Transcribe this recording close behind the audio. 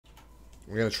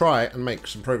We're going to try and make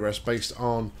some progress based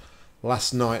on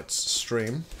last night's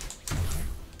stream.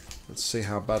 Let's see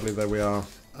how badly there we are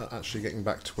at actually getting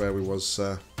back to where we was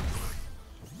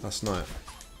last night.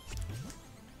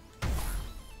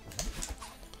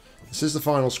 This is the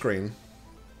final screen,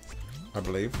 I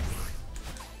believe.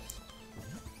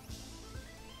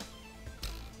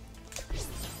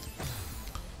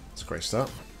 It's a great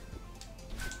start.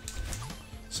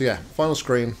 So yeah, final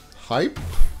screen, hype.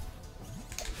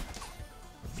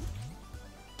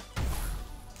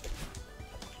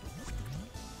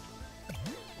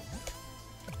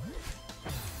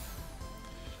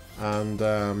 And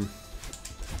I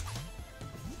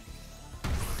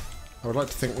would like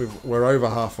to think we're over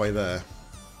halfway there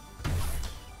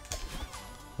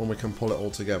when we can pull it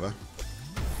all together.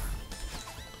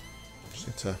 Just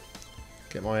need to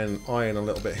get my eye in a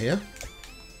little bit here.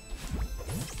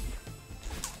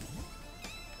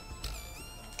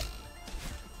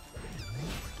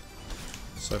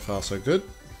 So far, so good.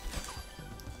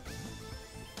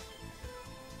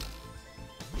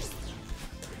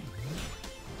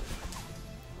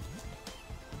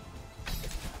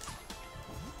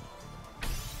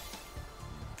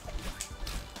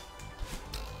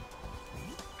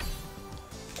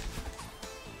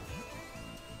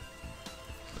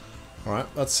 Alright,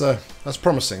 that's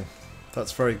promising.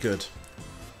 That's very good.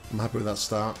 I'm happy with that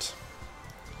start.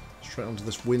 Straight onto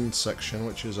this wind section,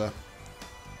 which is a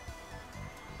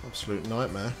absolute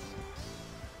nightmare.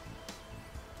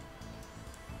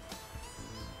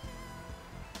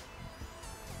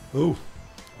 Ooh,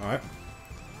 alright.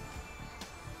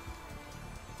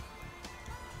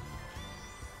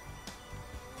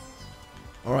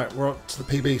 Alright, we're up to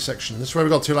the PB section. This is where we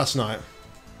got to last night.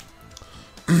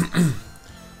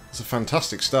 It's a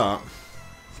fantastic start.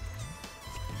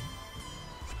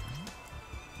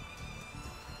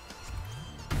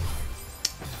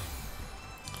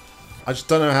 I just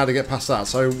don't know how to get past that.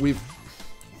 So we've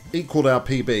equaled our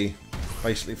PB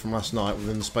basically from last night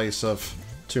within the space of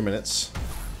 2 minutes,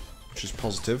 which is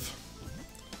positive.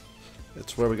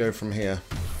 It's where we go from here.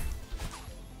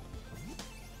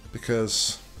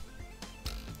 Because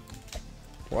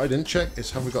what I didn't check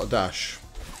is, have we got a dash?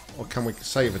 Or can we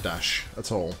save a dash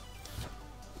at all?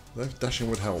 Dashing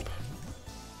would help.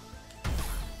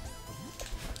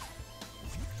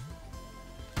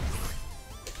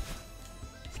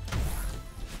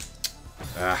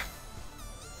 Ah.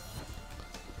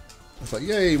 It's like,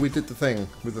 yay, we did the thing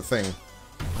with the thing.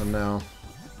 And now...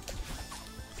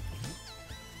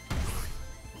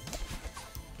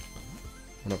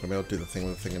 we're not going to be able to do the thing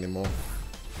with the thing anymore.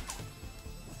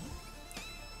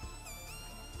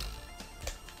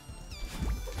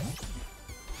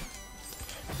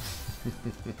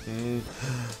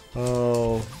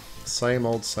 Oh, same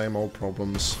old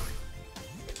problems.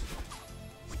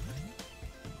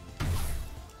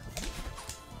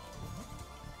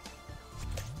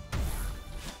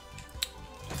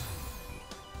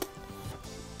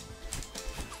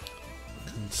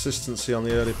 Consistency on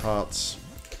the early parts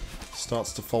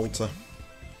starts to falter.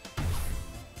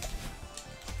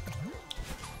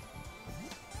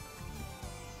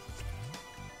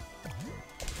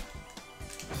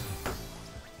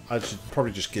 I should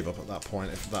probably just give up at that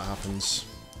point if that happens.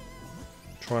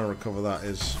 Trying to recover that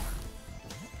is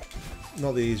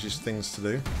not the easiest things to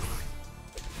do.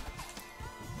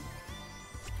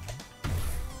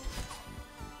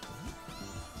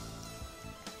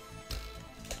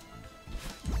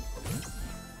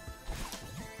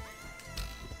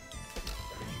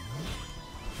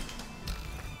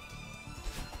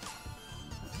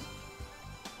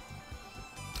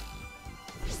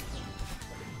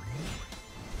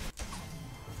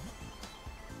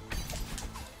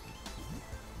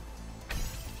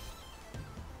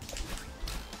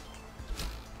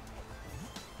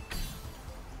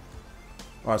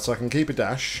 Alright, so I can keep a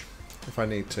dash if I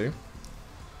need to.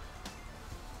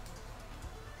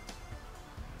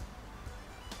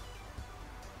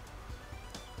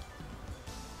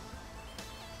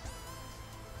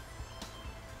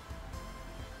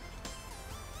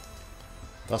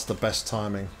 That's the best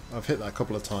timing. I've hit that a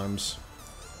couple of times.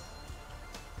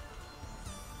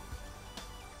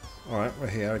 Alright, we're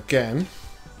here again.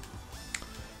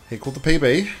 Equal the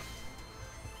PB.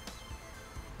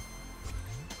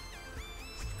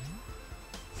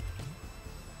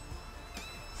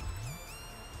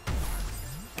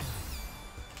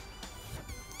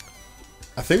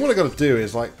 I think what I got to do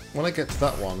is, like, when I get to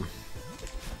that one,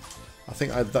 I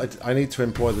think I need to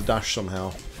employ the dash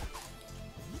somehow,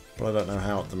 but I don't know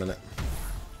how at the minute.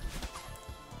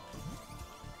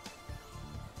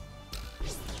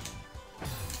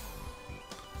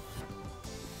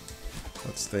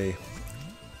 That's the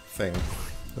thing,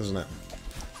 isn't it?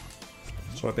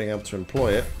 It's not being able to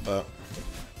employ it, but...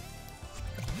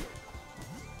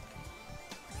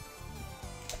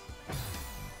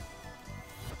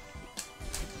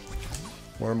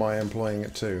 Where am I employing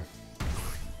it to?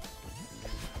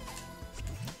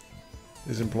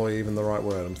 Is employee even the right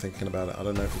word? I'm thinking about it. I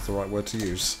don't know if it's the right word to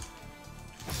use.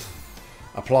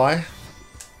 Apply?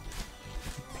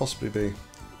 Possibly be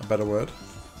a better word.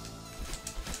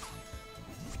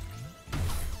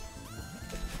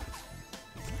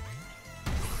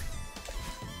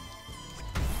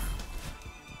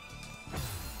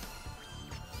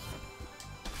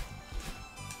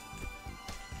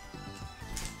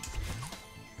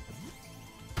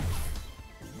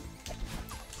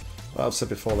 I've said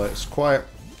before that it's quite,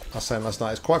 I was saying last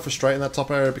night, it's quite frustrating that top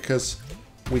area because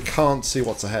we can't see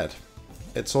what's ahead.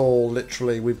 It's all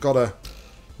literally, we've got to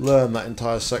learn that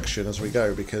entire section as we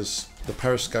go because the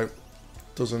periscope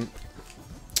doesn't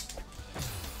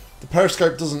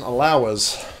allow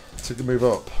us to move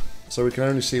up, so we can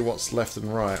only see what's left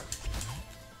and right.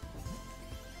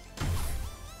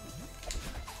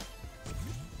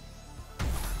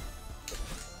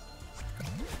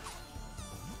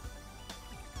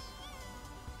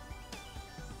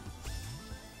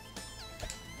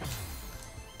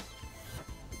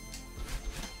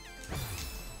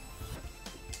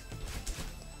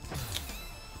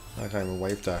 I can't even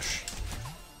wave dash.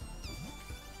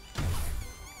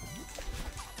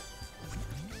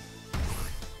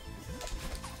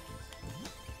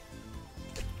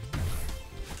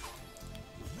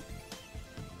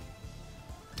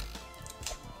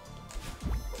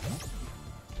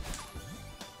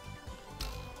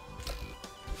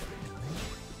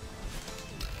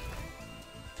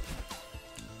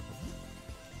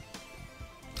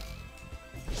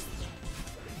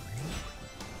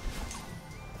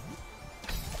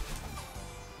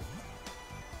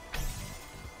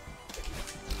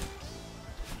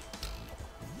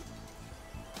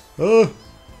 Oh!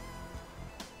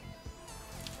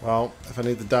 Well, if I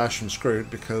need the dash, I'm screwed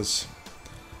because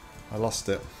I lost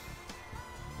it.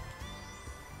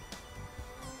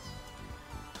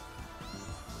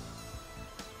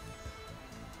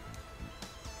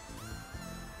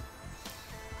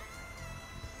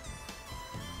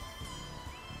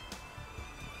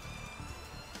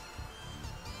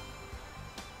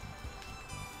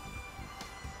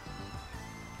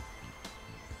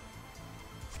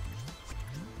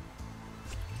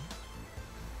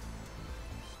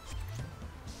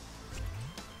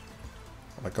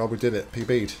 Oh my god, we did it.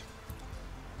 PB'd.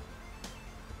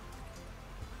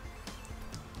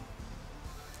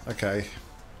 Okay.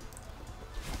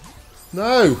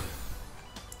 No!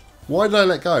 Why did I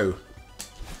let go?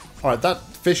 Alright, that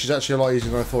fish is actually a lot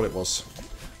easier than I thought it was.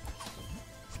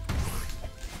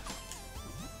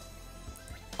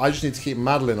 I just need to keep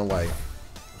Madeline away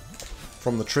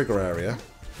from the trigger area.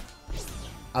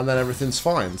 And then everything's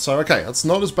fine. So, okay, that's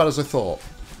not as bad as I thought.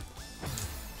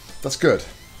 That's good.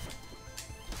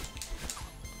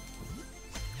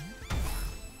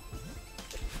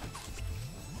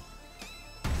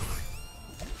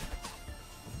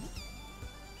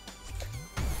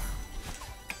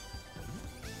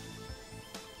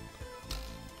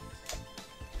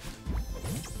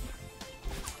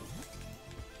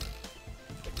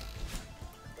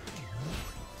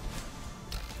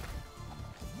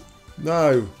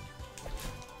 No!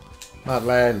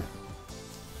 Madeline!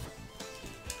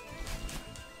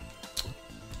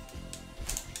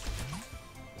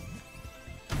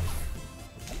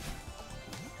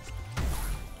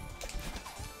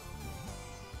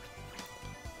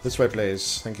 This way,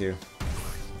 please. Thank you.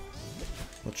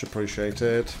 Much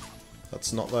appreciated.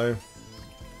 That's not, though.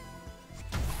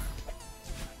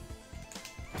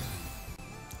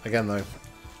 Again, though.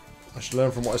 I should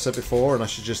learn from what I said before, and I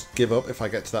should just give up if I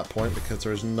get to that point, because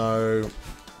there is no...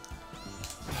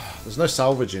 There's no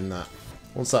salvage in that.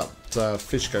 Once that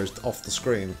fish goes off the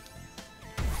screen.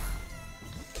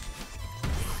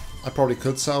 I probably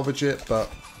could salvage it,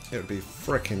 but it would be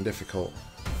frickin' difficult.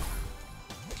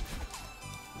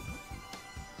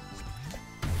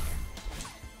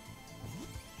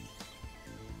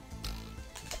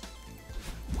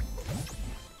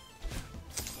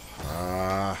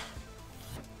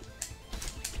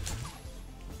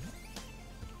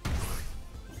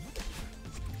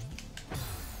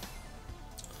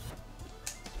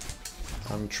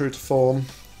 And true to form,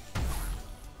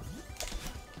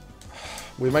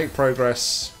 we make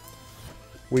progress,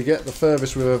 we get the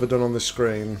furthest we've ever done on this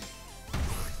screen,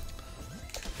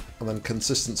 and then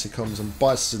consistency comes and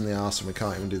bites us in the arse and we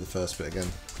can't even do the first bit again.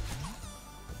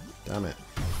 Damn it.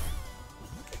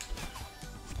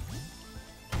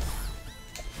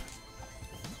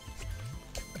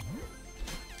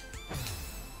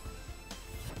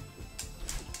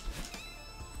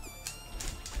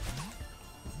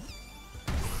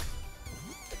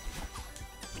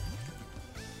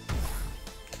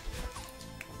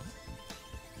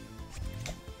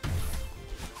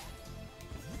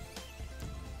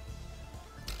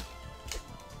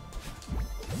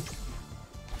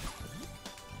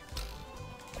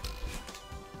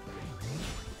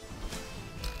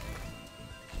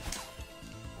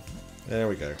 There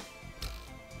we go.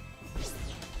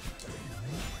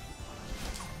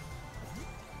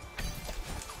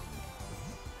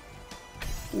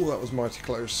 Oh, that was mighty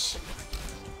close.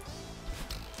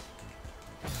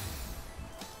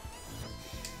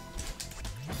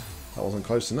 That wasn't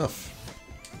close enough.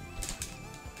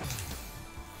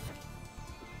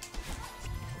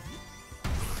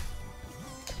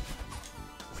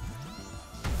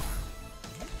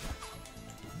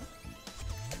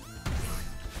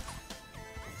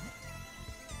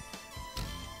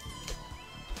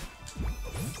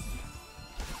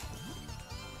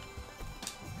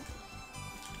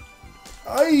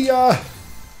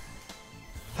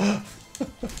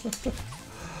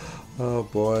 Oh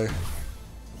boy.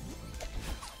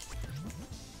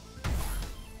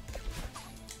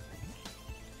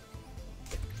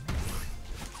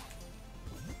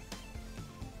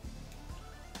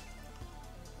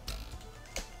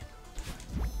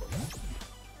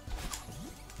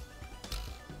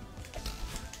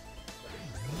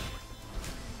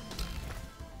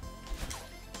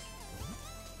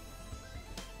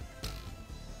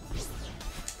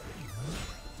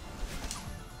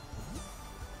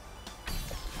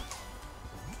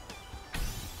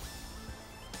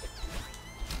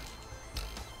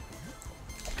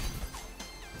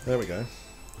 There we go.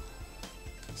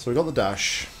 So we got the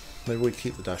dash. Maybe we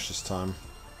keep the dash this time.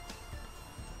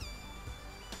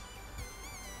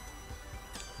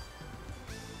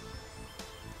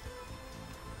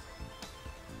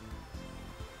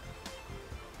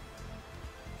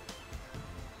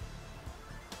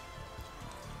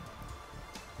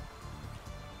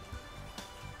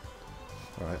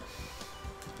 All right.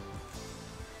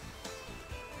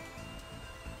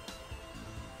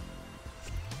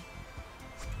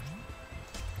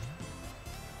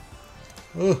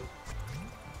 Ugh.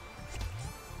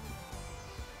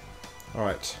 All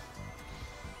right.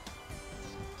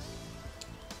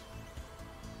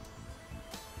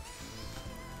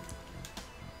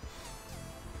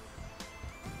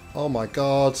 Oh my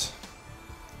god.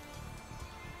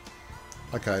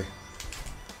 Okay.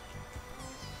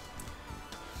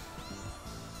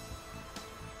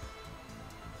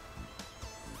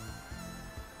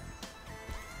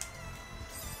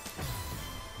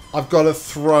 I've got to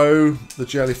throw the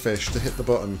jellyfish to hit the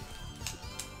button.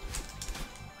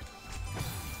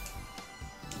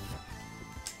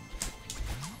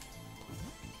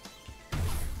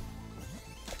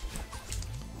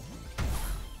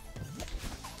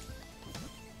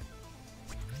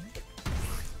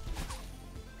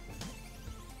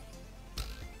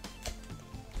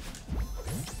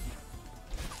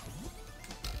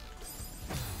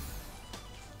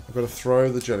 I've got to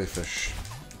throw the jellyfish.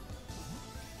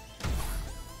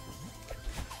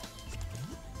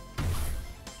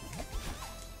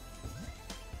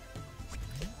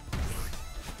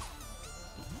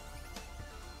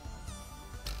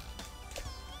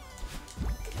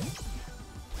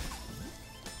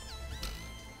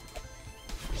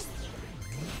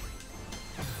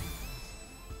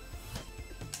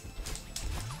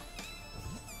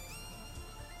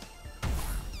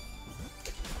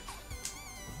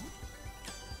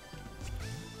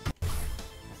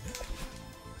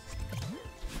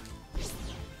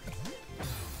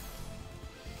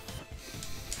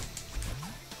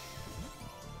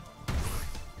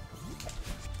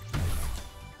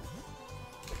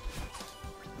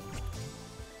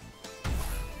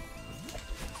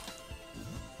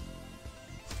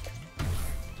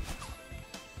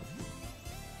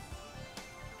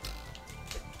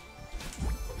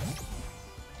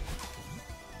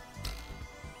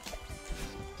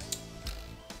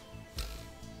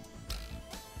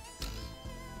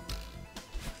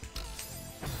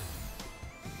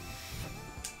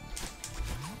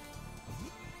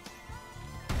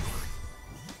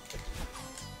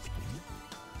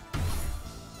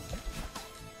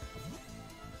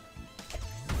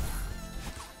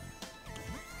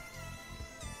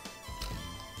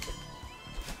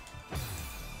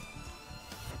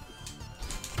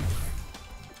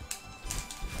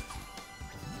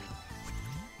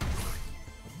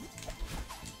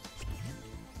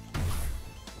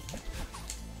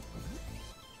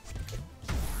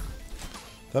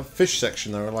 That fish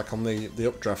section though, like on the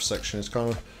updraft section, is kind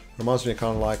of reminds me of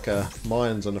kind of like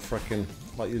mines on a frickin'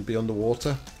 like you'd be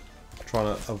underwater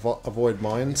trying to avoid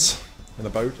mines in a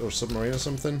boat or submarine or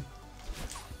something.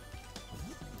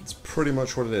 It's pretty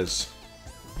much what it is.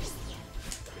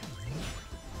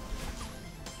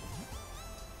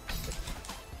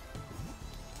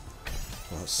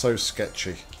 Oh, it's so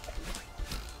sketchy.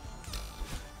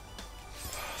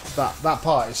 That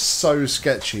part is so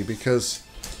sketchy because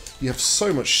you have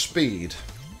so much speed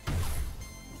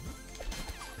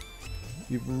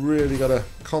You've really got to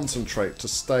concentrate to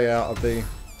stay out of the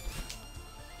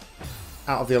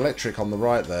electric on the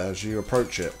right there as you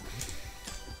approach it.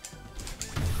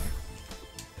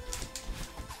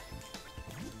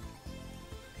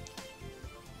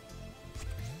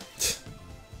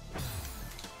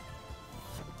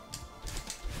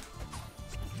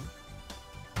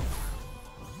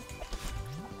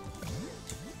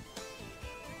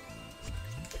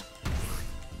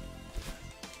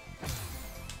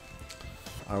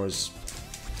 I was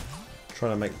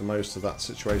trying to make the most of that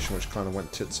situation, which kind of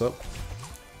went tits up,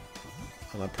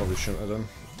 and I probably shouldn't have done.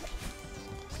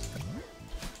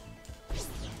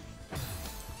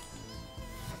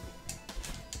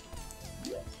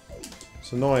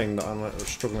 It's annoying that I'm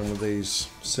struggling with these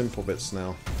simple bits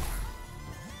now.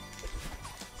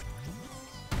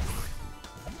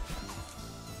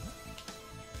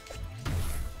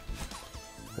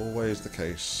 Always the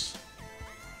case.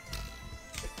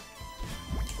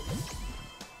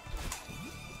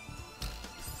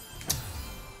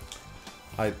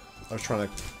 I was trying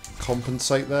to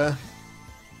compensate there.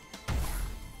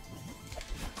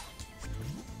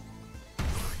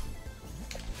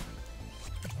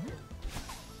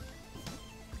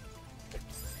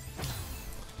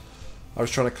 I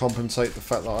was trying to compensate the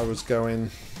fact that I was going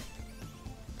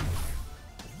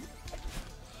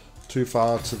too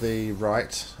far to the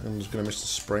right and was going to miss the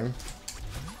spring.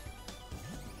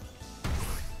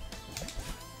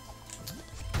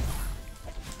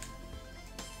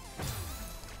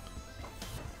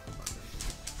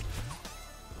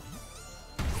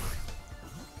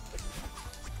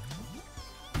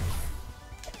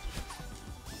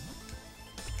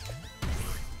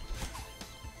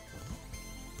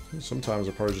 Sometimes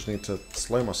I probably just need to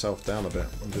slow myself down a bit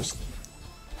and just,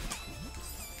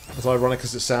 as ironic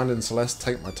as it sounds in Celeste,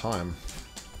 take my time.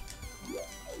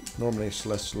 Normally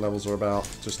Celeste levels are about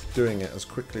just doing it as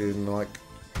quickly and like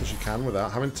as you can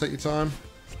without having to take your time.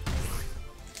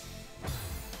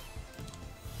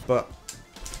 But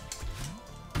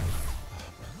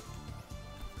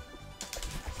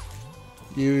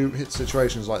you hit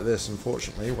situations like this,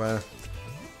 unfortunately, where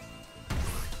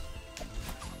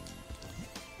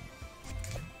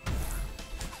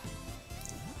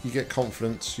you get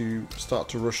confidence, you start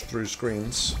to rush through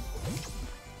screens.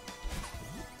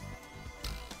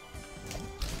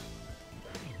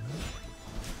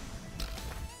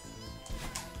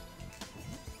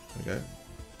 There we go.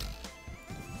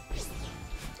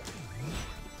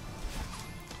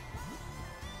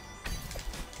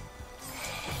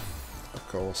 Of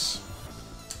course.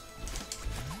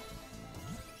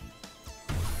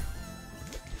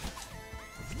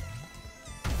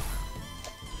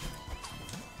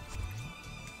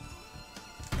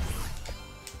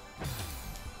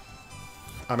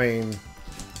 I mean,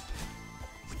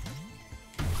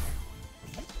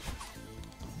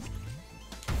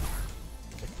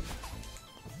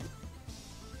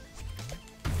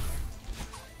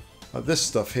 like this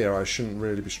stuff here I shouldn't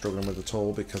really be struggling with at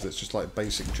all, because it's just like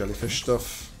basic jellyfish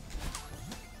stuff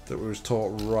that we was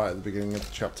taught right at the beginning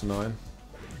of chapter 9.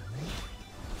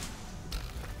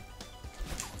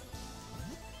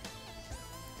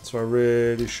 So I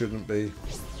really shouldn't be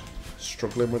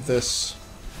struggling with this.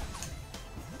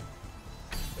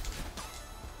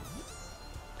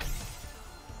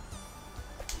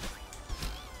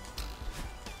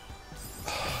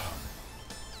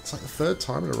 It's like the third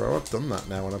time in a row I've done that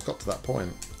now and I've got to that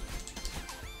point.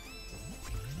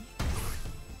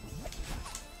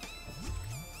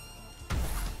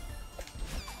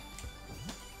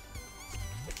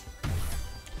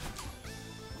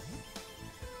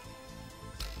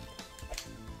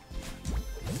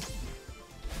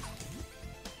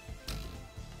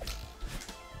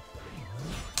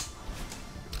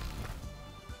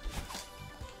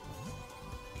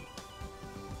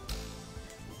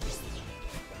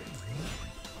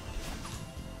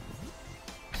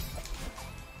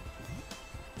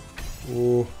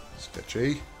 Oh,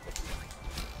 sketchy.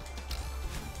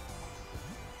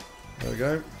 There we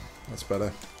go. That's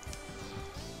better.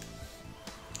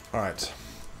 Alright.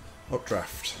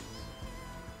 Updraft.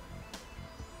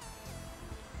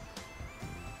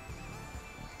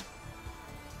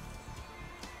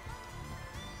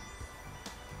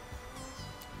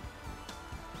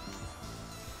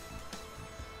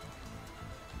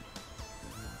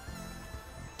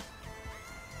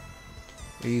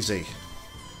 Easy.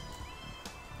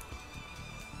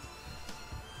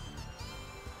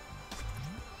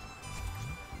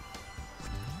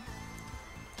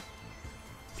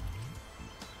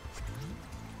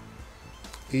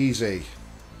 Easy.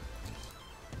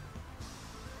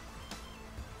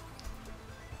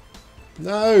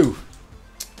 No!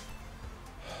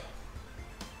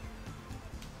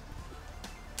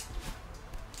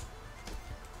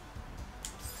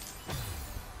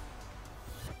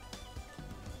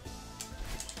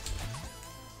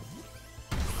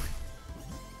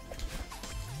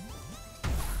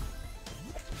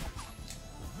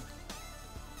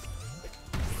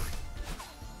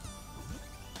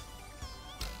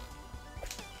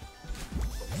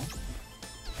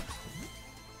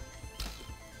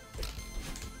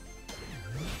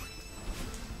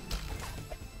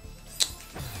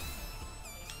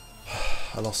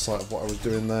 I lost sight of what I was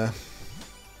doing there.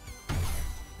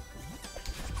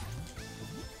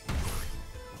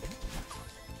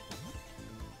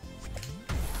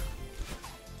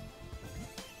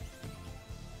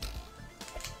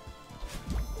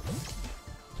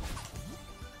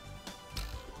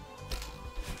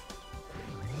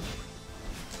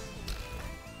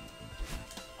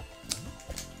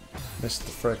 Missed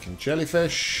the frickin'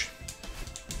 jellyfish.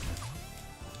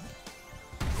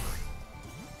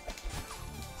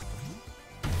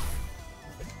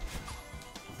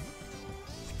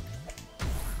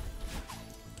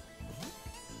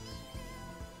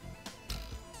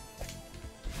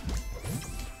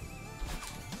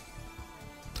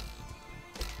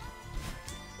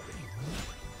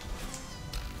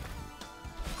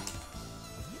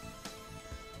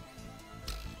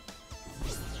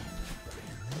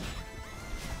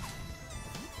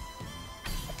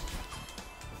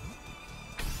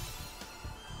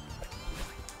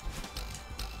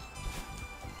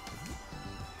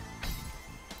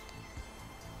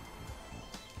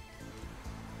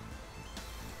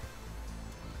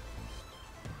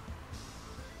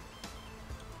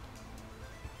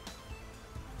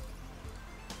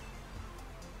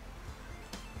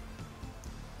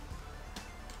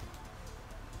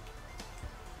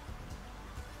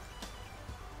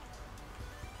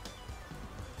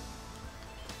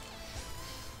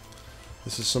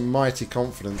 This is some mighty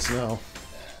confidence now.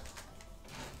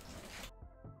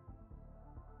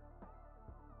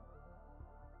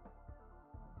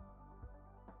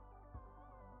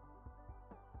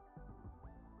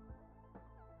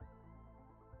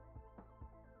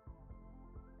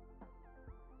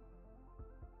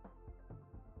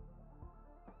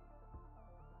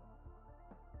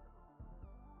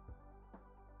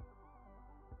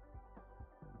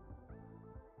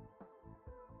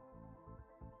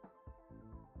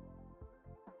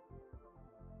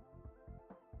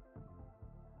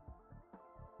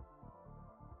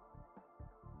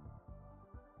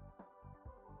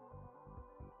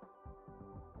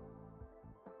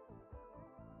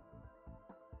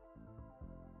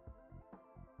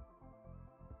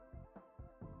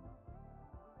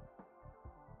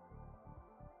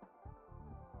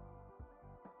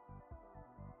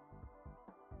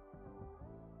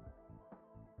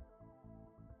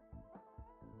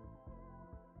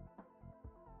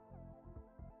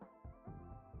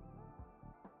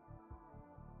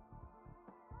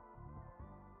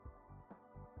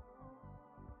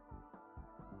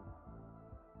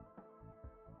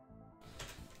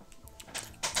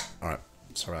 Alright,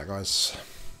 sorry guys.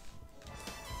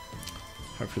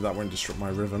 Hopefully that won't disrupt my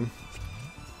rhythm.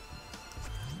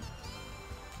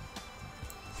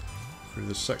 Through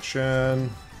this section.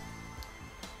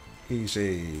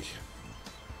 Easy.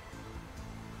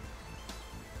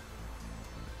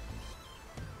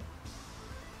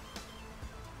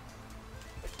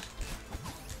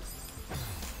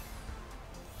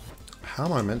 How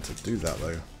am I meant to do that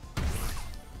though?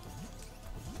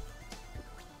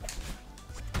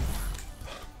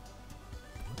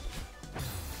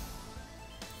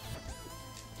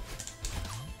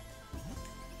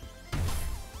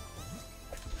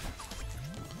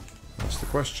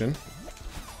 Question.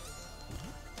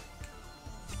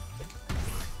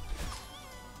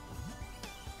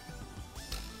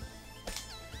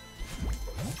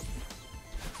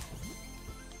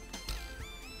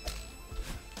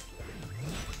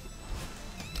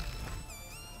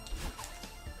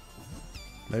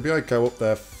 Maybe I go up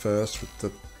there first with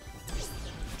the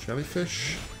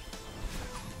jellyfish.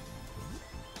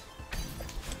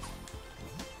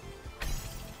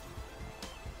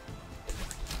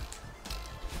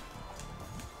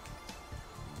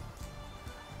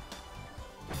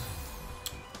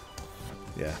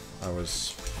 Yeah, I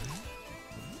was...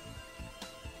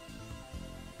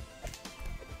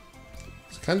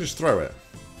 So I can just throw it.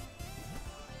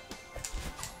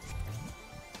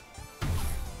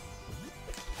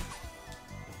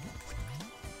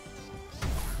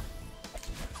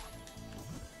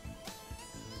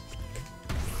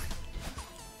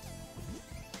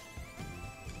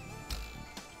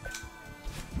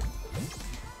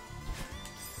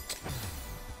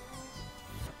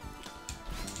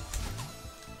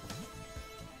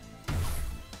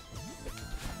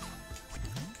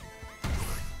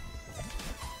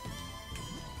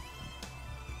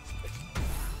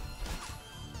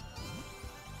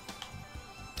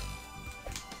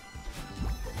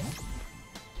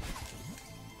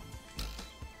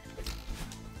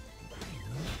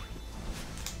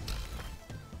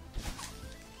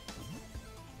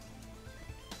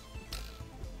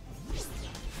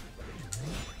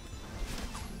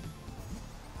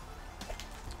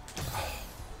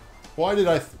 Why did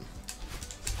I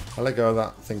let go of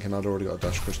that thinking I'd already got a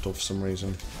dash crystal for some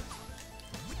reason.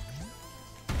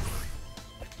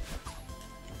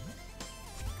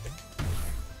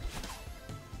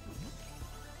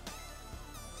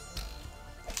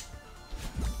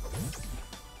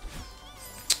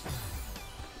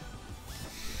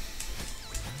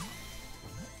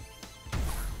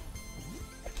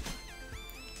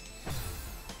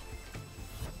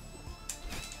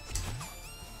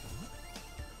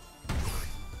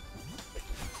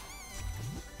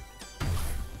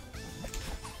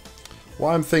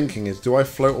 What I'm thinking is, do I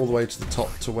float all the way to the top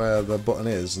to where the button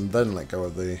is and then let go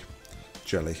of the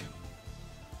jelly?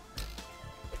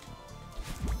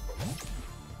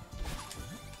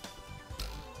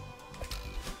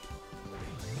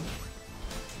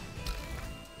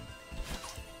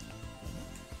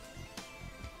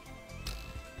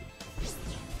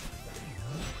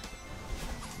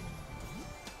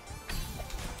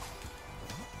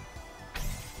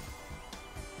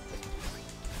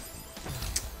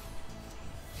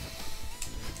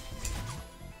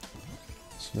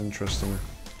 An interesting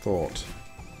thought.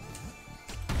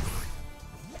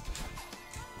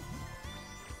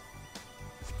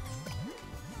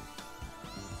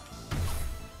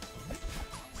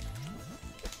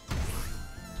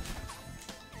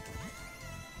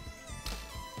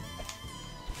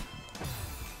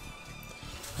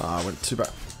 I went too back.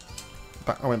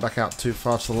 I went back out too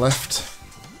far to the left.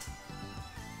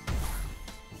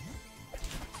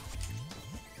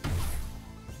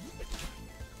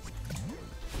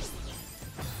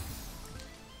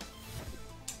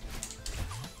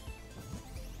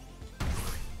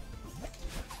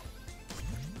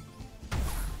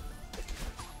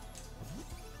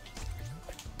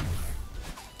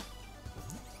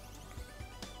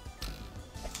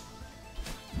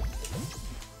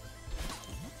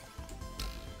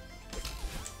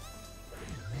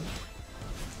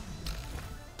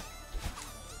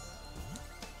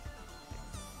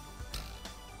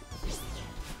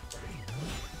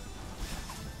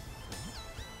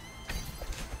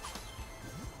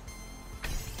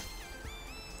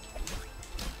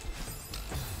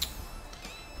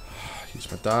 Use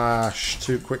my dash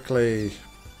too quickly.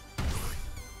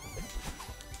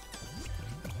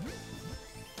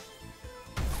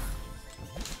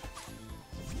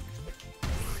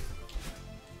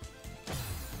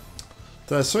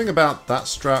 There's something about that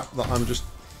strat that I'm just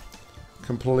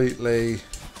completely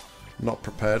not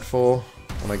prepared for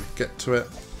when I get to it.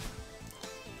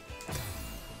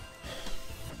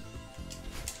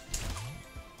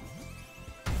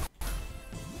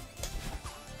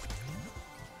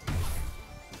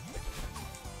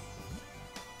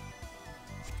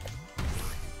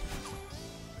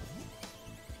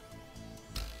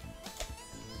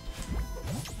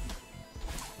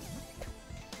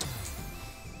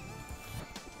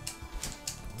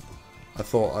 I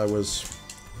thought I was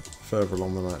further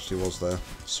along than I actually was there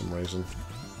for some reason.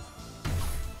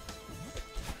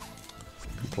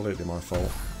 Completely my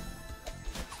fault.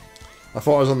 I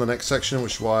thought I was on the next section,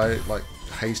 which is why I like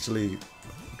hastily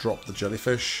dropped the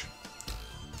jellyfish.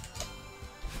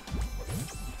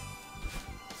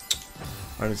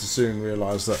 Only to soon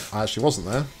realise that I actually wasn't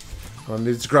there and I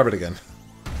needed to grab it again.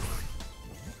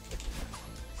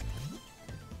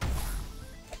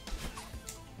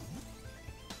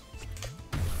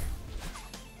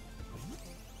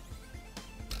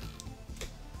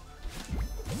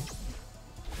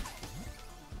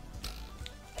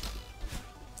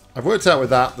 I've worked out with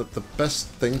that the best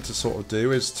thing to sort of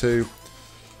do is to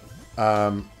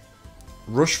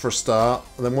rush for a start,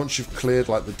 and then once you've cleared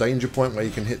like the danger point where you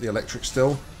can hit the electric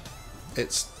still,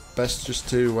 it's best just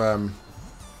to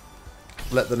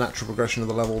let the natural progression of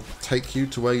the level take you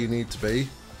to where you need to be,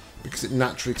 because it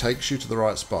naturally takes you to the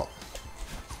right spot.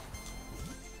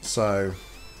 So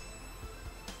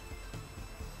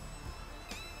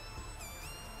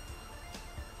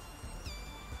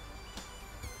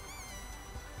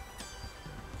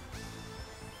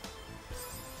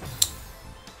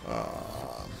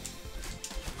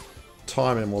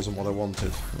timing wasn't what I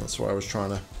wanted. That's why I was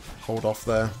trying to hold off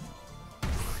there.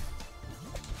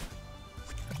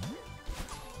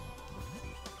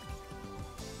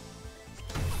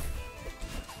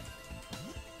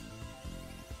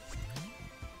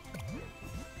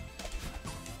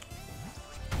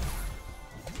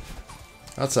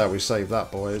 That's how we save that,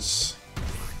 boys.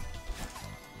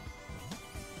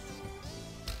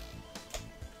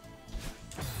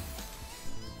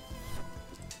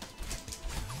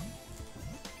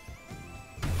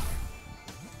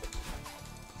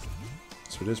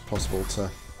 So it is possible to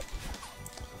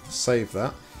save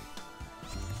that.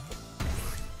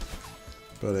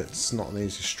 but it's not an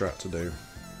easy strat to do.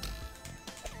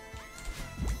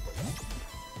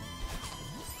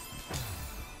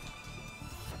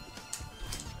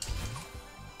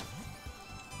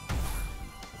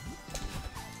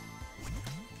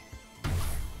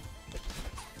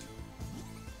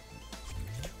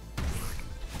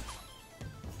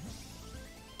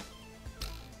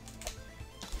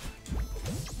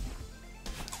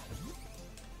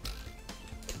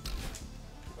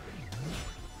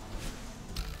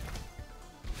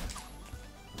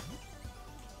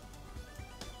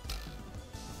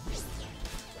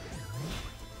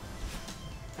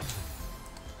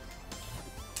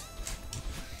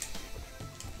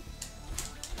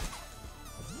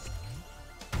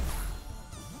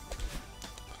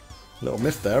 Little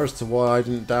myth there as to why I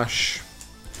didn't dash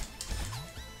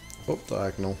up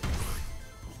diagonal,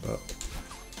 but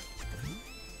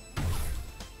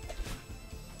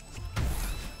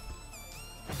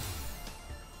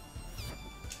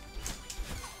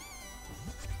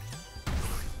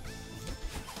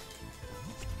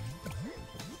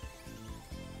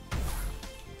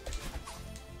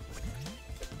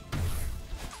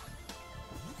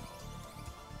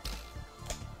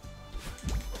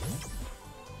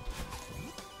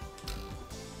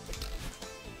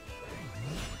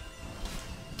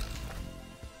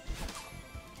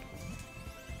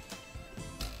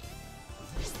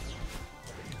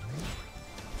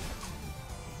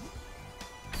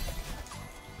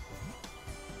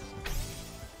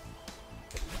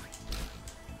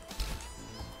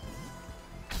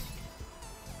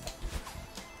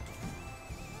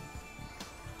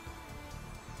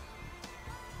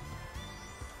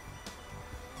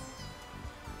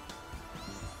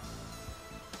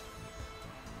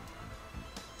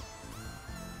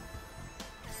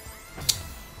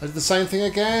I did the same thing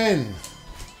again.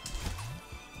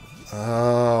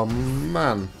 Oh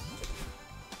man.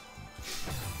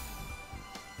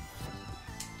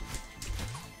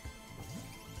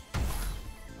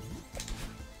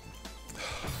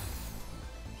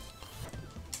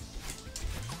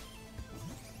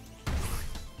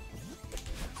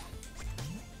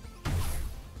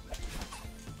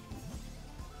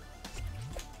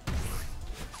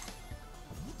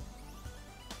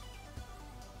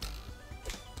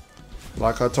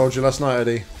 Like I told you last night,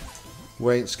 Eddie,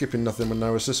 we ain't skipping nothing with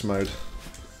no assist mode.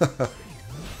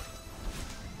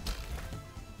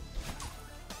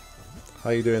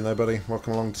 How you doing there, buddy?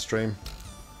 Welcome along to stream.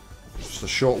 Just a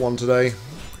short one today,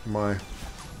 my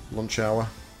lunch hour.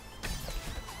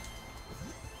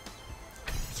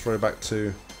 Throwback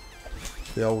to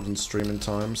the olden streaming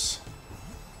times.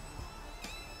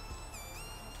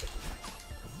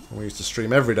 We used to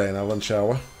stream every day in our lunch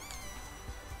hour.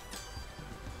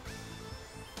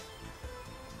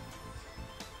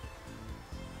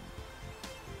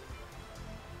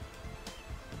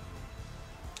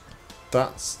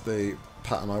 That's the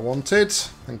pattern I wanted.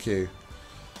 Thank you.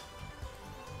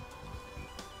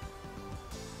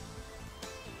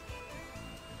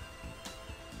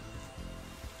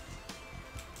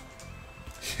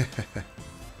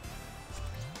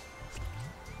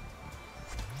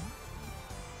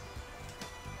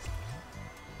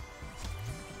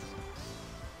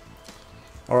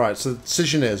 Alright, so the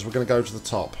decision is we're going to go to the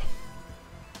top.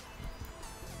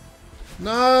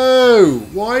 No!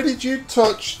 Why did you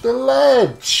touch the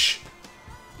ledge?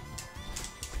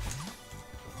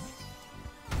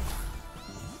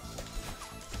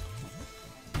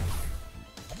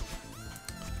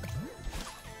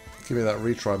 Give me that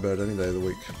retry bird any day of the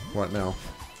week. Right now.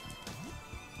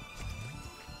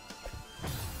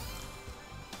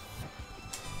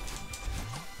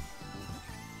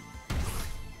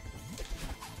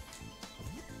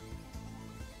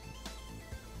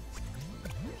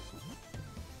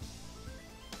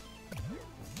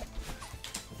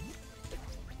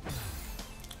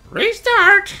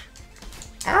 Restart!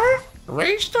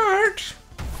 Restart!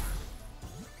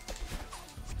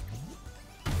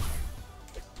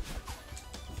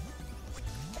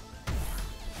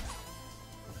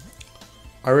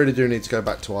 I really do need to go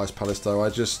back to Ice Palace though.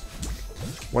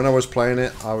 When I was playing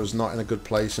it, I was not in a good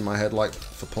place in my head, like,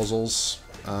 for puzzles.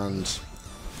 And,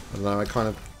 I don't know, I kind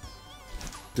of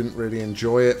didn't really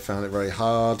enjoy it, found it very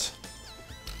hard.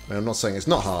 I mean, I'm not saying it's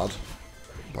not hard,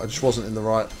 but I just wasn't in the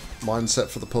right mindset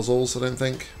for the puzzles, I don't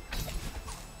think.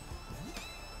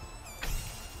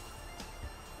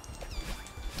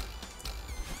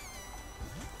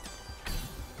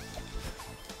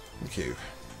 Thank you.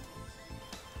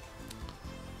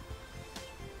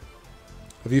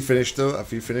 Have you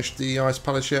finished the Ice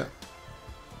Palace yet,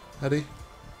 Eddie?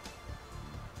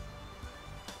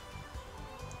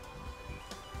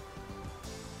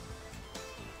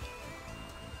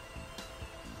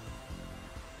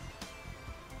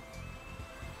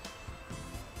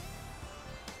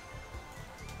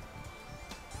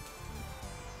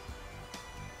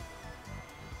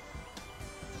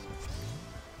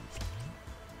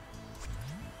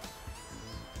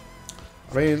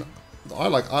 I mean, I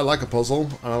like a puzzle,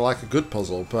 and I like a good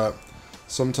puzzle, but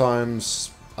sometimes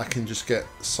I can just get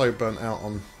so burnt out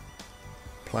on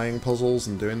playing puzzles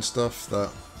and doing stuff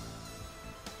that...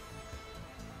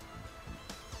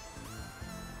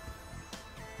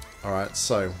 Alright,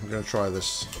 so, I'm going to try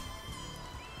this.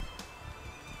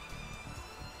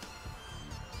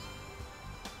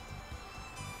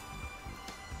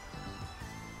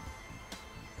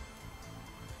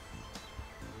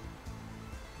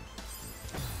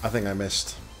 I think I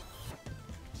missed.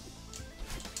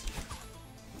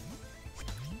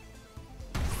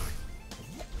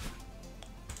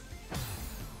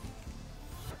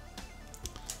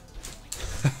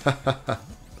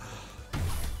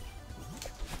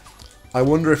 I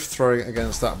wonder if throwing it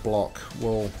against that block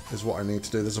is what I need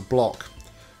to do. There's a block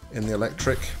in the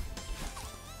electric.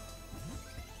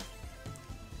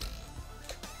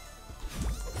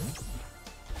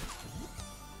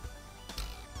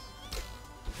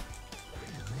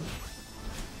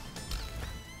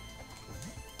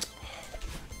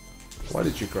 Why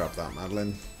did you grab that,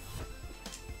 Madeline?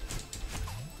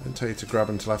 I didn't tell you to grab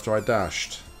until after I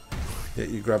dashed. Yet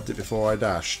you grabbed it before I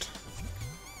dashed.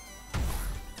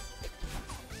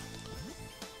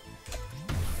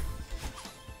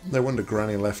 No wonder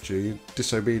Granny left you, you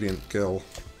disobedient girl.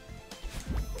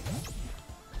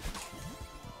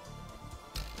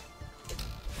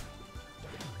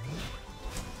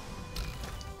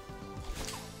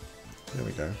 There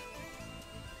we go.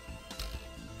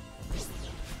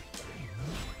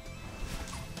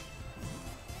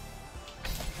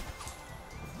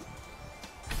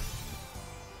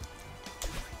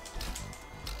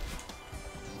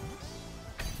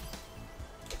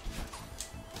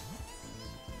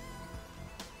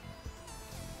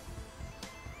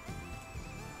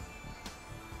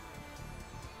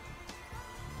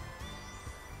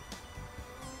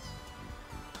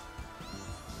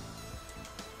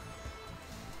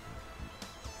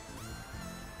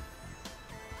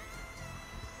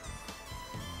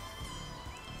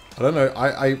 I don't know,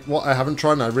 what I haven't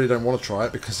tried and I really don't want to try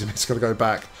it because it's going to go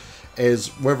back, is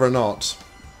whether or not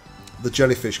the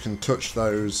jellyfish can touch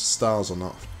those stars or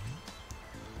not.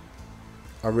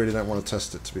 I really don't want to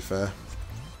test it, to be fair.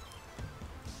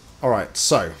 Alright,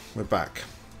 so, we're back.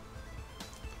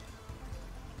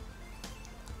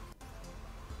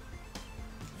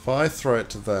 If I throw it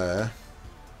to there...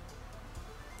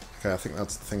 Okay, I think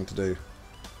that's the thing to do.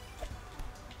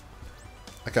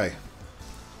 Okay.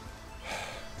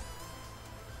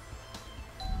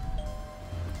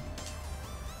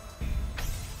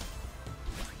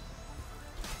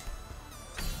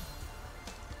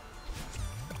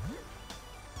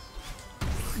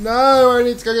 No, I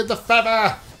need to go get the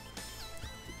feather!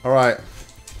 Alright.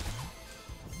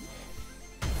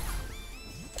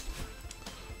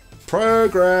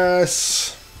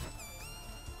 Progress!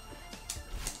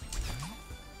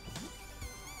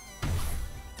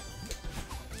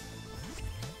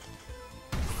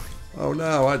 Oh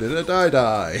no, I did a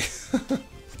die-die.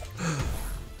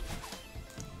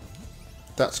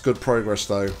 That's good progress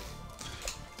though.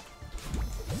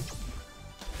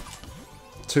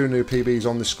 2 new PBs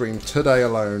on the screen today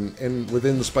alone,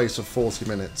 within the space of 40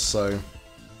 minutes, so...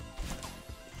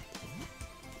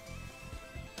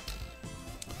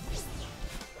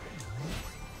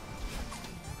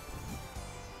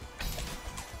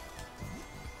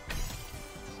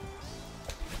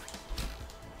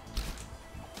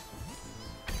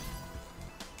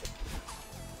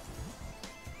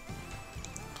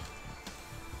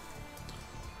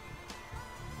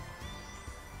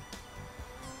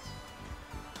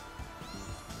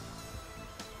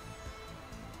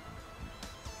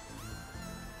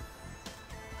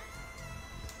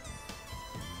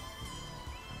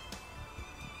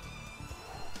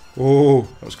 Oh,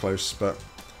 that was close, but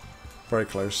very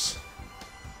close.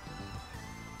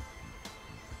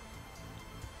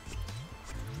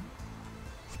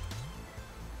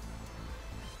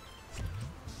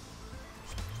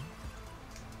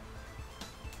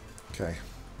 Okay.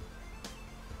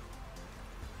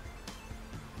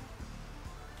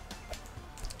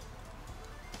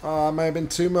 May have been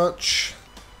too much.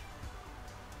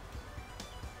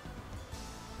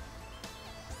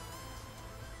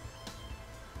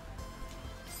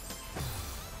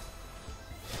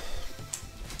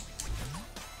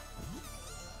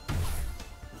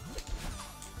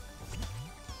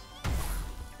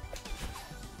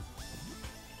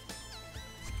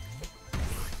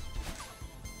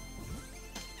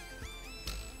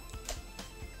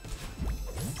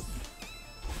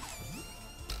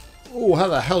 Oh, how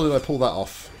the hell did I pull that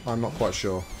off? I'm not quite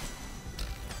sure.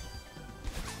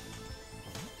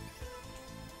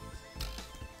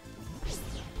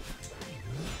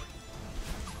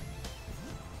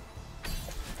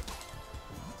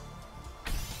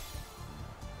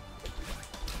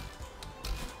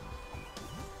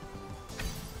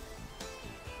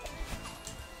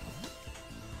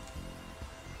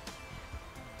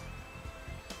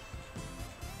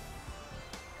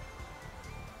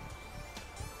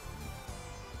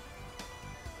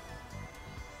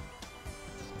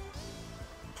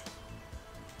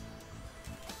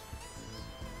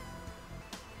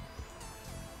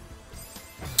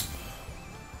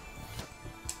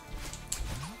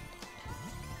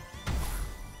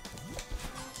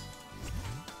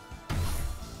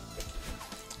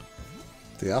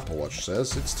 The Apple Watch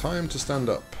says it's time to stand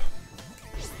up.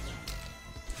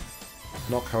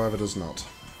 Nock, however, does not.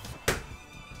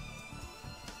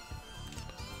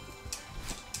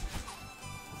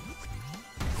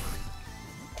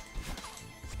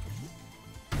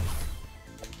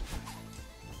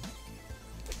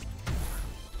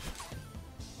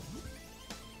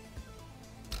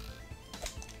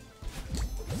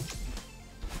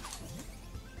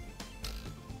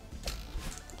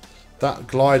 That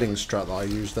gliding strat that I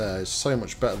used there is so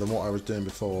much better than what I was doing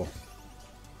before.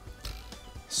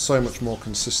 So much more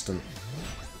consistent.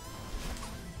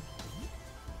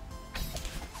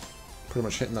 Pretty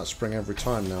much hitting that spring every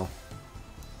time now.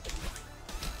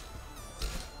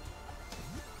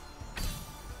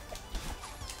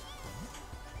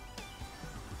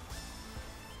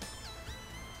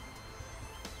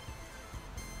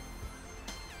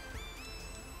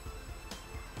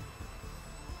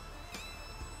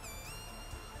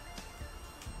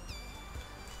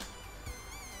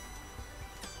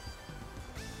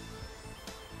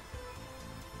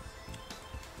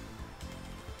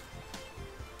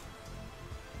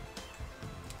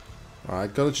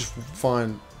 Alright, gotta just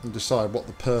find and decide what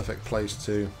the perfect place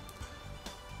to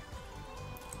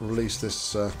release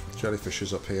this jellyfish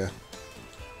is up here.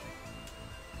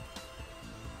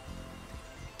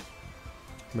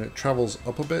 I mean, it travels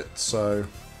up a bit, so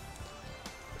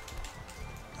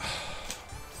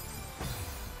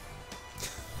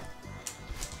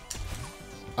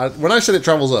when I said it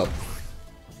travels up,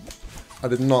 I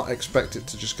did not expect it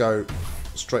to just go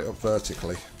straight up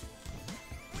vertically.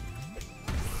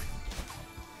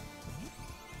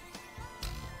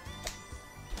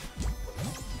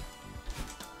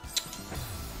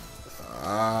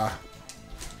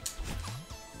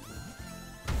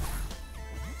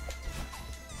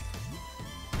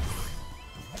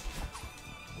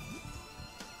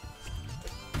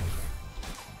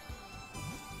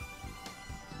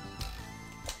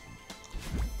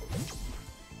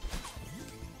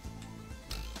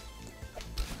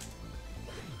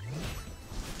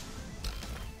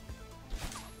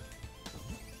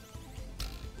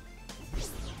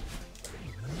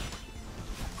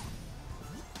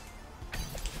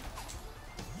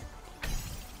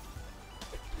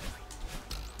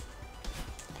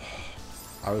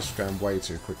 I was going way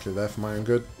too quickly there for my own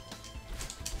good.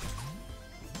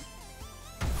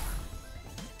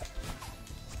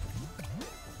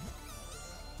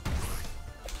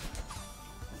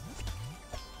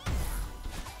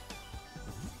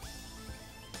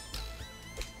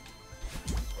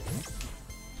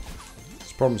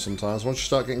 It's a problem sometimes. Once you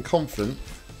start getting confident,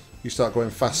 you start going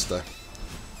faster.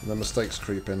 And then mistakes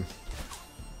creep in.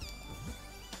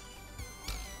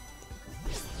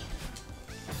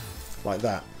 Like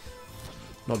that.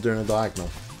 Not doing a diagonal.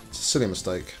 It's a silly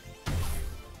mistake.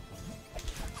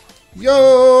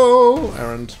 Yo!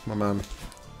 Errand, my man.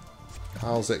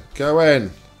 How's it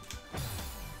going?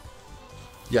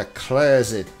 Yeah,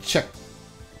 clears it. Check.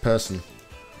 Person.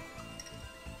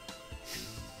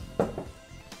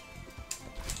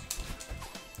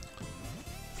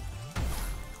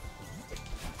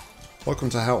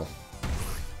 Welcome to hell.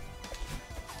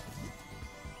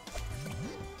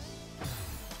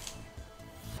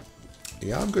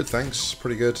 Yeah, I'm good, thanks.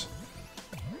 Pretty good.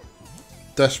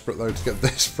 Desperate, though, to get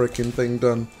this freaking thing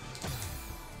done.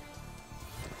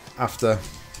 After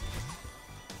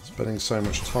spending so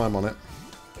much time on it.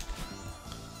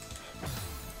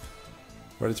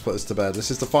 Ready to put this to bed.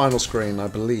 This is the final screen, I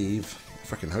believe. I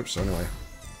freaking hope so, anyway.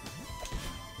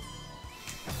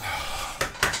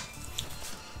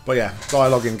 But yeah,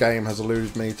 dialogue in game has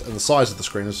eluded me, and the size of the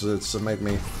screen has made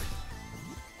me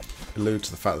allude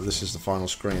to the fact that this is the final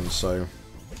screen, so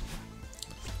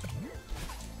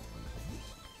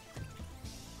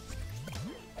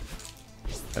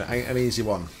it ain't an easy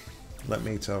one, let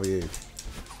me tell you.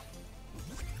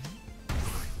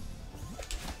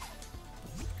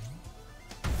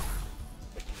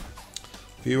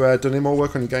 Have you done any more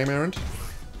work on your game, Errand?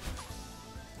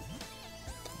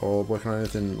 Or working on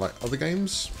anything like other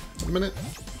games at the minute?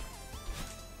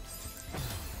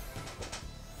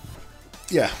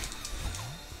 Yeah.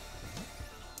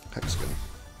 Hexagon.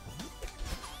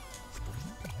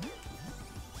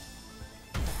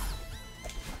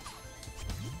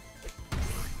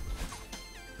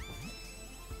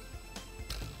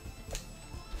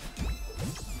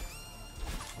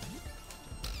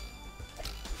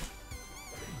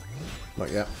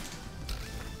 Not yet.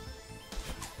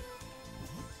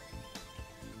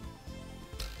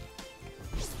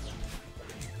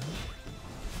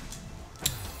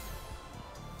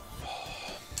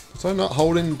 So I'm not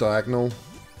holding diagonal.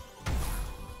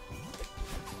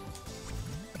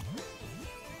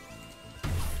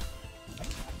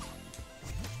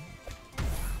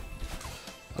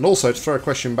 And also, to throw a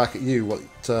question back at you,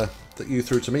 that you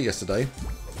threw to me yesterday.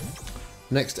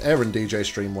 Next Aaron DJ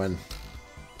stream when?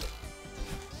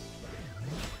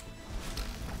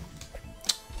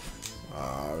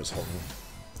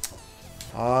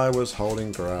 I was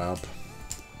holding grab.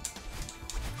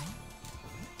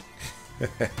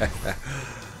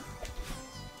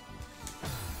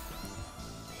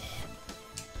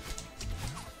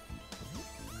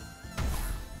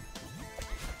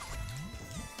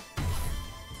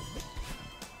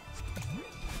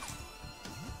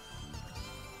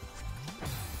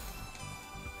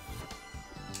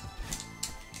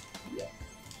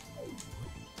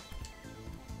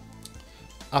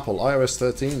 Apple iOS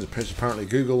 13 is apparently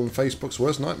Google and Facebook's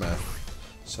worst nightmare.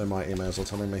 So my emails are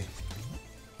telling me.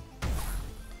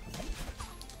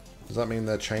 Does that mean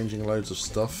they're changing loads of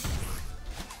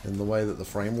stuff in the way that the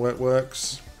framework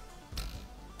works?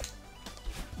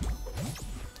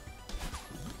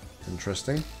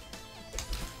 Interesting.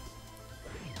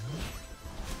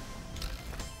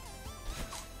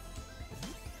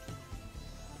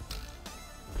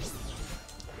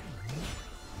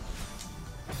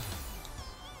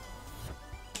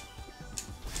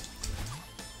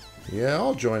 Yeah,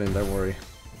 I'll join in, don't worry.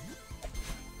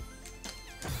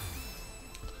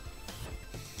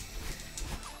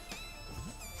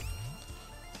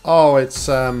 Oh, it's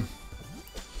some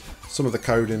of the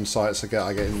coding sites I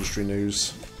get industry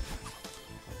news.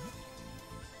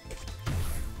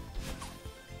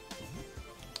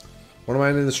 When am I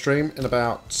ending the stream? In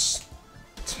about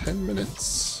 10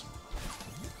 minutes.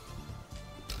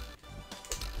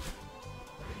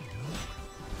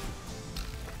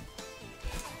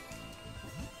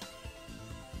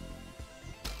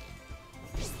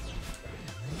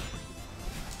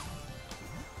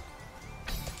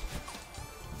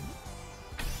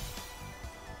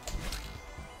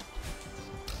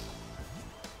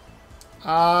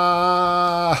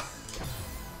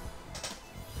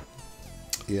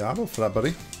 Yeah, I'm up for that,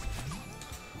 buddy.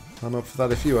 I'm up for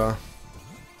that if you are.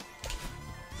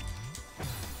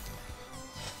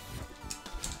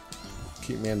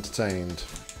 Keep me entertained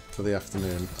for the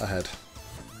afternoon ahead.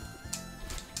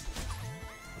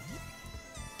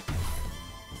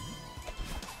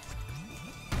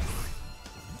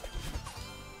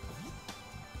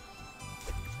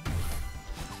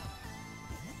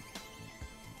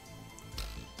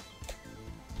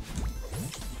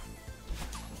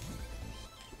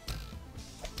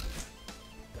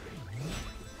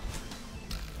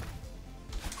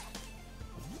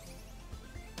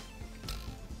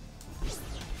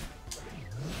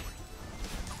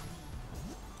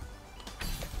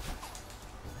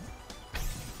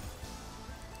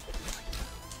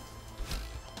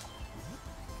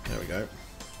 There we go.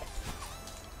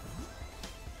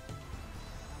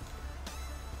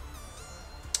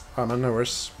 Alright man, no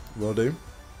worries. Will do.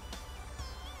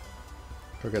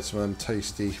 Go get some of them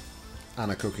tasty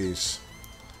Anna cookies.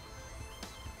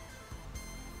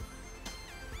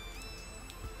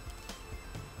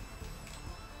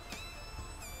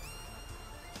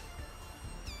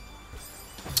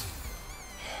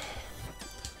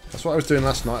 That's what I was doing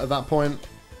last night at that point.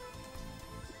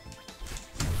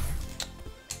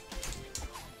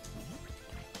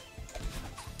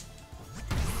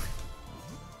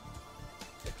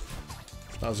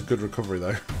 That was a good recovery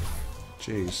though.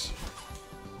 Jeez.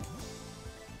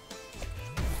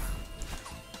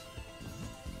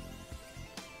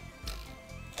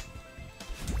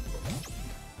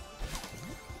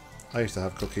 I used to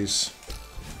have cookies.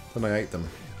 Then I ate them.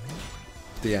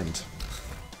 The end.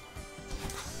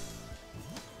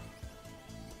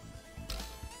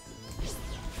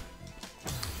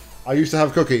 I used to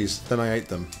have cookies, then I ate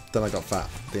them, then I got fat.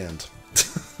 The end.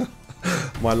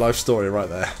 My life story right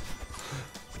there.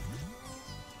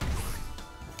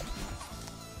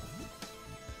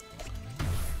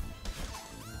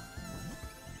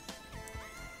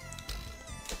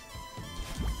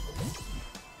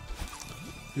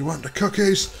 You want the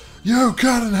cookies? You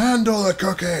can't handle the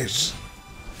cookies!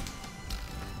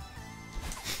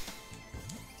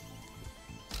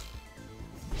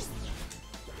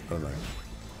 I don't know.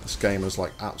 This game has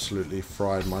like absolutely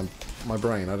fried my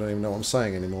brain. I don't even know what I'm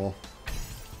saying anymore.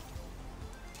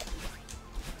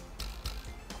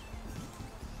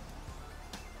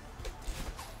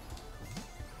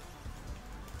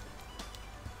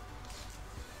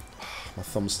 My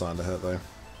thumb's starting to hurt though.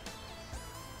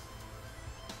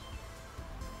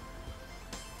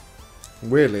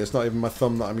 Weirdly, it's not even my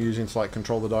thumb that I'm using to like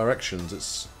control the directions,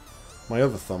 it's my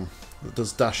other thumb that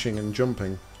does dashing and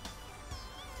jumping.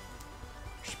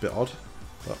 Which is a bit odd.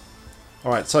 But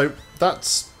alright, so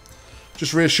that's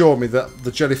just reassured me that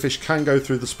the jellyfish can go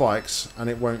through the spikes and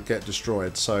it won't get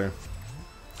destroyed. So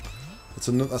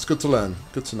that's good to learn.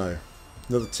 Good to know.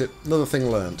 Another tip, another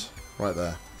thing learned right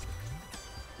there.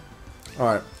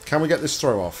 Alright, can we get this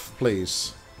throw off,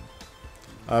 please?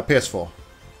 PS4.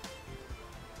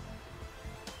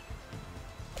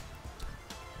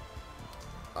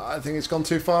 I think it's gone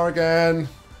too far again.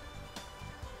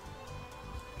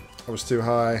 I was too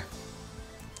high.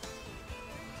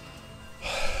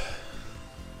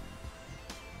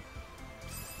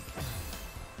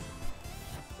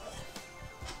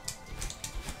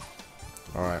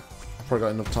 Alright, I've probably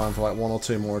got enough time for like 1 or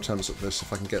 2 more attempts at this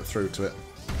if I can get through to it.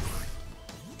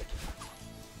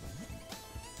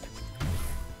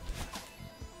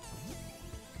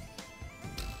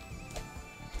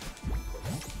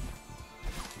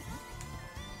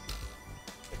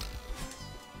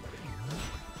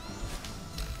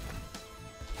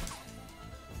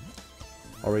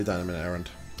 I'll read that in a minute, Errand.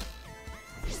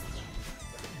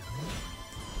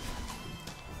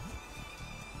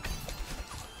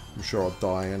 I'm sure I'll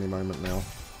die any moment now.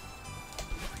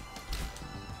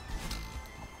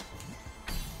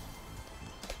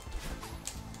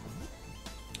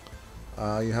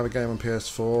 You have a game on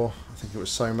PS4. I think it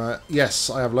was Soma. Yes,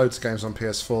 I have loads of games on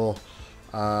PS4.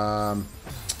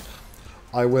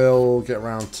 I will get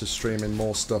around to streaming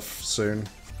more stuff soon.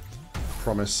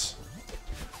 Promise.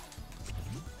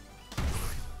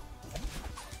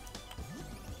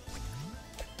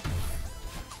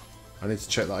 I need to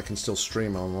check that I can still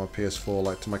stream on my PS4,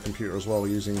 like to my computer as well,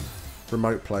 using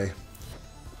remote play.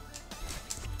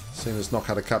 Seeing as Nock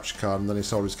had a capture card and then he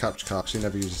sold his capture card because he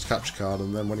never used his capture card,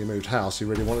 and then when he moved house he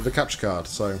really wanted a capture card,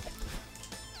 so...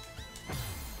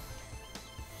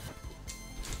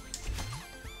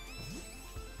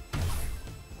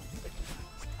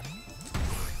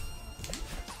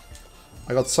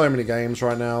 I got so many games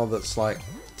right now that's like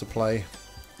to play.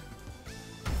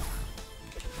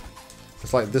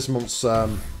 It's like this month's,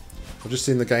 I've just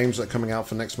seen the games that are coming out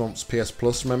for next month's PS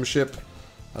Plus membership,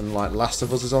 and like Last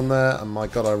of Us is on there, and my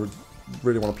god, I would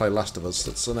really want to play Last of Us.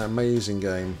 It's an amazing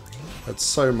game. There's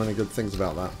so many good things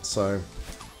about that, so...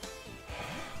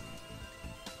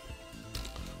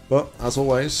 But, as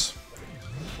always,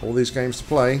 all these games to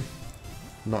play,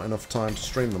 not enough time to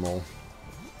stream them all.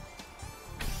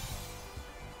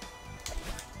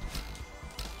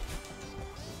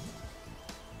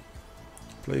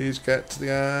 Please get to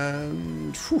the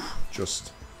end. Whew,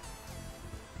 just.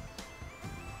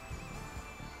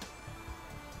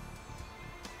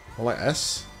 I like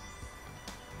S.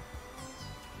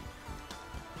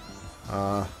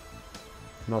 Not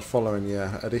following,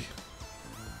 yeah, Eddie.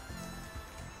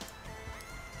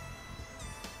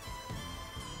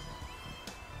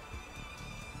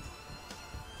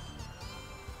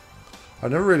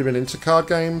 I've never really been into card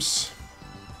games.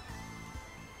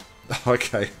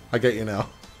 Okay, I get you now.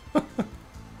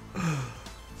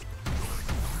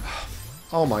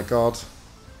 Oh my god.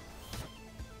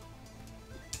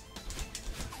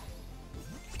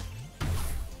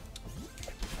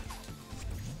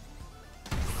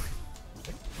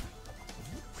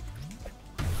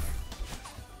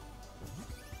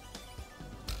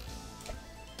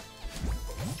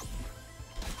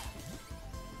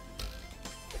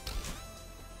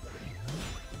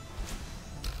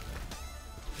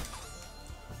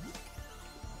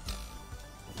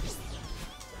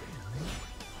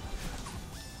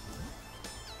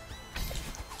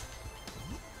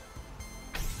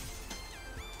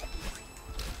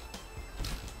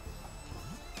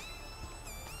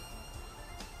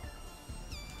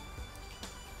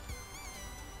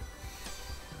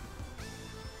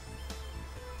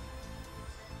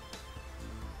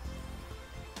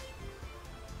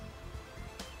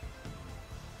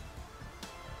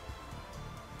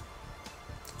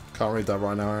 Can't read that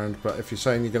right now, Aaron, but if you're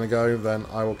saying you're going to go, then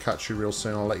I will catch you real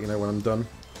soon. I'll let you know when I'm done.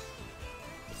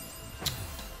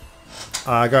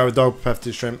 Go with dog, prepare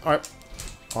to stream. Alright,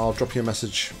 I'll drop you a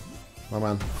message, my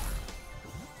man.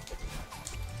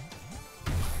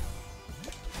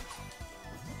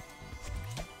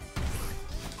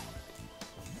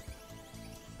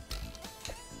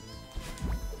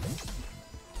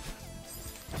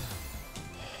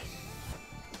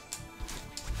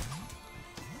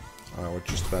 Alright, we're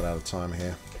just about out of time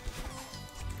here.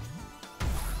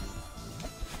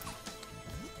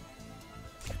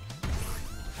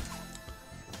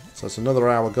 So it's another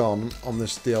hour gone on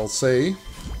this DLC.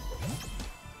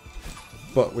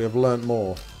 But we have learnt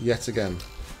more, yet again.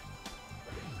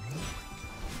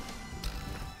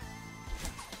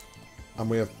 And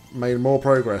we have made more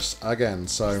progress again,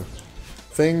 so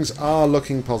things are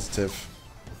looking positive.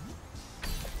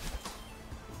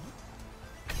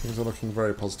 Things are looking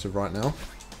very positive right now.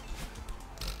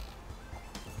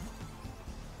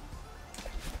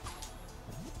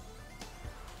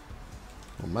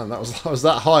 Oh man, that was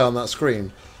that high on that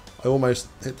screen. I almost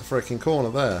hit the freaking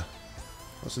corner there.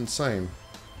 That's insane.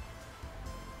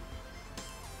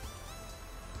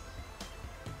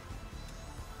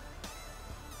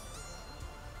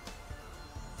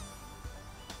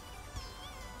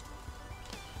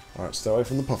 Alright, stay away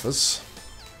from the puffers.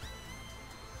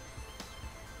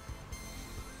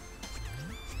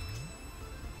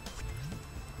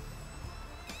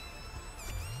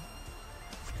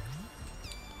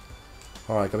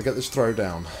 Alright, gotta get this throw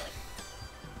down.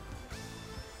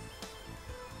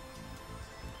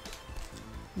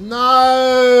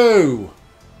 No!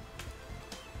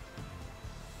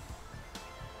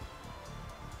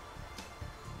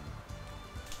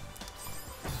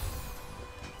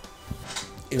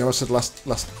 You know, I said last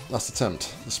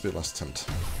attempt. This will be the last attempt.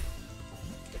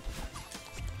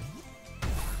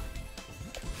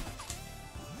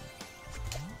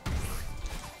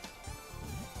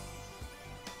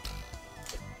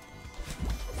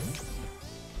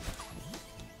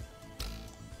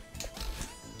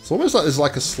 It's almost like there's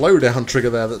like a slowdown trigger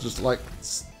there that just like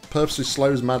purposely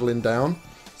slows Madeline down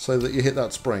so that you hit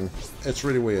that spring. It's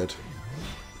really weird.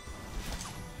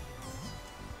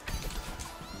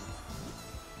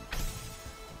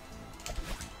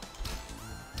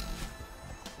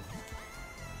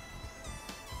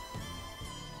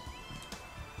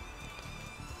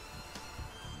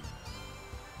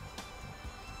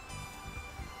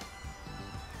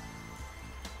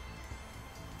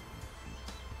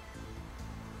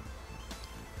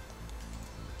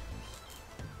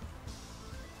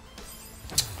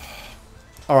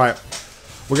 Alright,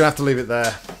 we're going to have to leave it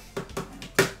there.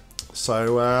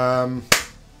 So,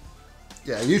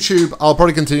 yeah, YouTube, I'll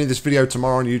probably continue this video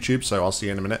tomorrow on YouTube, so I'll see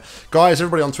you in a minute. Guys,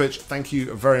 everybody on Twitch, thank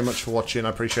you very much for watching, I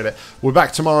appreciate it. We're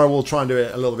back tomorrow, we'll try and do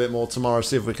it a little bit more tomorrow,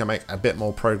 see if we can make a bit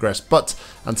more progress. But,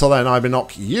 until then, I've been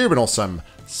Nock, you've been awesome.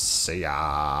 See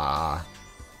ya.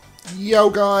 Yo,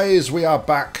 guys, we are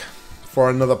back for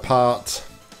another part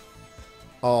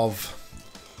of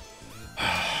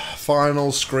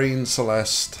Final Screen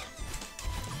Celeste.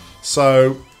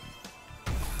 So,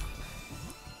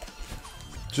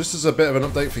 just as a bit of an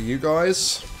update for you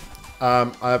guys,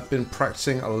 I've been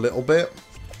practicing a little bit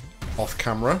off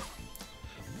camera,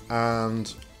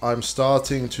 and I'm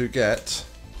starting to get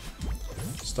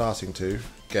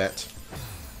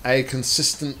a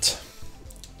consistent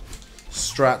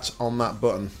strat on that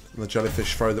button, the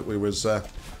jellyfish throw that we was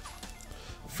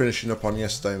finishing up on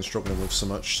yesterday and struggling with so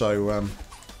much. So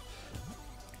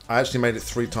I actually made it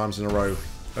 3 times in a row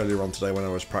earlier on today when I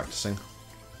was practicing.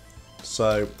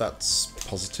 So that's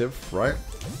positive, right?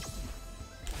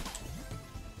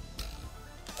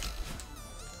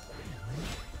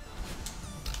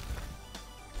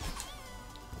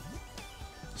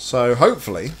 So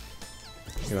hopefully,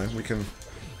 you know, we can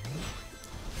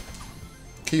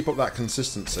keep up that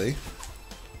consistency.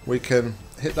 We can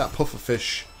hit that puffer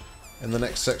fish in the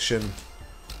next section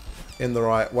in the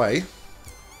right way.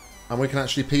 And we can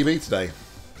actually PB today.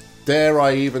 Dare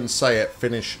I even say it,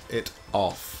 finish it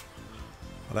off.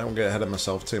 I don't want to get ahead of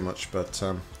myself too much, but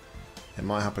it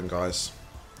might happen, guys.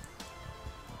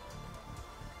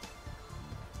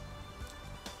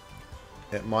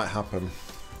 It might happen.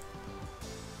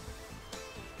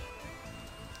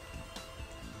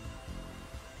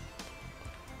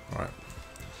 Alright.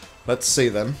 Let's see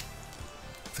then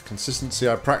if the consistency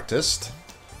I practiced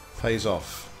pays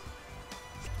off.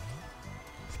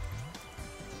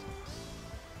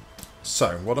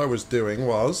 So, what I was doing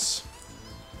was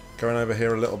going over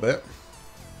here a little bit,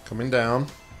 coming down,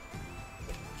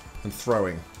 and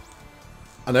throwing.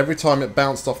 And every time it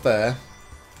bounced off there,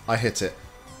 I hit it.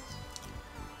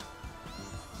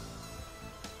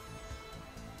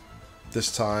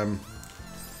 This time,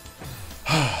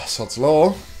 sod's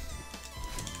law,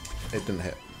 it didn't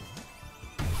hit.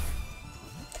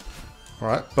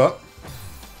 Alright, but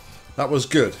that was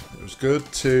good. It was good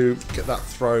to get that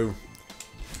throw,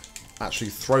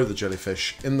 actually throw the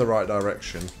jellyfish in the right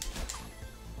direction.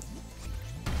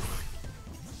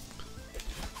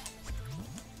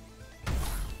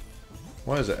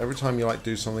 Why is it? Every time you like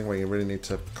do something where you really need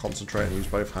to concentrate and use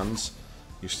both hands,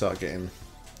 you start getting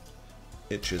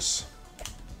itches.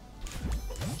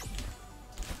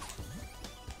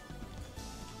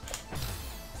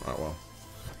 Right, well,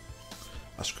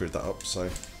 I screwed that up, so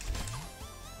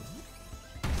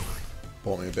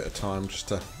bought me a bit of time just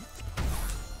to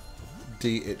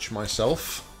de-itch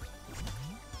myself.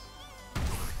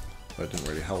 That didn't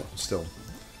really help, still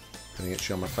getting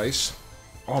itchy on my face.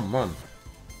 Oh man.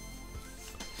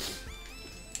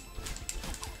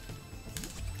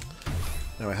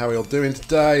 Anyway, how are we all doing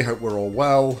today? Hope we're all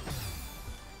well.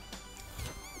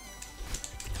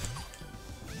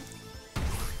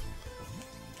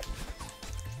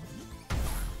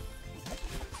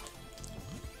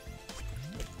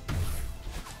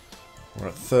 We're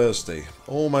at Thursday.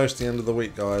 Almost the end of the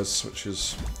week, guys, which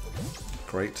is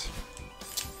great.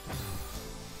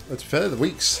 It's fair, the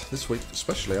weeks, this week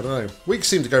especially, I don't know. Weeks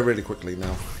seem to go really quickly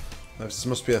now. This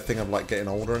must be a thing of like getting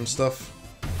older and stuff.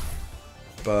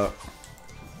 But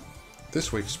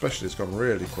this week especially has gone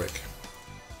really quick.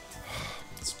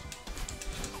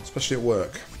 Especially at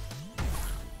work.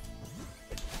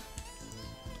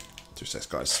 2 seconds,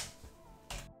 guys.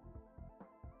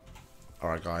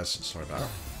 Alright guys, sorry about that.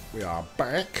 We are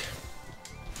back.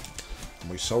 And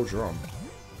we soldier on.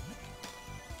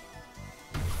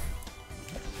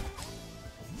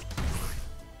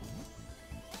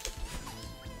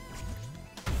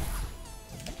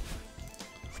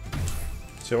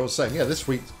 So I was saying, yeah, this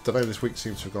week, don't know, this week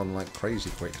seems to have gone like crazy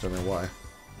quick, don't know why.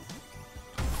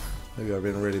 Maybe I've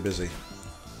been really busy.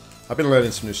 I've been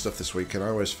learning some new stuff this week, and I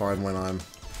always find when I'm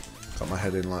got my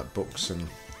head in like books and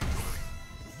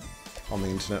on the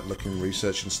internet looking,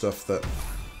 researching stuff, that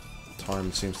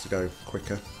time seems to go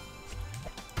quicker.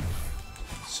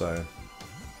 So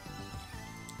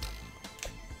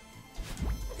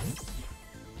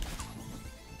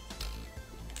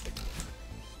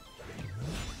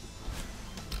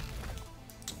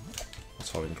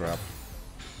let's hold and grab.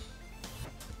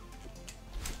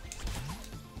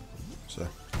 So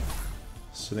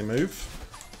silly move.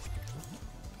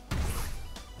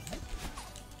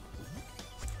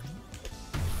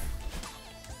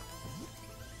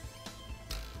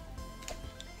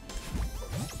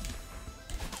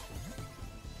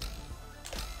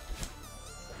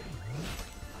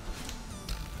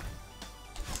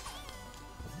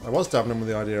 I was dabbling with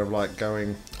the idea of like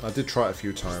going, I did try it a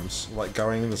few times, like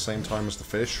going in the same time as the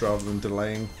fish rather than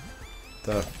delaying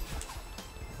the,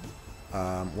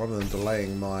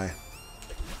 my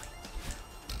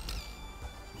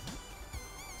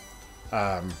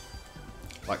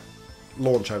like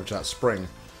launch over to that spring.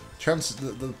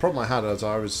 The problem I had is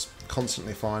I was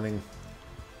constantly finding,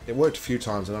 it worked a few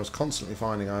times and I was constantly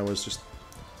finding I was just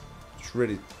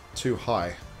really too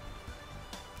high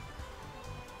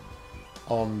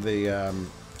on the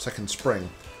second spring,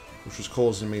 which was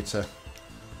causing me to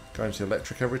go into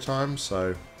electric every time.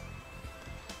 So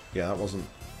yeah, that wasn't,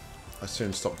 I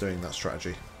soon stopped doing that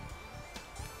strategy.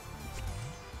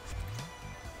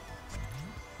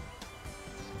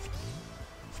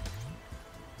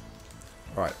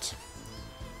 Right,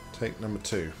 take number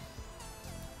 2.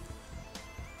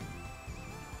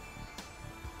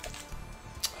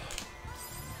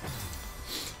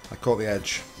 I caught the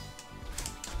edge.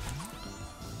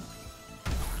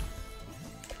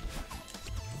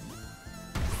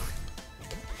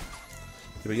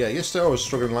 But yeah, yesterday I was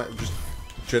struggling, like just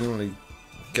generally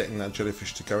getting that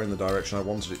jellyfish to go in the direction I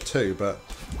wanted it to, but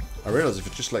I realised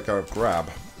if I just let go of grab,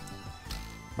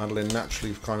 Madeline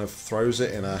naturally kind of throws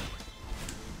it in a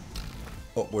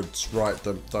upwards right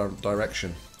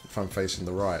direction if I'm facing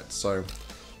the right. So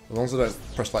as long as I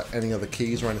don't press like any other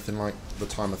keys or anything like the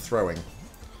time of throwing,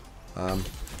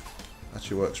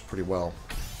 actually works pretty well.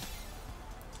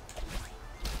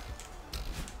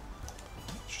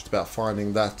 It's just about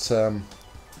finding that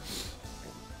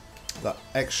that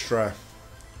extra,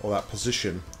 or that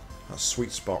position, that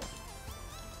sweet spot.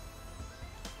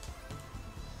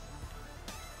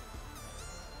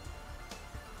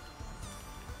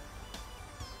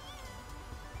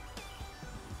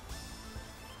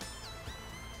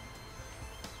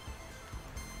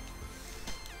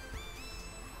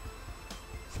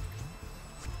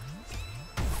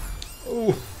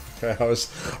 Ooh, okay, I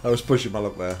was pushing my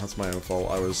luck there. That's my own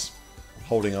fault. I was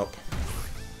holding up.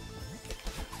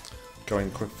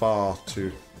 Going quick, far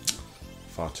too,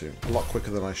 a lot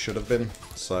quicker than I should have been,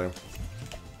 so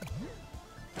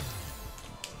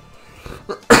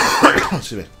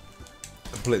excuse me,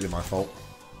 completely my fault.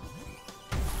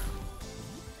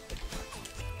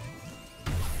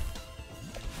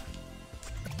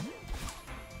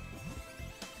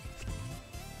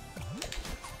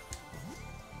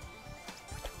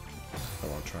 What do I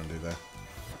want to try and do there?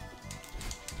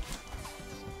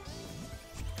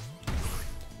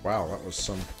 Wow, that was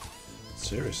some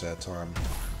serious air time.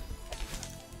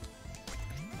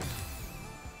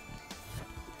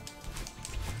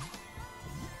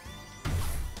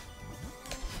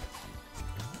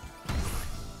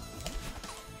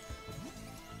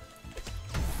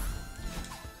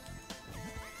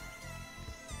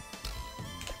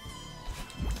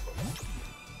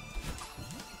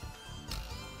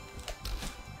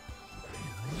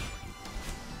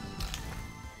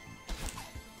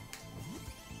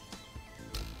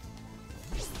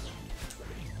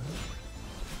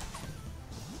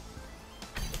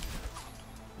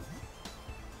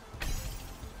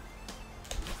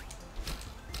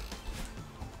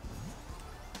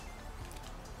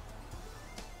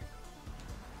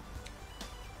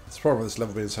 It's the problem with this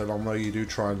level being so long though, you do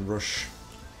try and rush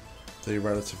the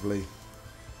relatively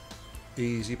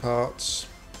easy parts.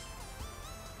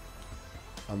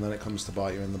 And then it comes to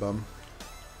bite you in the bum.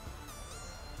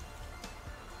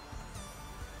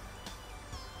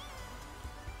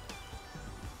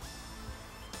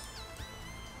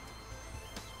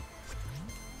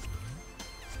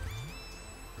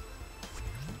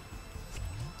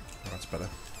 That's better.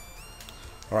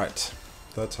 Alright,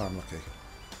 third time lucky.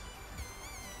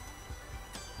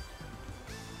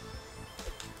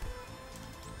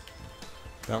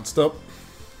 Bounced up.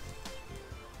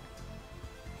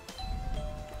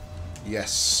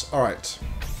 Yes, alright.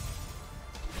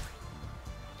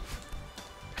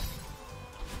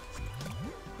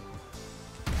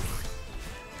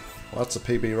 Well, that's a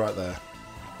PB right there.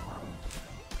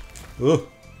 Ooh.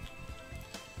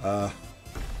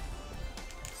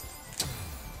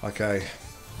 Okay.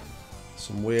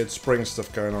 Some weird spring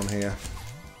stuff going on here.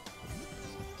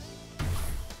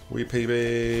 We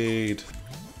PB'd.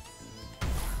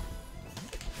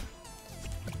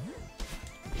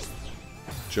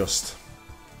 Just.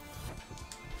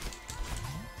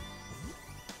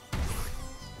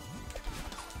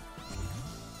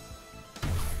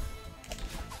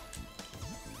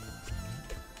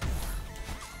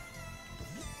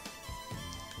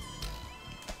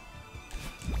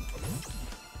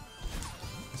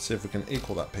 Let's see if we can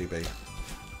equal that PB.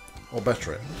 Or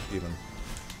better it, even.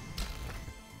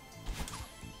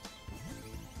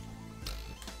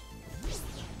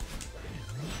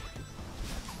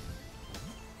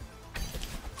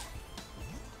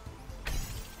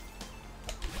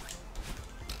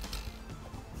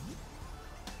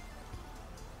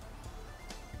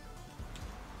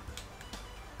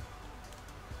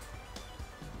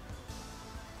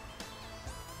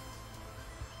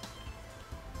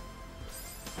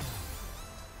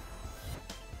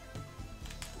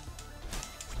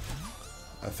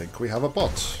 I think we have a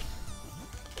bot.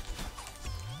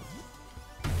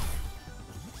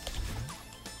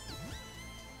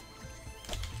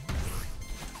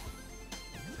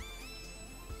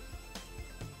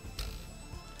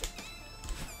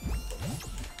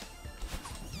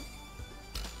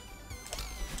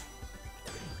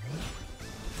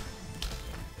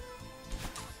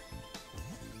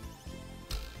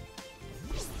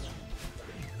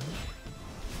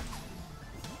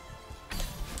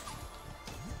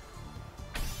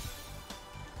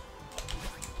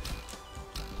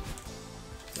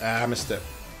 Ah, I missed it.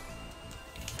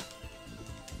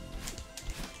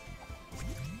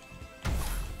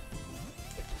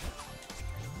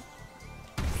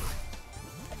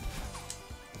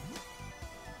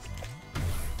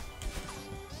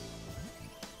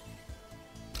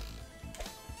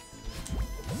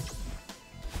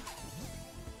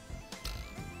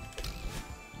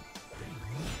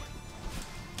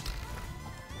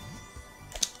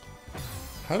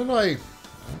 How did I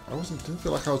didn't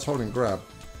feel like I was holding grab.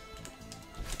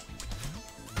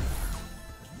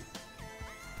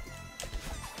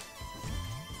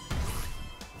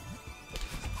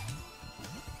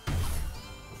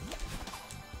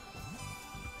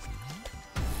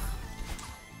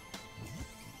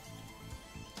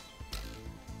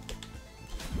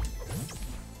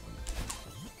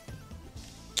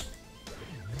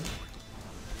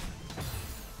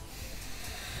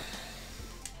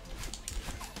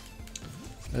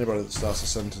 Anybody that starts a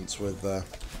sentence with,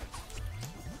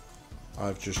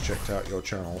 I've just checked out your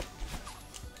channel.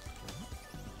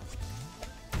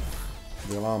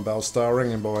 The alarm bells start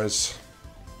ringing, boys.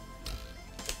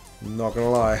 Not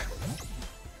gonna lie.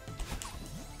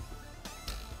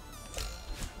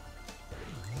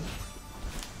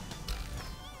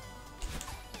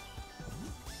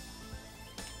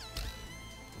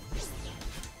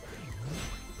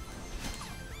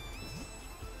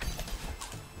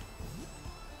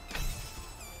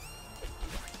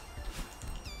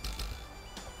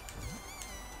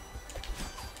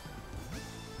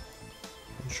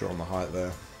 Sure on the height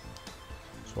there.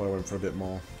 That's why I went for a bit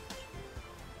more.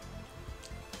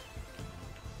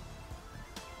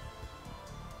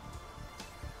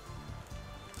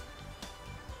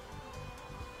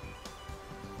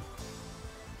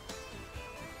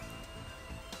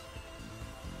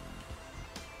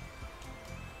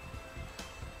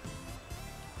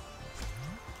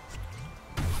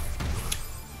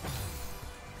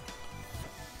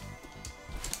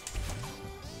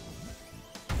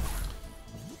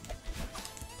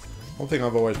 One thing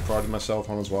I've always prided myself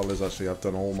on as well is actually I've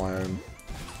done all my own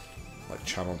like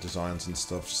channel designs and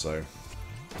stuff, so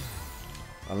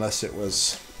unless it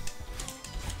was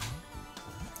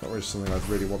not really something I'd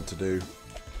really want to do,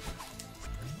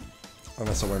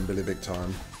 unless I went Billy big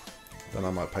time, then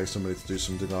I might pay somebody to do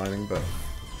some designing, but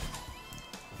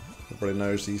everybody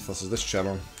knows the ethos of this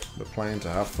channel. We're playing to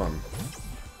have fun.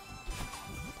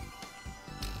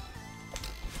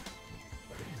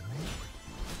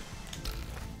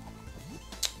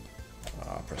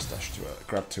 Ah, press dash too early.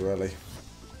 Grab too early.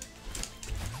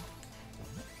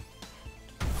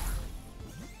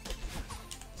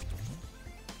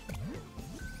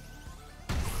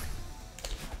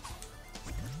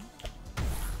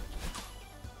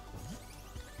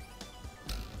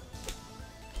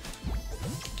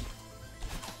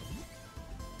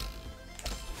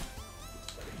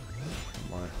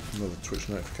 Another Twitch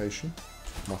notification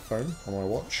on my phone, on my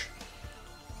watch.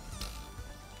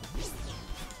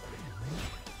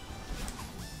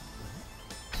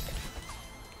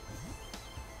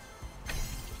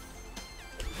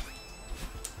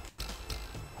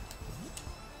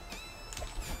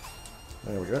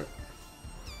 There we go.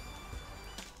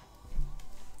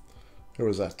 Who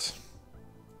is that?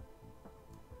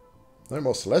 No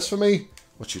more Celeste for me?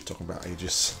 What you talking about,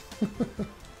 Aegis?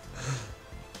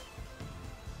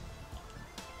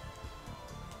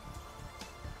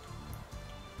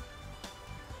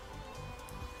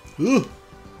 Ooh,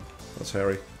 that's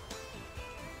hairy.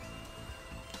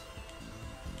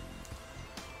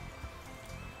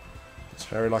 It's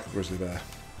hairy like a grizzly bear.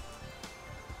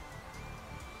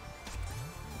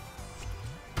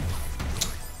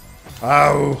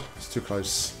 Oh, it's too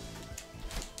close.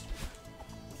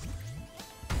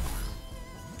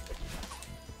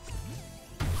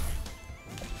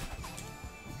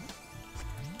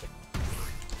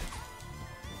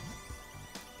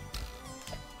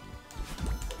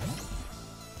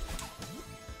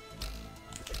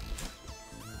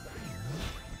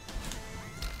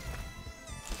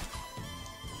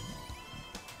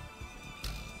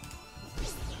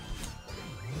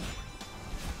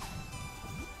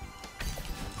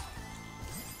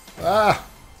 Ah!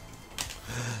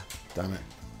 Damn it.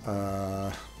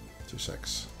 2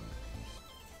 secs.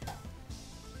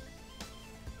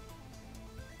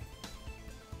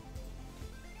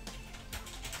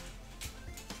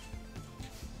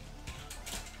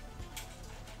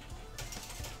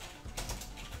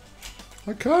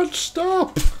 I can't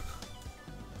stop!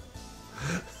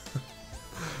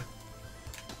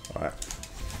 Alright.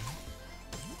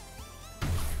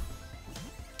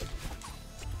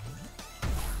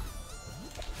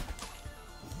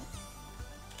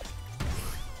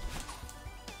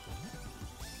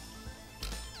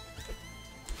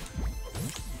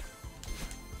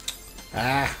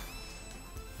 Ah!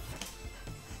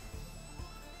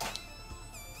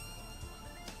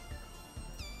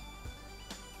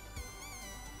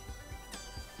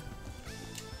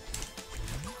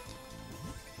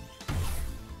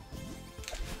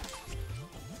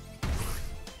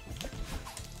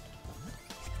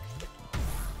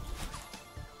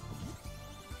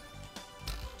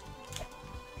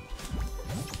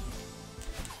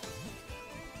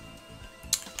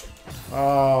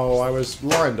 Oh, I was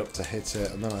lined up to hit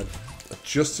it, and then I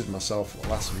adjusted myself at the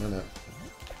last minute.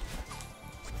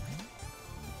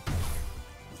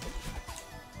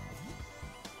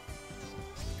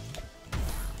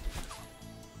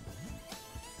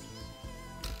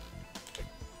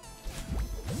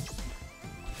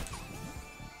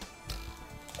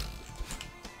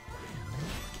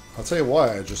 I'll tell you why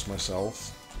I adjust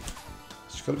myself.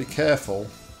 You've got to be careful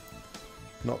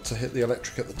not to hit the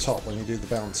electric at the top when you do the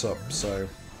bounce up. So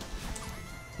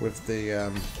with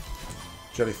the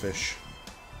jellyfish,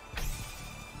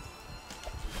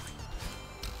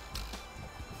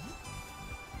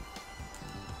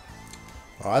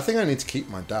 oh, I think I need to keep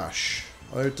my dash.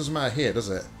 Oh, it doesn't matter here, does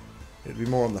it? It'd be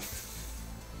more on the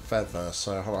feather.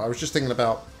 So hold on. I was just thinking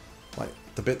about like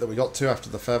the bit that we got to after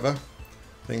the feather,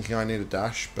 thinking I need a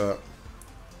dash, but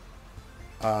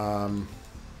I don't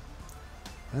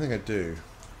think I do.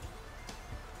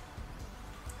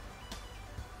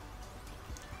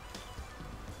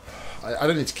 I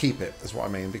don't need to keep it, is what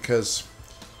I mean, because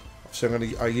so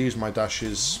I use my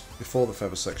dashes before the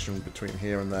feather section between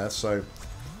here and there, so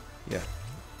yeah.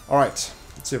 Alright,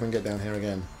 let's see if we can get down here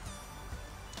again.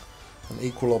 And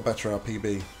equal or better our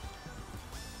PB.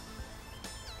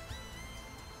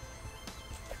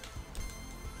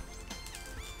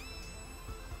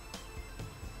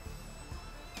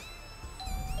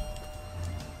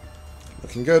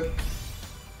 Looking good.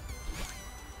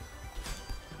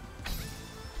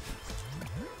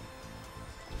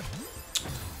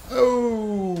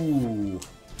 Oh!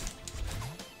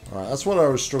 Alright, that's what I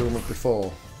was struggling with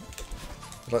before.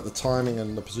 Like the timing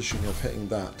and the positioning of hitting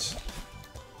that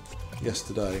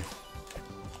yesterday.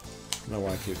 I don't know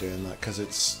why I keep doing that, because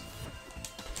it's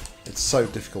It's so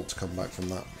difficult to come back from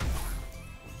that.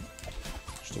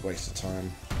 Just a waste of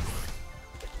time.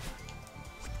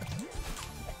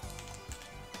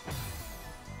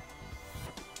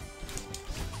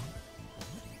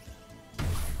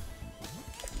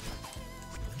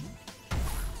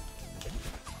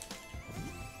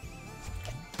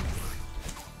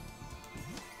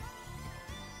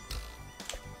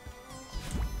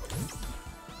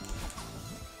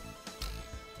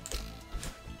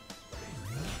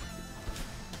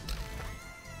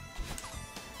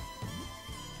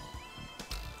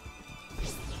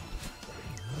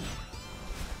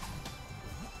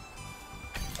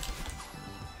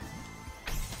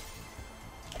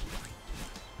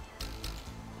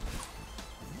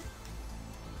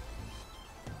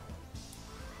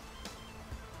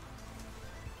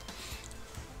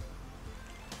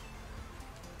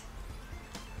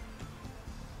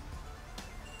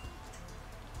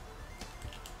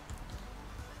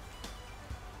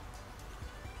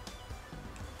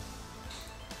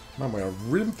 Man, we are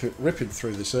ripping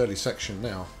through this early section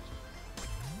now.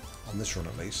 On this run,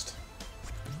 at least.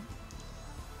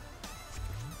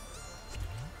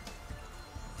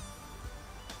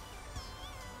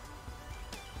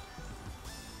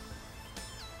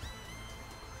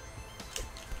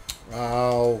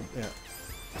 Oh, yeah.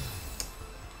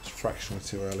 It's fractionally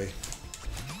too early.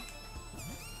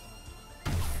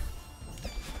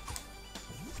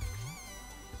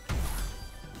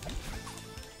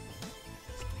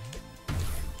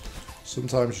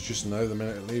 Sometimes you just know the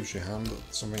minute it leaves your hand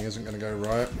that something isn't going to go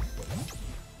right.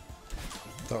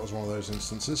 That was one of those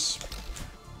instances.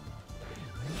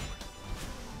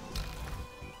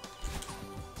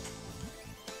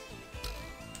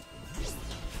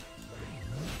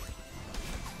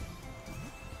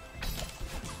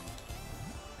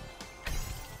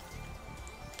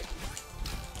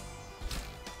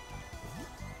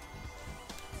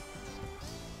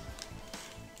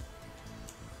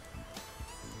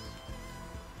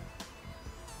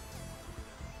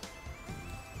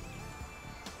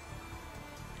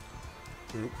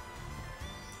 Oop.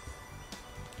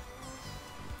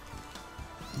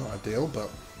 Not ideal, but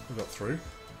we got through.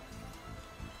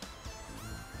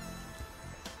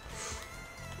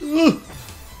 I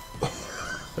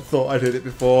thought I'd hit it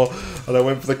before, and I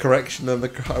went for the correction, and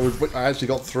I actually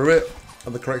got through it,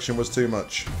 and the correction was too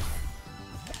much.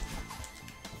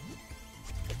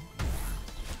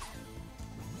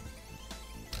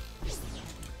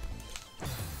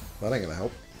 That ain't gonna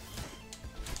help.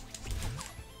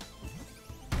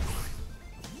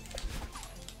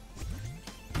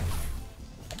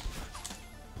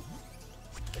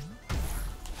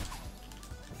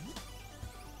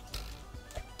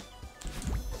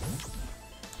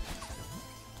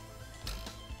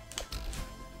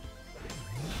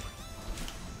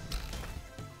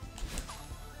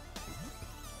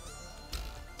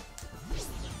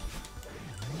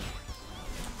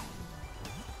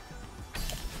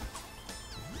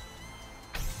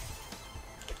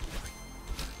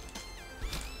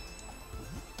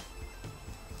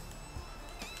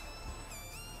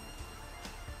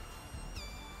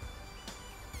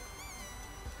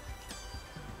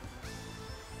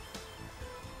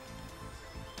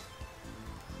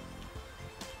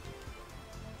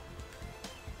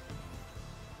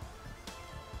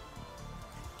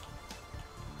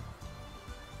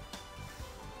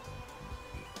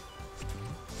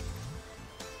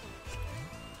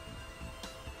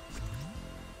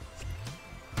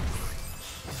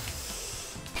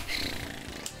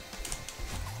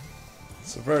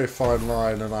 It's a very fine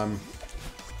line, and I'm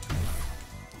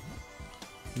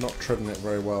not treading it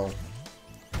very well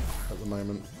at the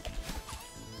moment.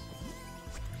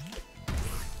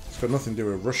 It's got nothing to do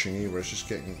with rushing either, it's just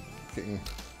getting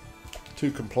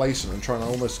too complacent and trying to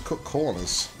almost cut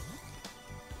corners.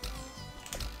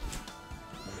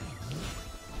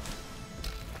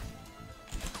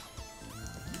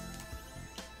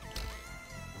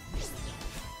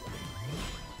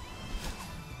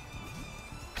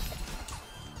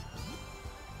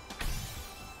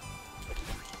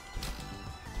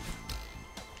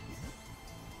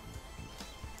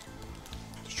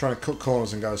 Trying to cut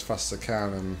corners and go as fast as I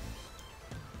can, and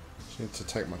just need to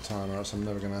take my time, or else I'm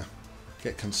never going to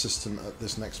get consistent at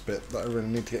this next bit that I really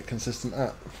need to get consistent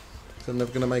at. I'm never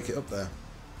going to make it up there.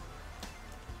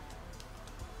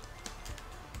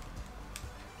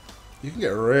 You can get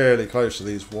really close to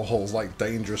these walls, like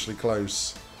dangerously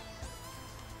close.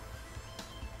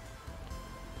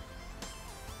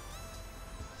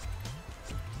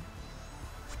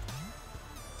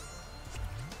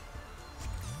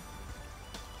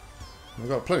 We've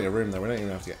got plenty of room there, we don't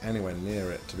even have to get anywhere near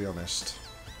it, to be honest.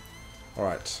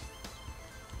 Alright.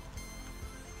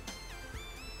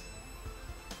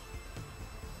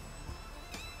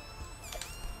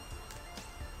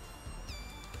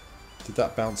 Did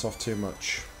that bounce off too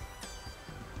much?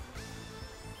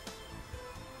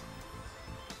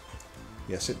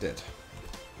 Yes, it did.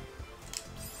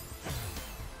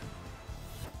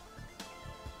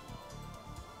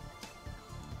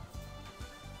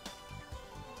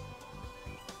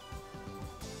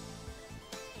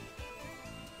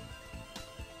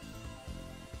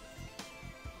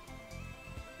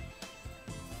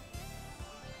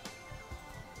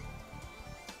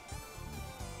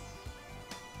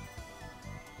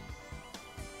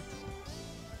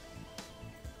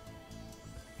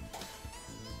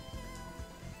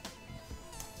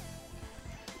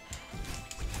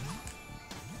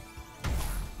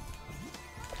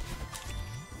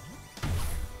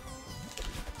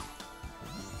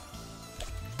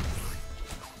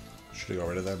 Should have got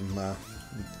rid of them,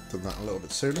 done that a little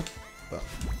bit sooner, but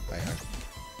hey ho.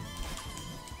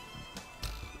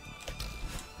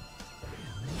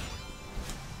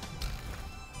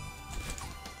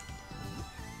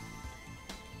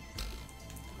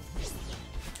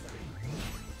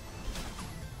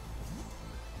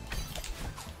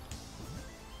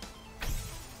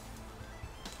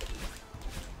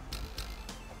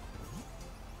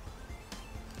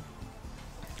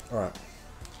 Alright.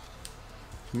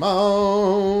 Come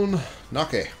on!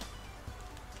 Nocky.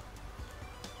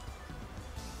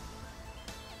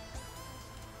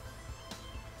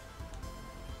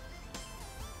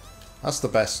 That's the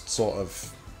best sort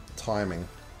of timing.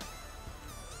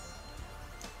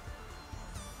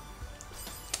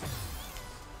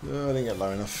 No, I didn't get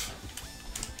low enough.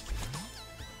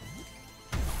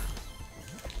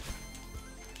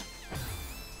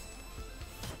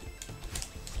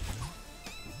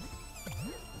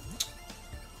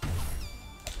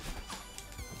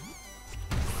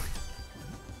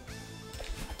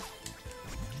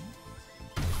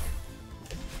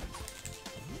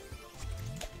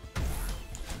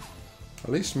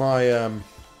 At least my,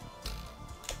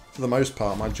 for the most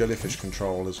part, my jellyfish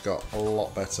control has got a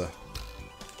lot better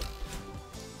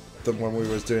than when we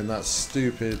was doing that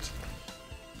stupid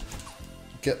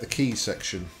get the key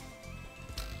section.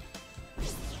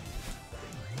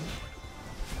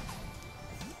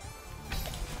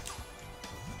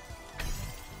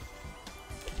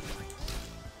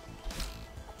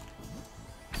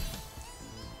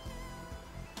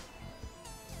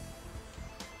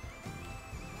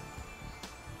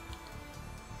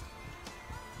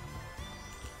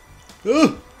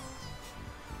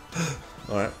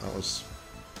 Alright, that was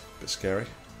a bit scary.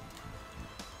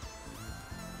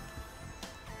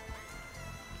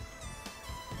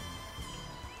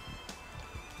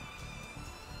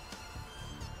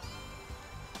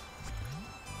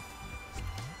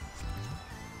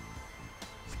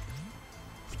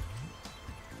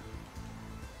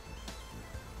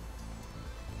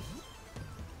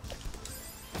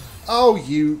 Oh,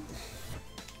 you...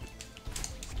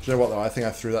 Do you know what though? I think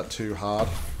I threw that too hard.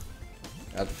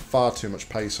 I had far too much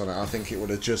pace on it. I think it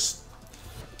would have just...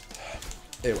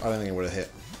 I don't think it would have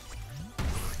hit.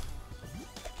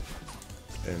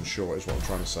 In short is what I'm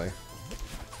trying to say.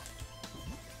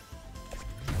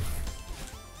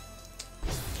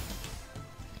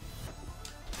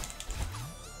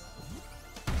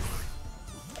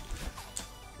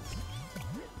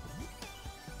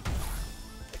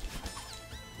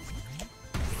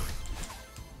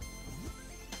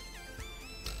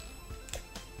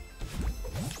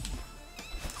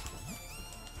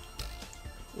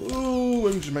 Ooh,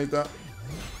 when you made that.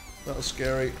 That was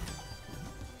scary.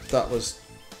 That was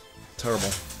terrible.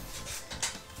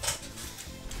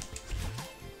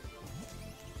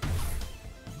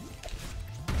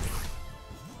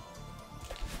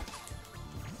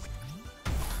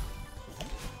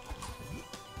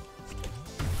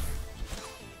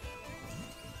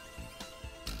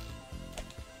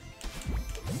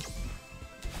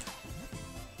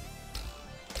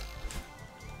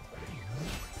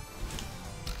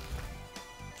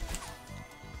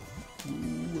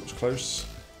 That was close.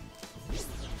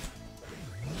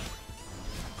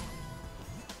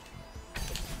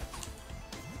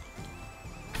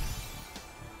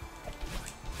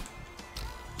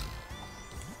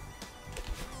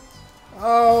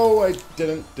 Oh, I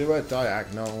didn't do a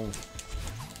diagonal.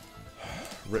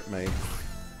 Rip me.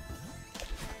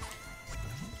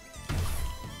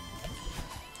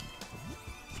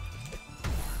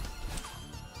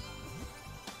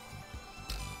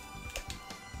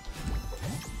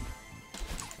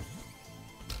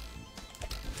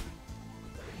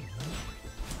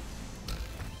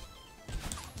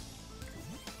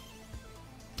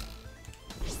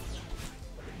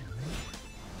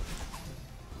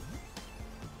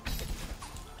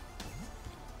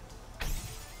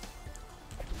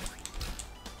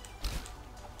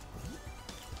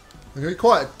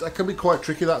 That can be quite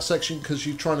tricky, that section, because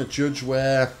you're trying to judge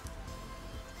where,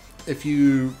 if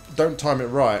you don't time it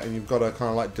right and you've got to kind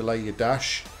of like delay your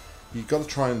dash, you've got to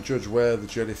try and judge where the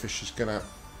jellyfish is going to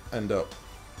end up.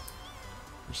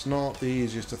 It's not the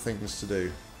easiest of things to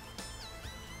do.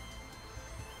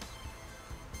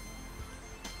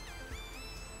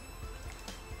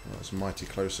 That's mighty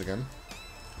close again.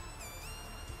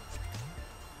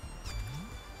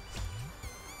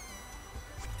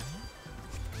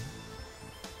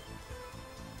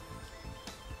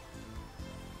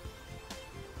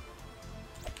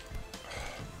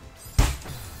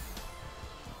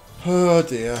 Oh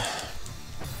dear.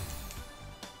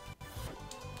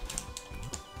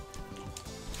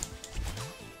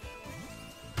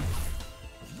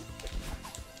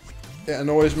 It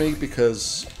annoys me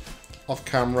because off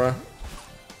camera,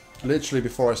 literally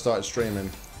before I started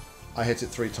streaming, I hit it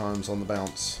 3 times on the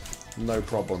bounce. No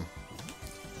problem.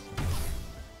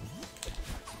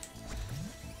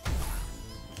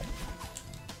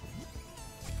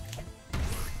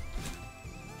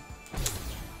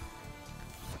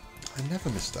 I never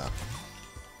missed that.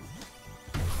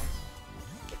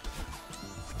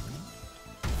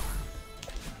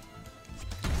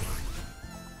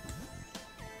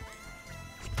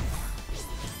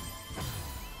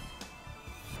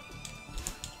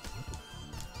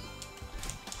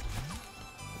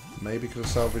 Maybe could have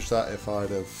salvaged that if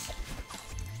I'd have...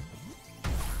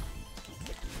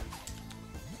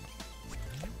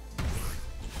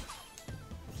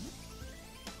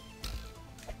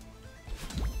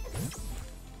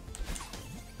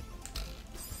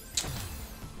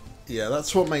 Yeah,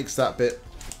 that's what makes that bit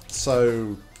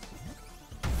so,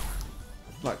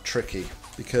 like, tricky,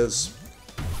 because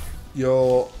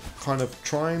you're kind of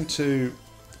trying to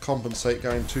compensate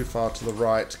going too far to the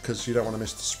right because you don't want to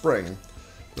miss the spring.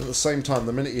 But at the same time,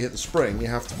 the minute you hit the spring, you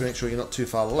have to make sure you're not too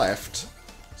far left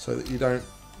so that you don't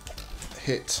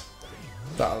hit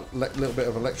that little bit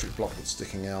of electric block that's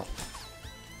sticking out.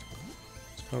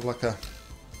 It's kind of like a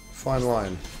fine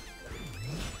line.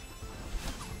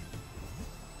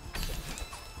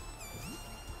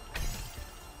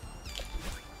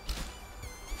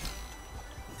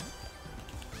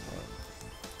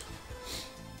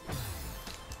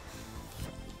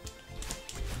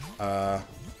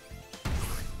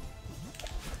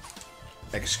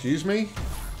 Excuse me?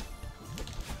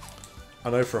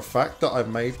 I know for a fact that I've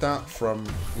made that from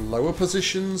lower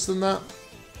positions than that.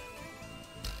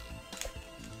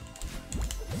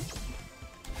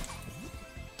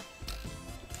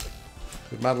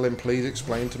 Could Madeline please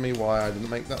explain to me why I didn't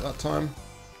make that time?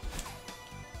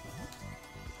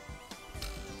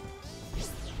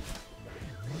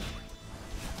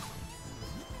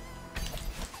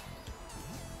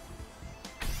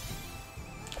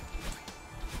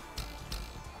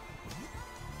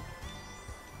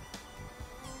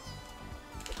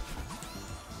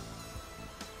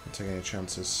 Take any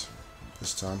chances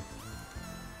this time.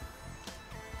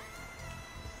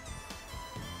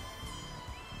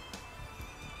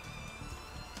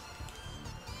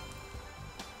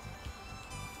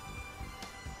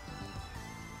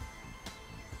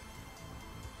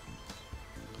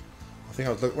 I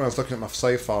think when I was looking at my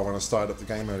save file when I started up the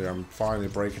game earlier, I'm finally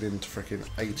breaking into freaking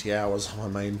 80 hours on my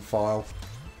main file,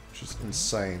 which is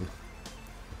insane.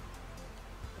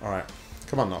 Alright,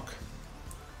 come on, Nock.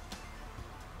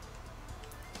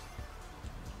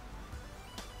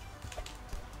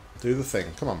 Do the thing,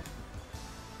 come on.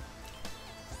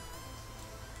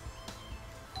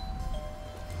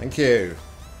 Thank you.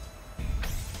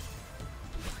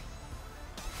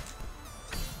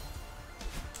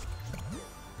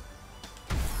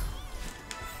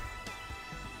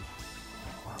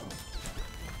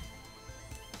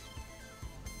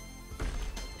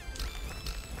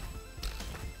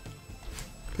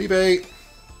 PB.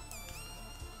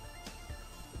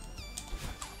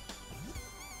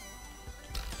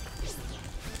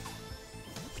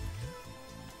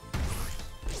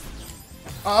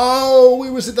 Oh, we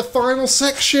was at the final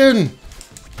section.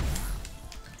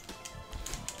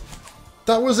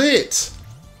 That was it.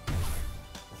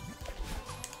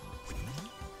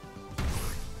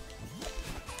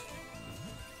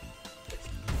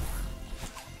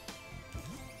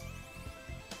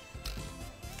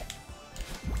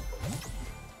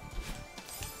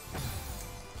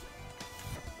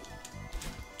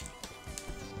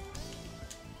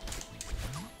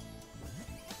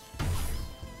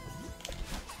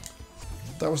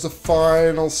 That was the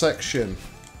final section.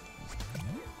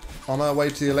 On our way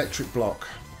to the electric block.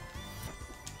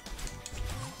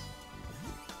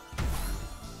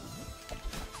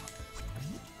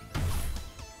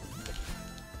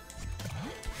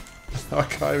 I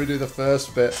can't even do the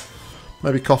first bit.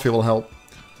 Maybe coffee will help.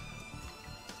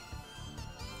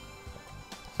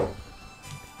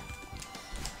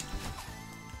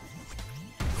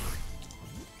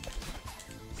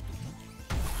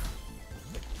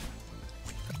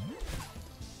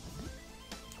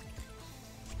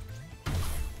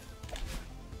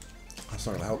 That's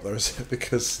not going to help though, is it?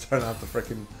 Because I don't have the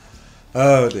freaking...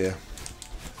 Oh dear.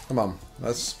 Come on,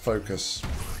 let's focus.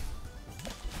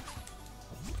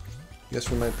 Yes,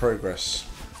 we made progress.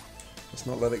 Let's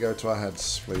not let it go to our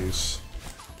heads, please.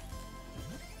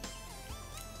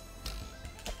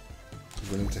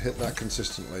 Because we need to hit that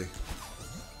consistently.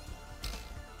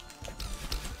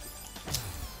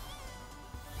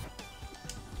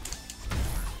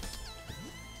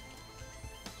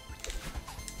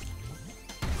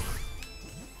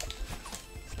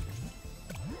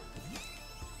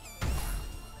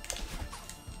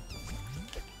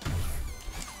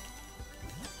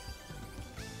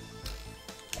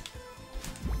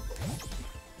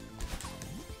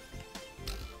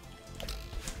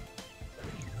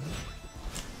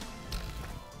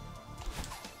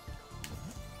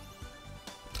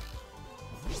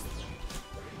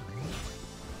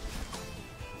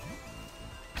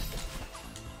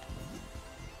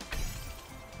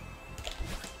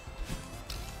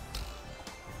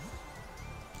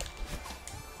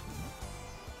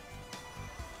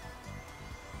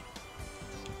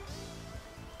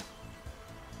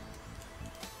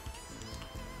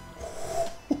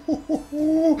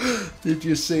 Did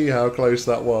you see how close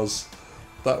that was?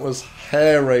 That was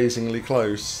hair-raisingly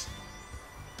close.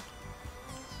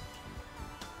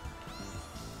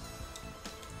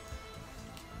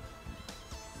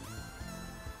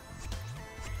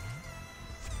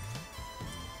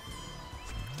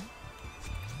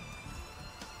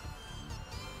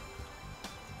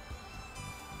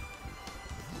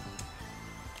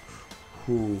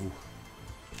 Ooh.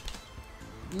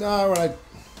 No, I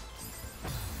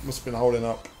must have been holding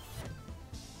up.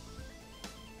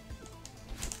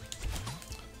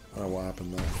 I don't know what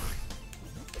happened there.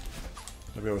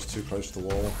 Maybe I was too close to the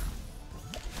wall.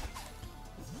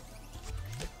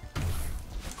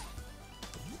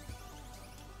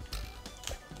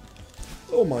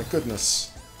 Oh my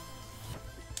goodness.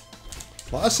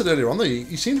 Like I said earlier on,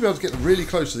 you seem to be able to get really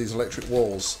close to these electric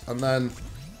walls, and then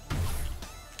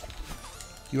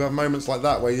you have moments like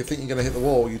that where you think you're going to hit the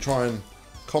wall, you try and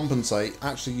compensate.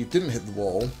 Actually, you didn't hit the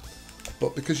wall,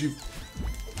 but because you've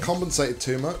compensated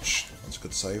too much, that's a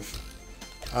good save,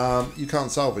 you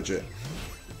can't salvage it.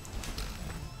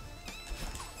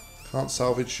 Can't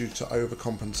salvage due to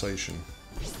overcompensation.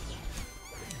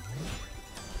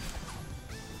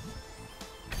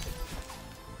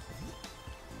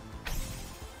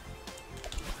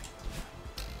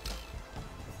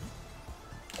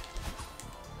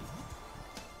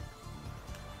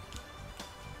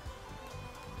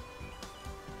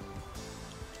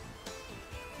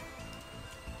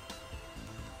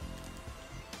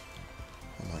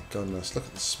 Goodness, look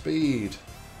at the speed.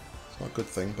 It's not a good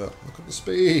thing, but look at the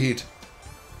speed.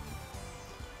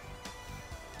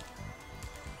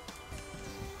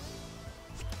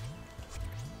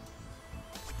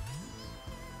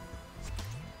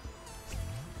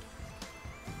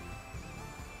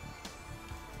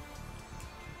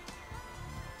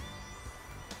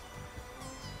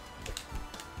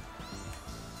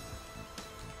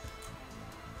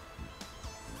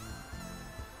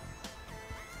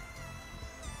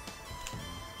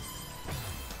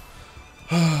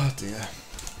 Oh dear.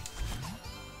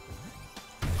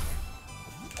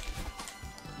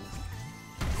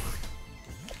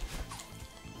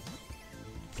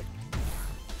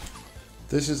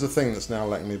 This is the thing that's now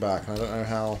letting me back. I don't know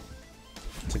how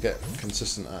to get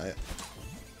consistent at it.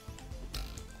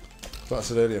 Like I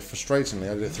said earlier, frustratingly,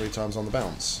 I did it 3 times on the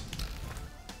bounce.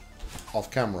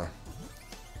 Off camera.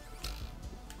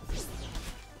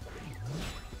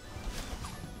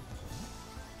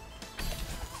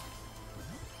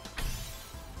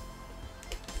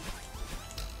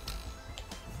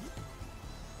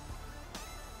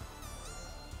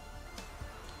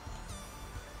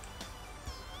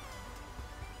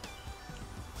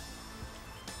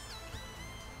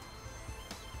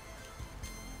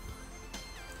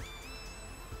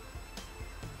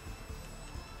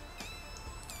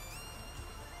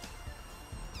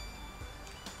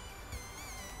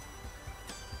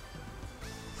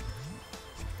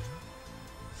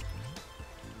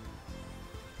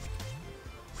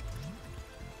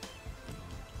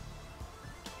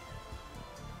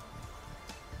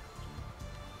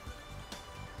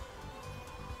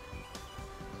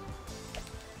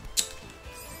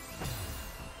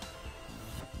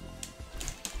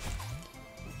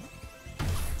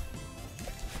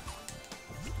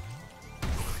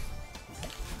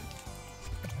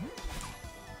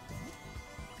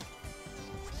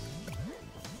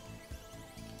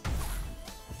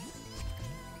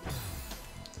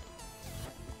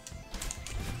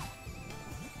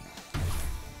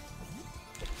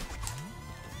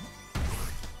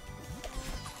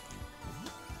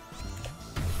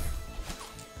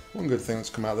 One good thing that's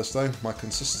come out of this though, my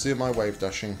consistency of my wave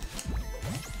dashing.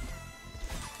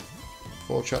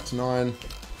 Before chapter 9,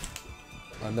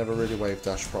 I never really wave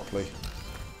dashed properly.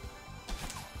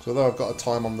 So although I've got a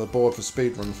time on the board for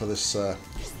speedrun for this for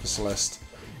Celeste,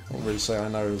 I won't really say I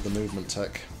know the movement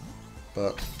tech,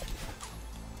 but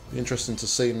it'll be interesting to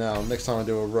see now, next time I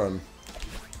do a run,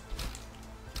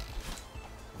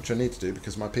 which I need to do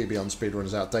because my PB on speedrun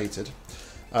is outdated.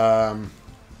 Yeah,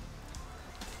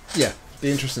 be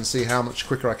interesting to see how much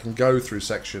quicker I can go through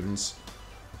sections,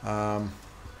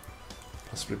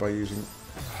 possibly by using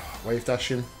wave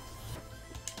dashing.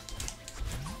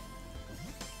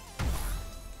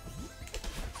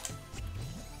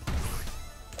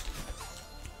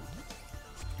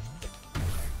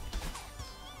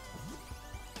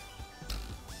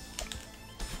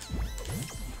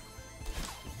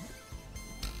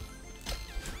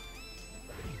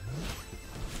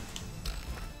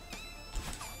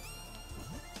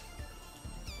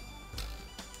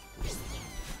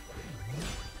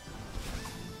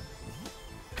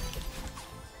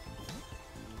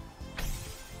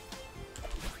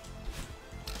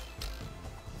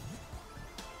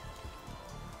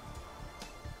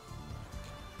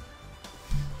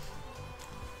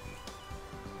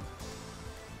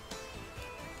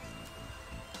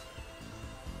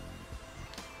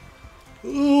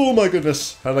 Oh my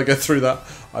goodness, how did I get through that?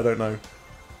 I don't know.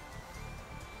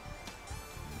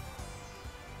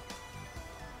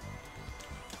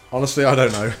 Honestly, I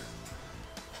don't know.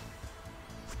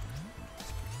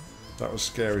 That was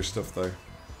scary stuff though.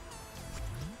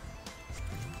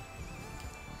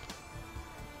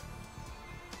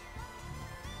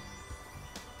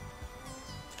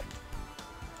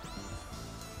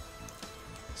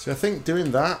 See, I think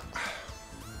doing that...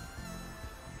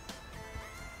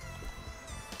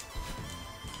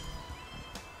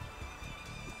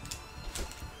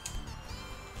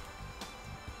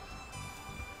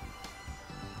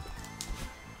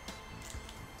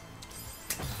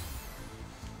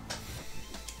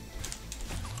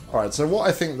 Alright, so what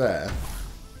I think there,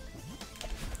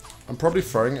 I'm probably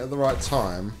throwing it at the right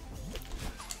time,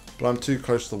 but I'm too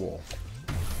close to the wall.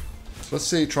 So let's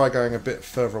see, try going a bit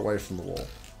further away from the wall.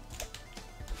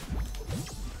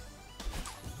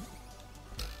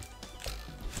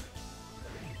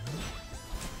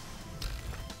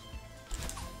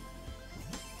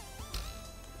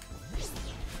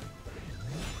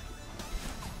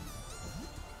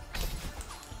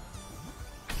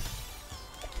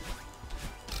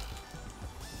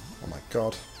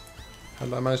 God, how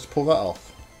did I manage to pull that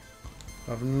off?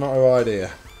 I have no idea.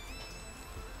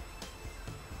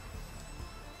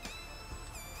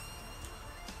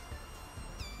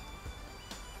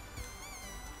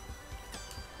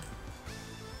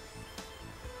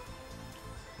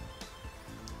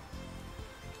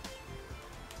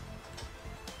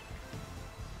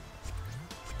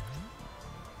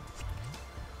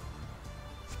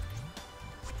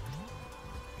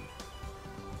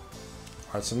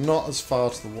 Alright, so not as far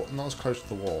to the wall, not as close to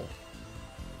the wall.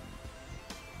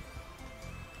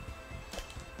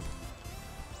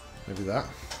 Maybe that.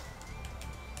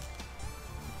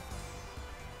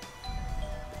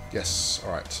 Yes,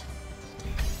 alright.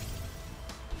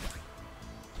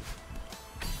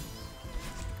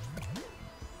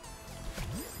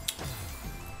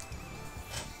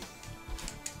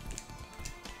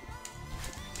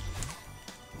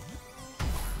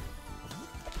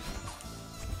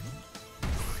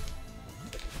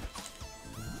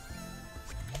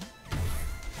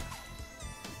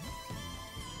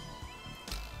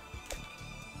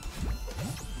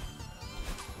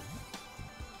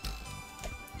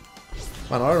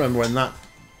 Man, I remember when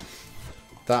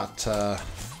that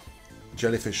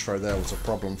jellyfish throw there was a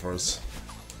problem for us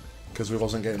because we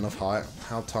wasn't getting enough height.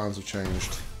 How times have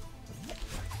changed.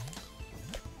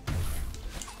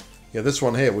 Yeah, this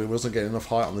one here, we wasn't getting enough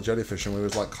height on the jellyfish and we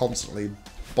was like constantly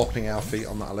bopping our feet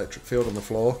on that electric field on the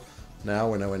floor. Now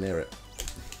we're nowhere near it.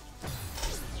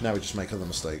 Now we just make other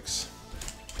mistakes.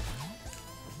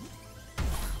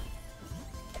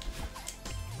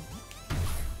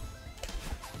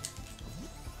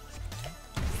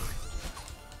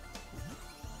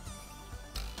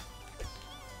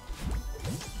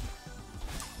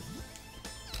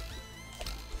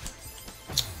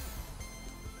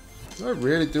 Did I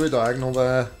really do a diagonal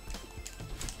there?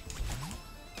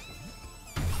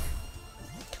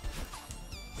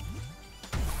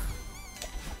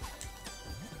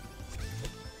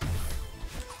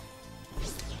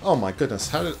 Oh my goodness,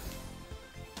 how did...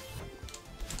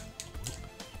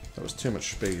 That was too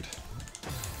much speed.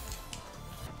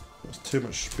 That was too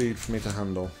much speed for me to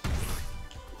handle.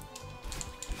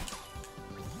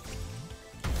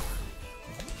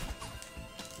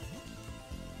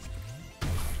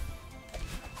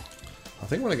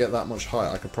 think when I get that much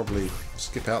height, I could probably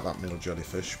skip out that middle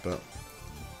jellyfish, but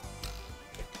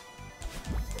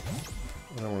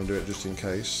I don't want to do it just in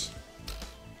case.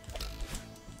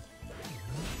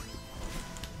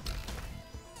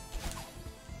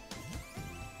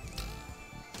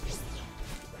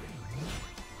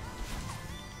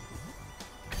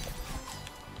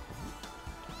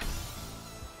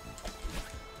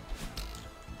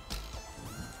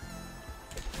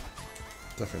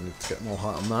 Definitely need to get more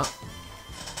height on that.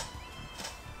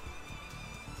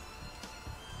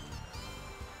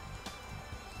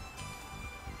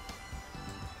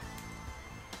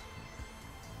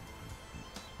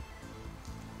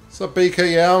 So Beaker,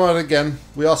 yeah, I'm on it again.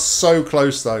 We are so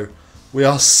close though. We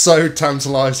are so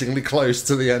tantalisingly close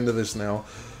to the end of this now.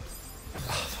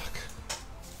 Oh, fuck.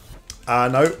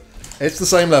 No, it's the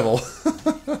same level.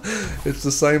 It's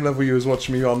the same level you was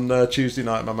watching me on Tuesday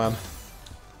night, my man.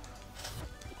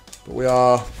 But we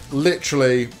are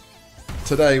literally,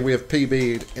 today we have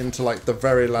PB'd into like the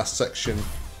very last section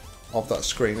of that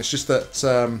screen. It's just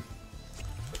that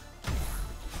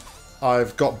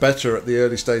I've got better at the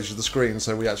early stage of the screen,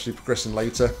 so we actually progressing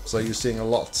later. So you're seeing a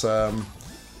lot,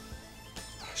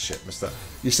 shit, missed that.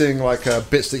 You're seeing like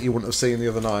bits that you wouldn't have seen the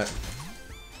other night.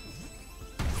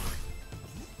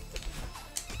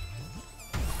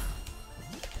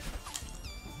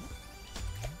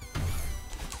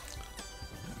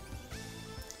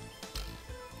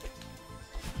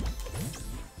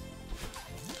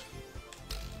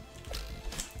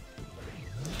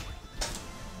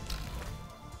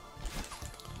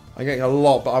 I'm getting a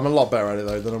lot, but I'm a lot better at it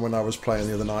though than when I was playing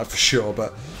the other night for sure.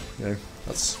 But you know,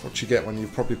 that's what you get when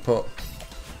you've probably put.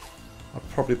 I've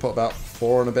probably put about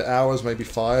 4 and a bit hours, maybe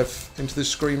 5, into this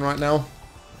screen right now.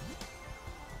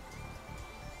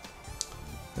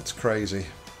 It's crazy.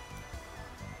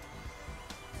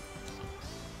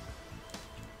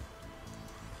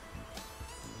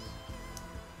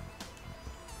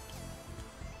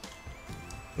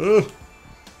 Ugh.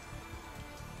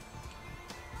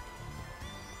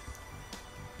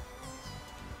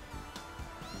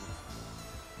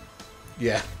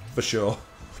 Yeah, for sure.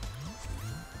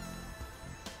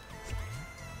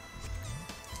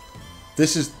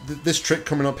 This trick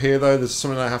coming up here though, there's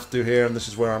something I have to do here, and this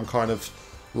is where I'm kind of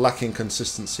lacking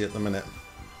consistency at the minute.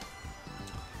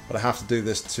 But I have to do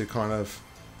this to kind of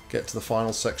get to the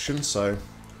final section, so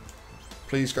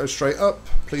please go straight up,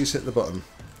 please hit the button.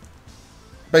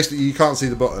 Basically you can't see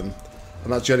the button,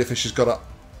 and that jellyfish has got to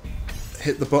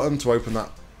hit the button to open that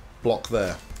block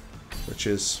there, which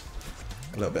is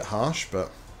a little bit harsh, but...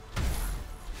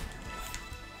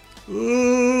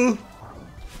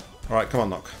 Alright, come on,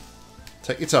 Nock.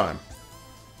 Take your time.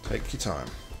 Take your time.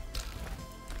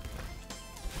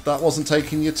 That wasn't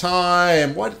taking your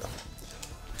time! Why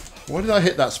did I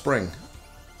hit that spring?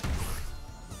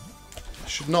 I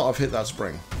should not have hit that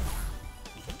spring.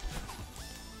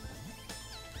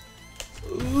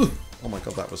 Oh my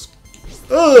god, that was...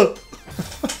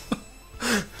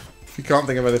 If you can't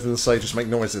think of anything to say, just make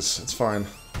noises. It's fine.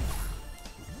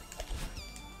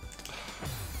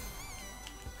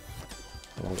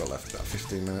 How long have I got left? About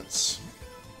 15 minutes.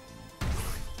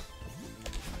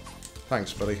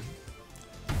 Thanks, buddy.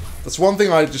 That's one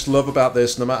thing I just love about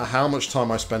this, no matter how much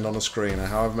time I spend on a screen or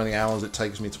however many hours it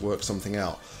takes me to work something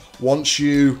out. Once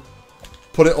you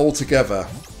put it all together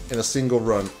in a single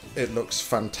run, it looks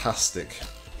fantastic.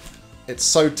 It's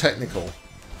so technical,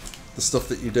 the stuff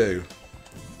that you do.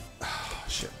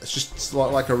 Shit. It's just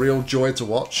like a real joy to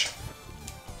watch.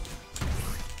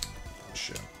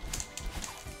 Shit.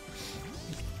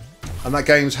 And that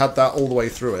game's had that all the way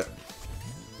through it.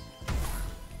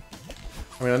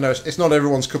 I mean, I know it's not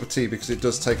everyone's cup of tea because it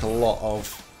does take a lot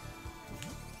of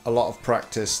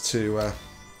practice to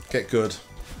get good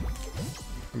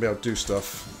and be able to do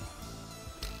stuff.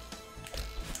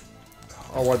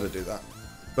 Oh, why did I do that?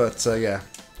 But yeah.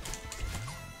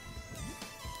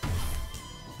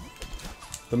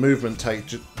 The movement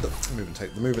tech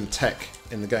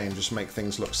in the game just make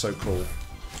things look so cool.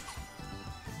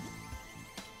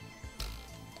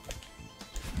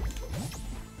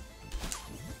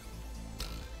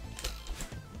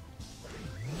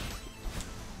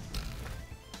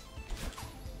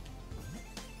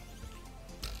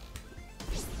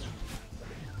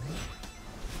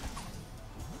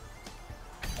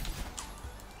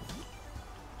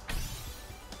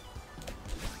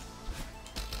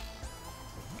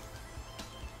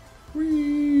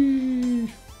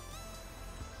 Whee!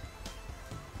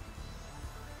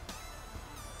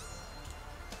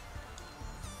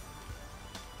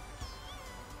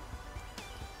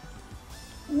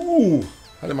 Ooh!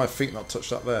 How did my feet not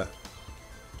touch that there?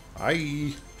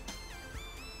 Aye!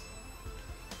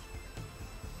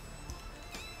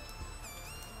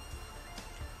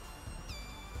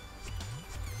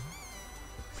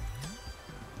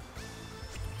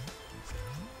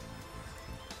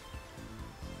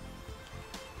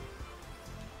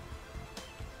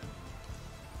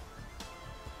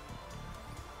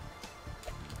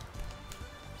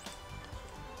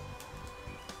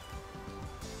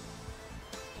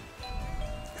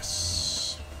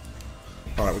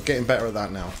 Alright, we're getting better at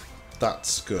that now.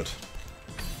 That's good.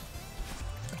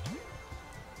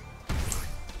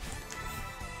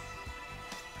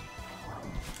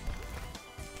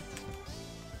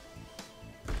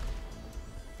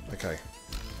 Okay.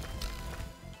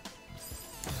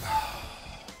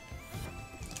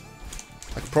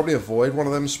 I could probably avoid one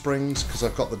of them springs because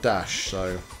I've got the dash,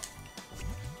 so...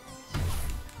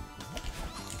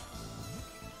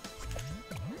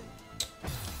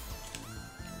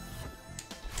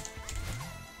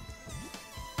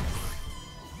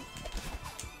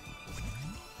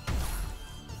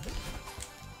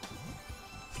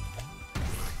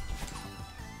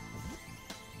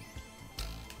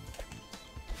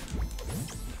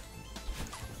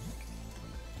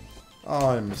 Oh,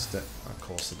 I missed it. Of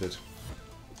course I did.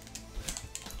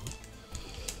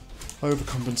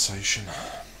 Overcompensation.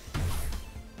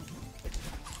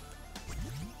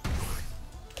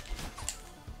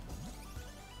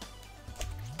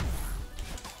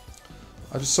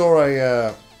 I just saw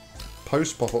a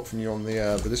post pop up from you on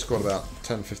the Discord about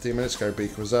 10-15 minutes ago,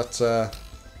 Beak. Was that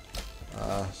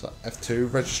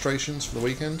F2 registrations for the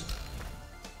weekend?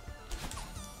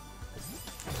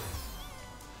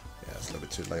 Yeah, it's a little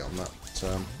bit too late on that,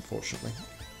 unfortunately.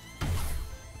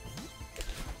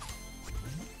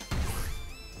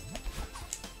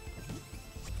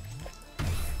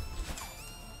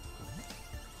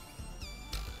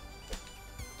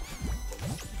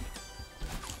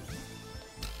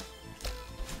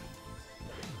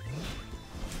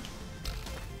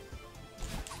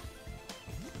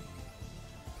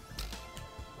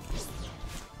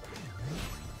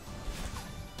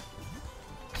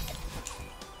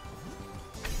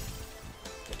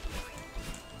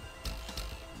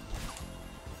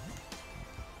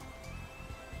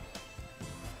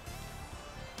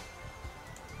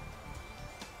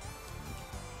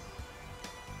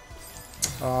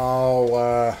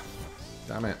 Oh,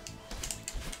 damn it.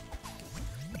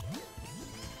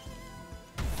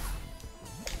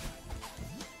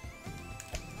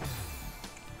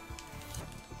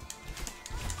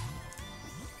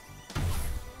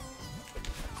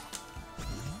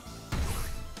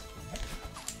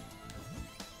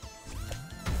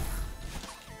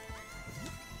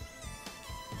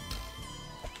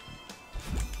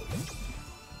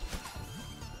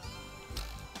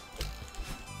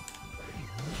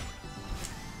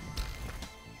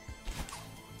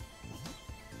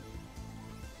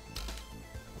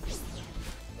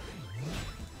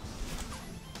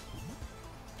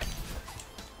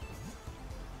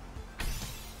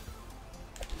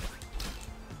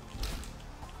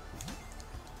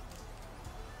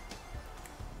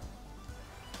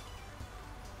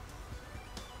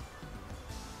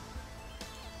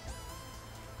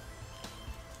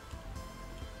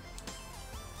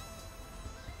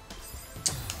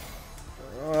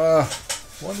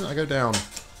 Why didn't I go down?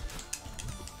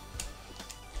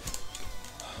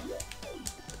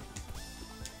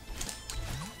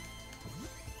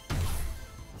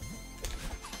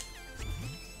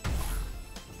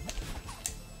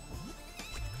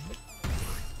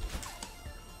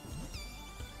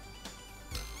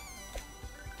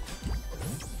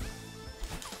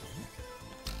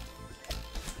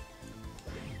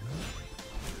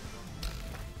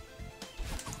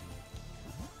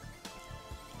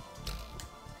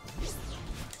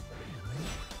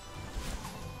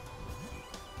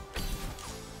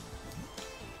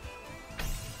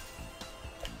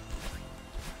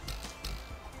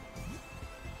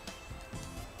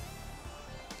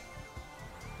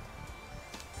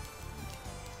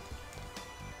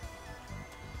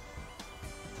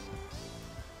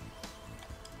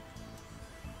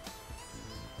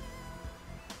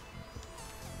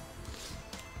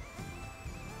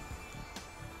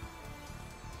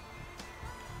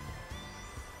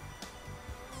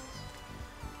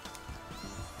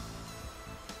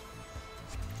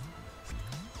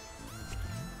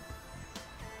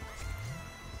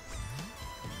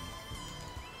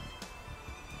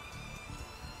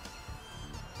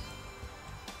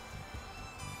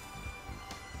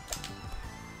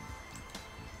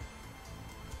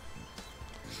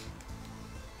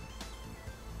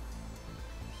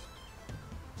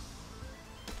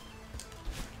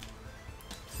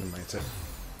 Made it.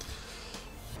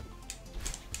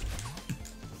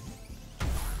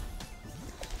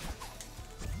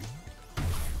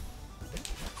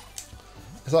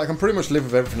 It's like I can pretty much live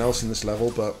with everything else in this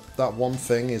level, but that one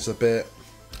thing is a bit...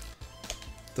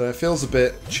 It feels a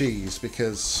bit cheese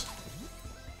because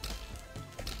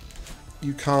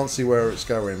you can't see where it's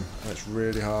going, and it's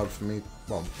really hard for me.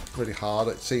 Well, really hard.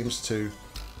 It seems to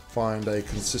find a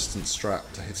consistent strat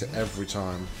to hit it every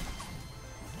time.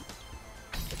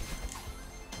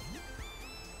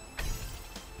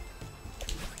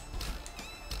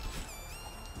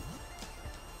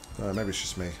 Maybe it's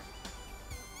just me.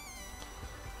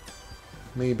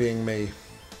 Me being me.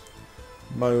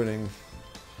 Moaning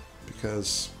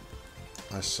because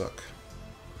I suck.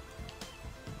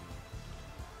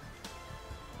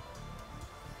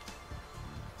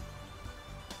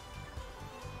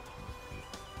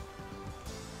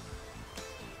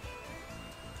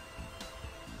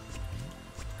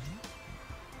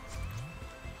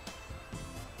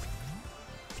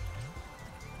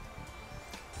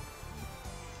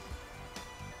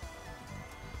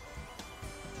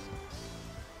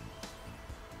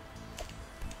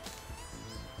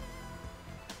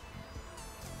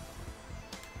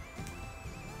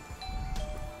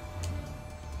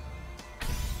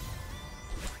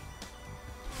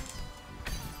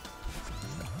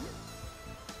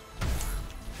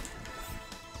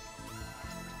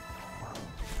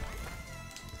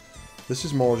 This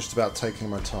is more just about taking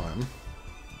my time.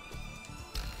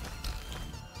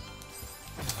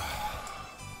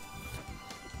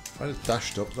 If I just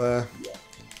dashed up there.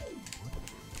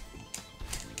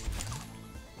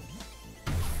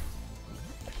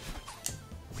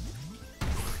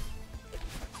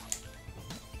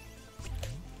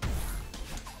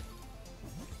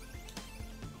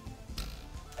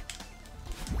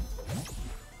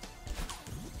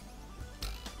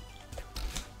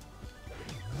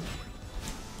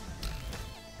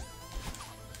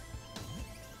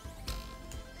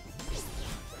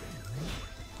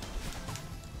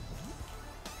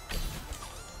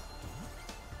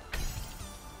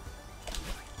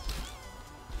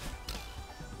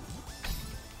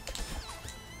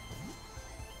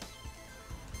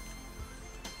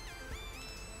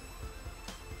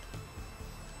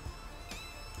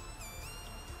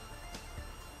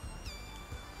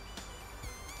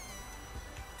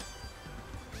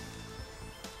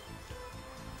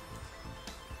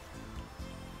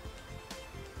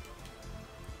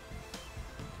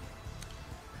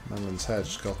 Madeline's hair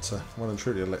just got well and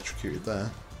truly electrocuted there.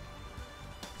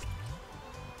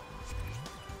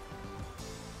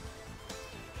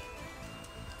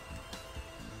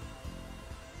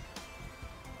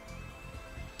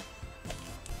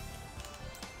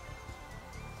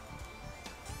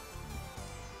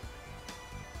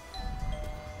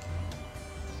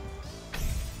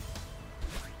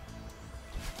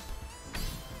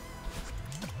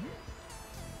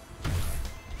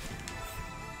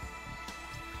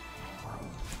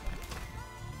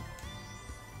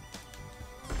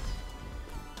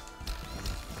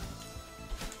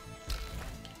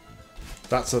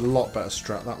 That's a lot better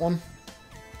strat, that one.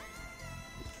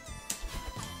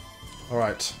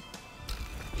 Alright.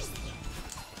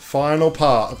 Final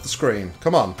part of the screen.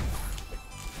 Come on.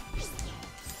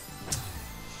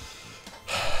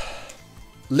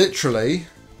 Literally.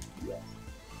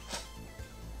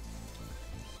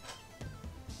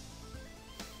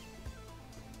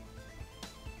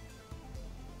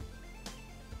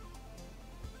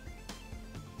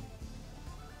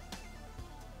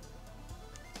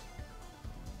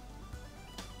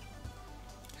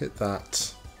 Hit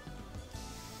that.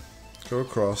 Go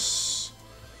across.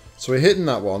 So we're hitting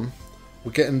that one.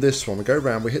 We're getting this one. We go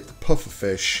around. We hit the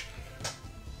pufferfish.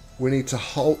 We need to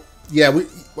hold. Yeah,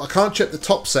 I can't check the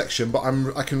top section, but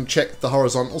I can check the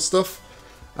horizontal stuff.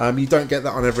 You don't get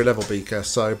that on every level, Beaker.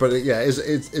 So, but yeah, it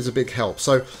is a big help.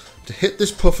 So to hit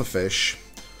this pufferfish,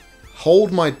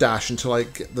 hold my dash until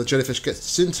the jellyfish gets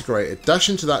disintegrated. Dash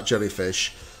into that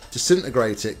jellyfish,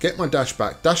 disintegrate it. Get my dash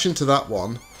back. Dash into that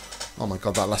one. Oh my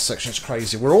god, that last section is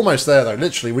crazy. We're almost there though,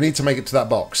 literally. We need to make it to that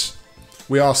box.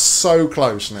 We are so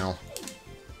close now.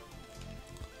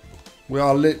 We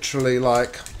are literally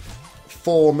like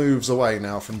 4 moves away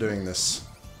now from doing this.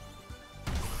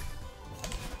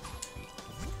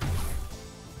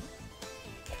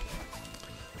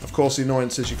 Of course, the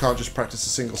annoyance is you can't just practice a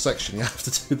single section. You have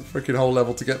to do the freaking whole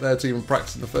level to get there to even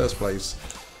practice in the first place.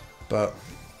 But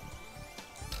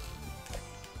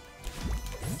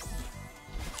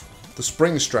the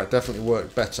spring strat definitely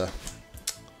worked better.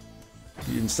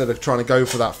 Instead of trying to go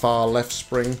for that far left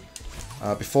spring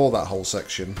before that whole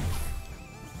section,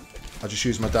 I just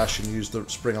used my dash and used the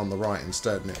spring on the right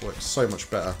instead, and it worked so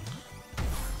much better.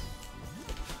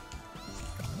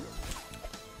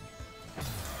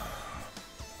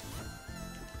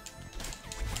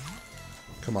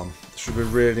 Come on, it should be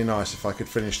really nice if I could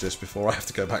finish this before I have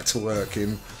to go back to work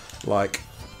in like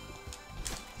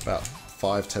about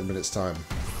 5-10 minutes time.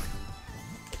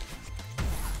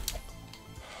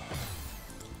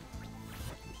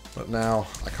 But now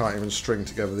I can't even string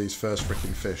together these first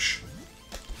freaking fish.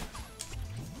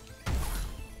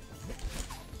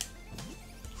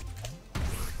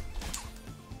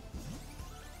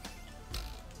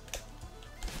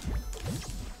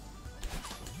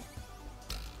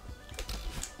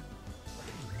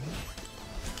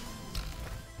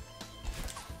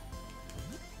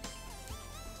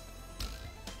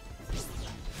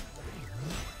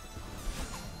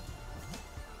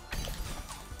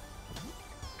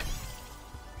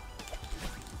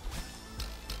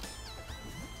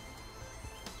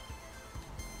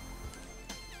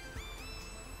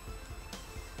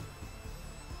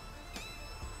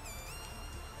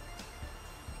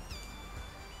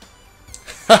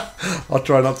 I'll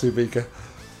try not to, Beaker.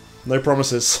 No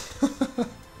promises.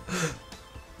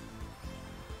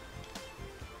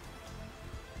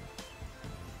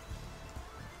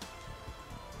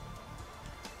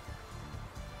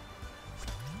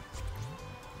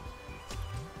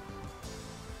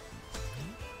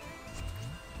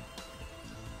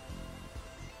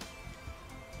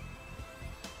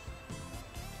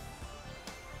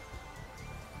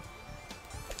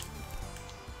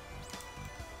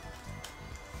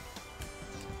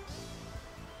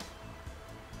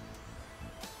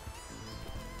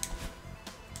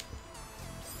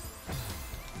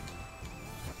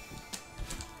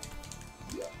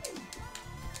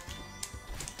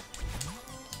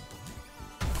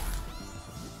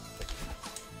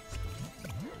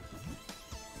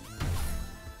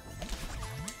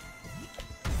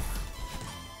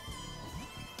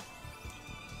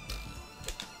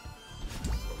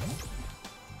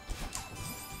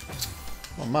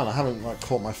 Oh man, I haven't like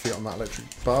caught my feet on that electric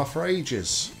bar for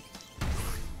ages.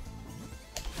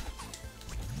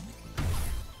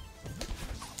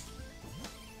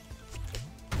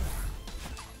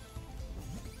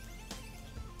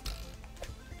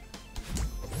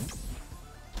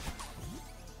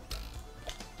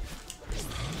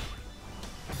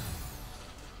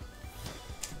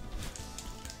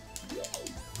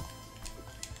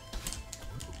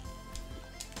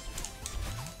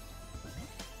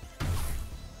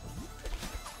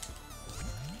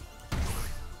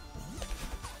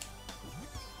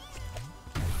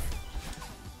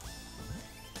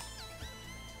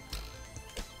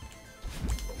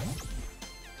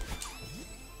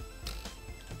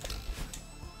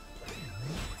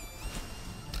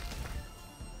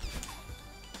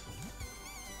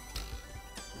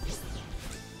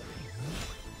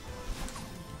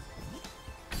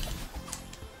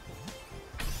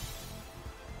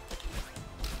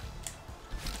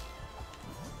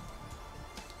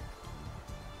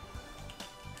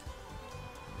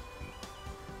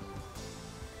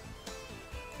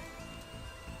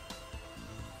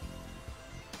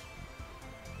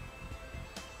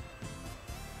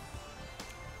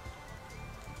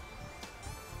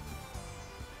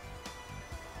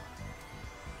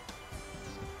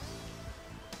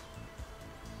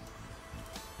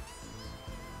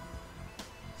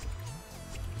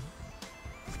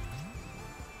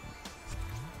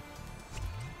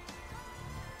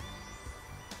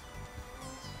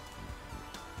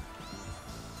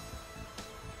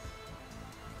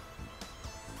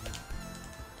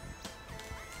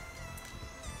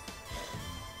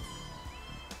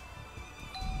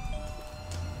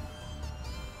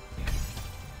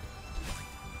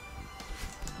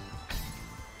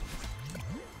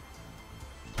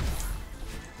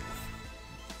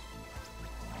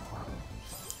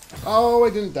 Oh, I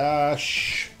didn't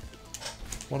dash.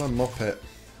 What a muppet.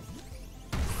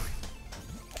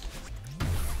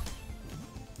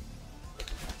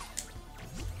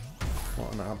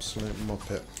 What an absolute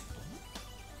muppet.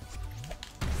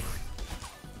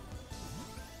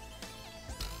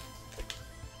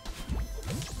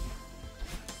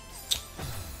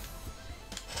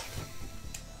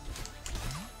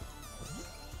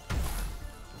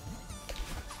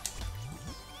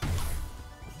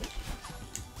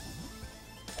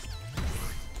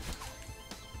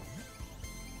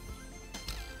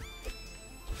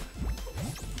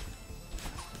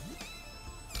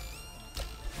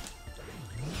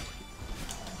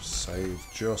 Save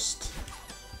just.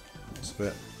 It's a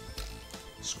bit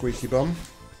squeaky bum.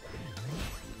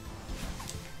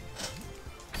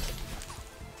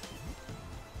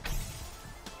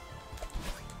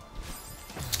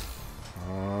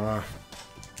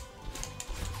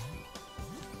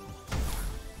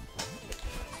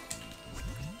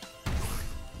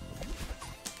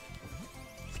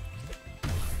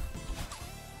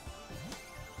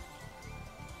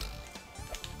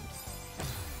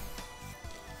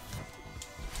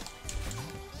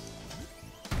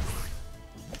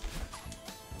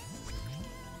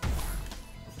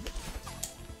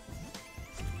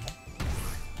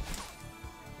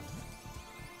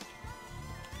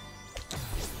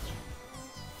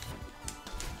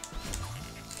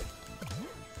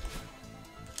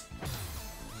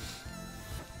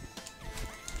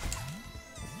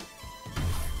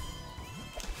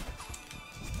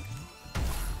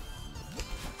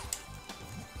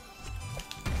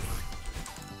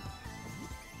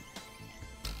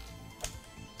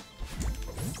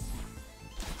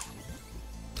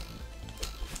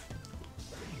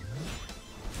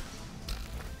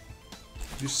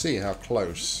 You see how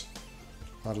close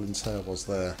Madeline's hair was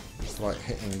there, just like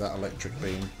hitting that electric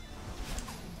beam.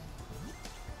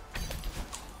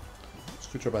 It's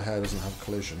Good job our hair doesn't have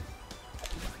collision.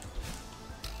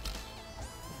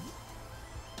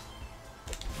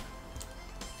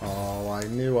 Oh, I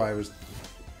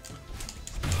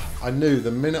knew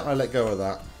the minute I let go of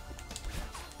that.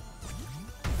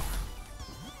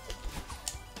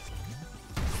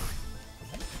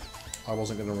 I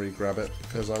wasn't going to re-grab it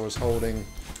because I was holding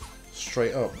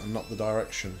straight up and not the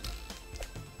direction.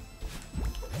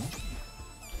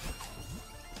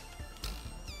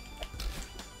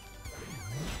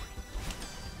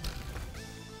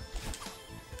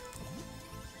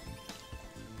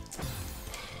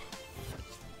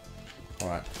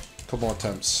 Alright, a couple more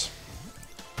attempts.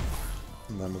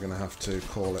 And then we're going to have to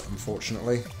call it,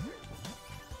 unfortunately.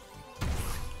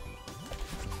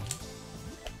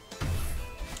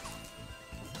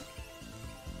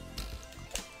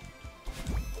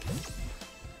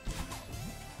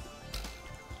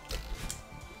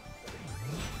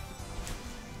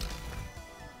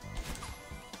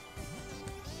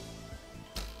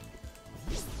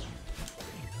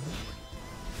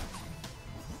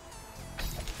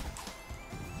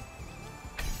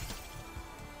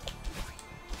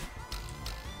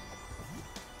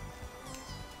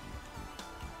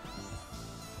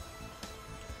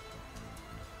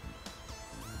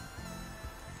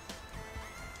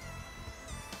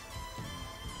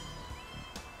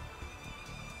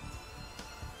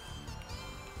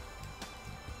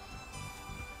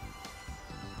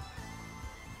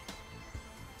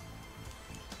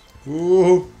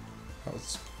 Ooh, that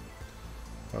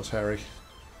was hairy.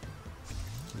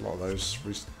 A lot of those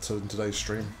in today's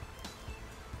stream.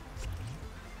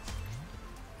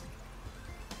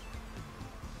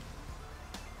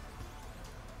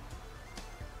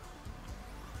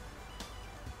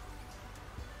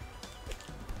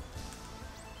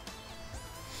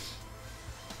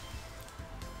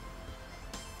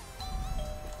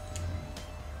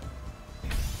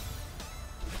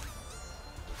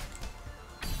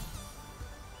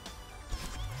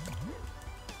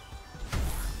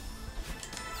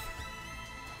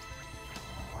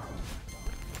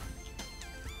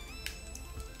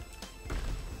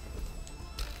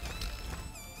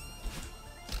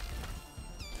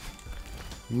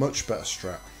 Much better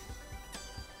strat.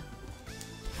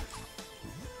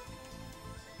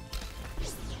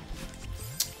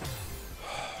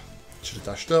 Should have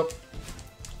dashed up.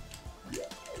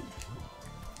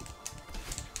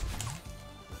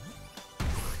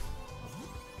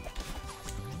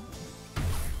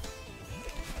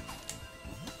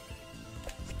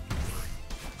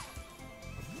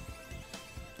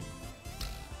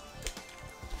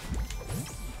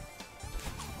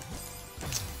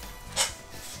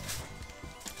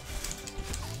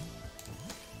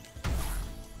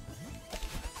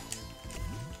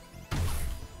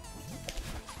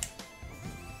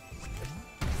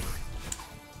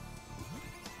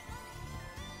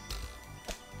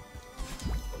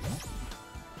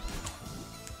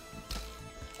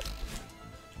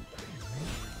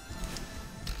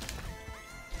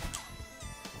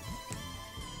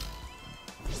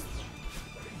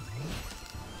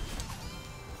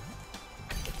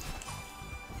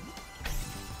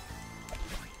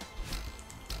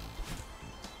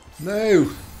 No!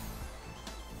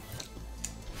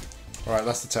 Alright,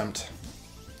 last attempt.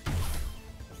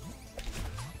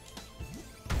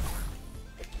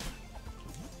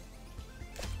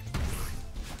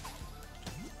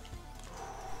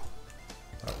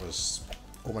 That was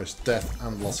almost death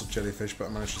and loss of jellyfish, but I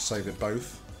managed to save it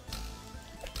both.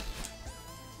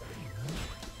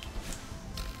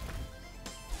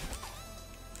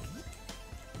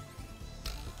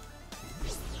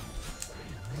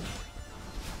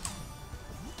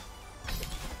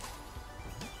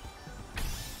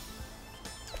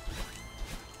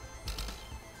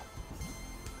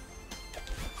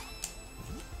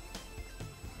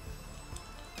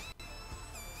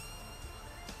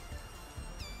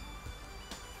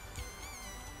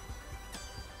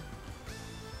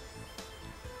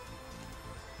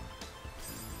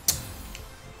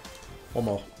 One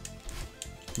more.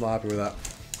 I'm not happy with that.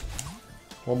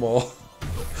 One more.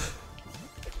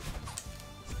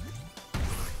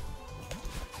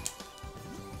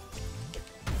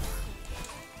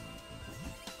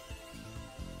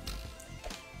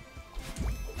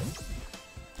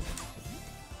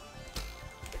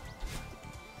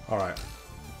 Alright.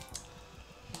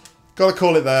 Gotta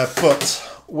call it there,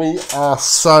 but we are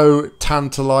so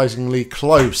tantalizingly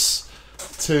close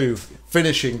to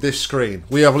finishing this screen.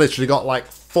 We have literally got like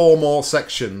 4 more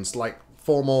sections, like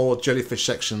 4 more jellyfish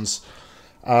sections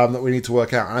that we need to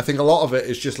work out. And I think a lot of it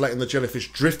is just letting the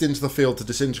jellyfish drift into the field to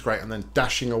disintegrate and then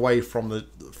dashing away from the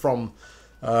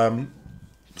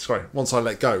Sorry, once I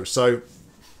let go. So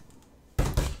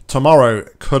tomorrow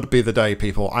could be the day,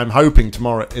 people. I'm hoping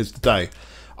tomorrow is the day.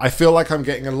 I feel like I'm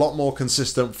getting a lot more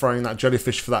consistent throwing that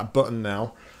jellyfish for that button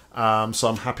now. So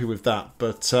I'm happy with that.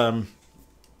 But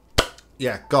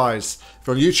yeah, guys, if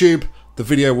you're on YouTube, the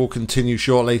video will continue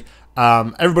shortly.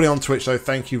 Everybody on Twitch, though,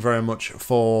 thank you very much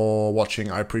for watching.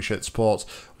 I appreciate the support.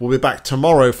 We'll be back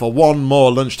tomorrow for one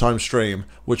more lunchtime stream,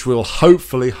 which will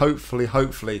hopefully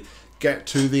get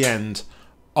to the end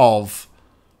of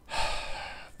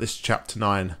this chapter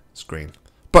 9 screen.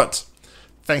 But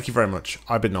thank you very much.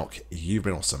 I've been Nock. You've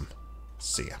been awesome.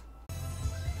 See ya.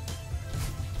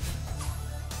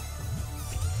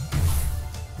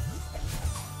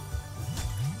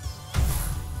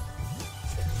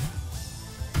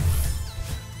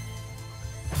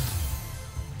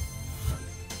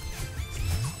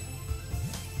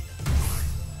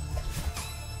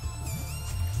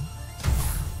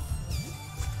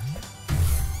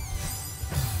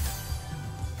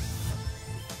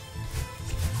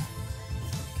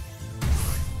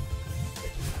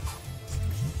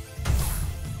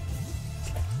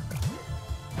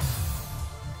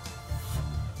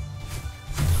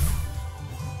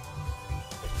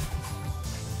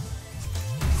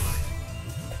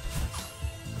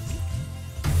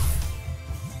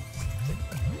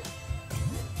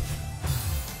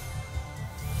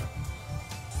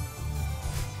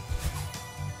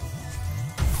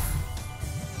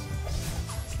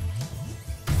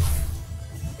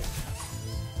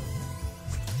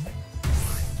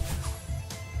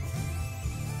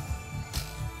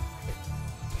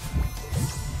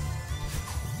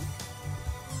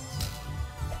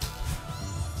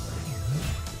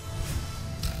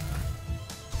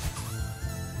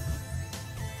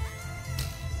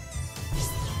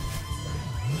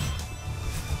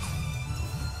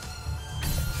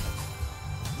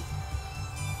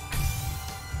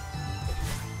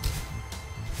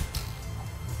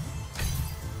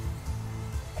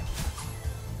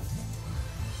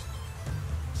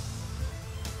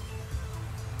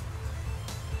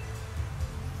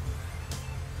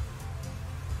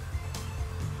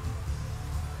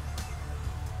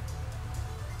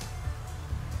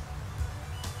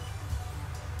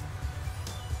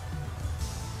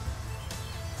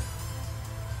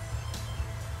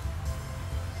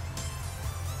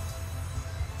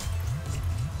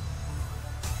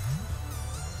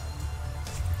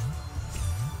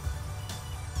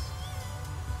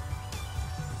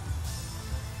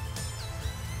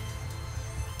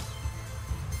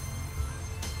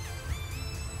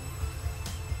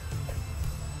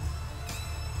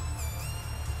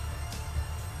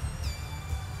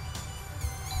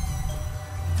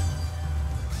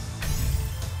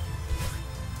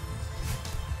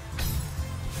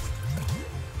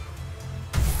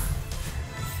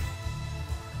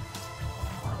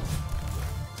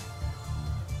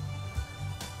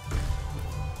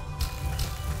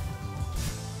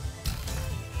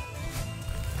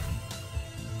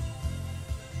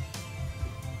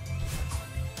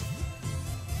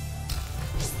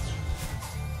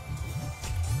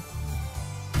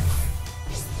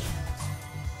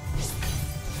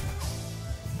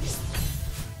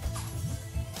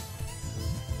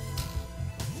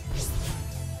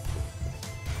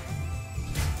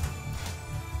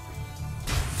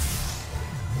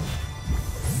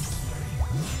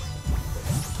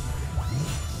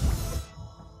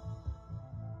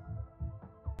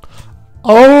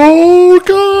 Oh,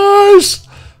 guys!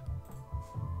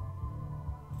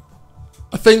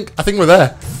 I think we're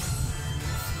there.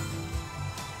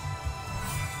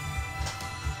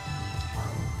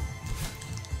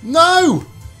 No!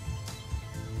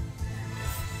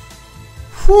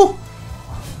 Whew.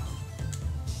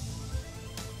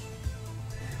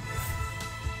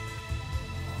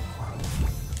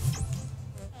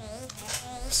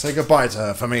 Say goodbye to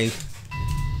her for me.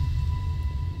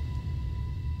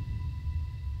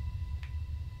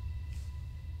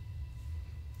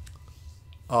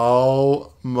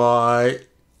 Oh my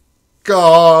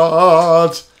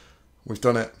God! We've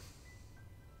done it.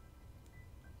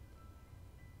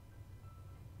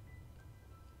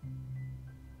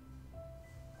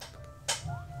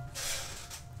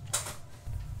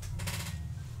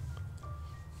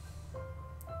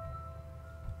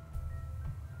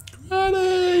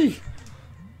 Granny!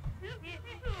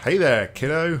 Hey there,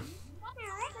 kiddo.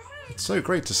 It's so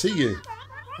great to see you.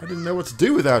 I didn't know what to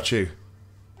do without you.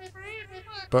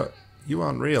 But you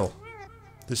aren't real.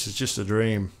 This is just a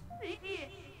dream.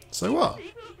 So what?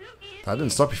 That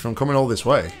didn't stop you from coming all this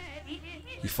way.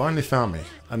 You finally found me,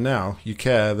 and now you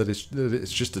care that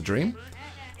it's just a dream?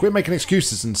 Quit making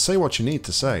excuses and say what you need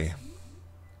to say.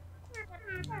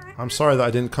 I'm sorry that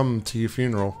I didn't come to your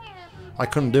funeral. I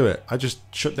couldn't do it. I just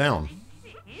shut down.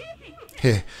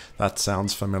 Heh, that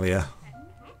sounds familiar.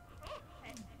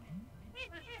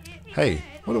 Hey,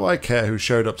 what do I care who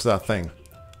showed up to that thing?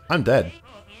 I'm dead.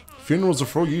 Funerals are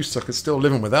for all you suckers still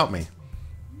living without me.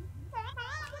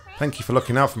 Thank you for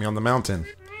looking out for me on the mountain.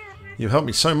 You've helped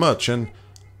me so much and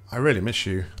I really miss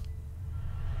you.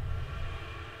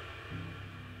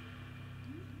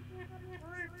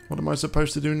 What am I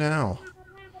supposed to do now?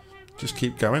 Just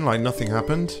keep going like nothing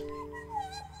happened?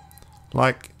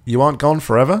 Like you aren't gone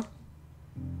forever?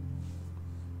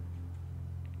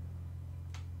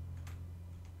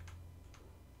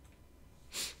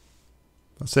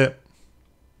 That's it.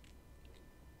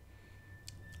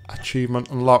 Achievement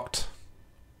unlocked.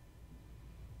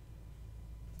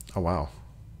 Oh wow.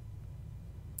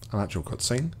 An actual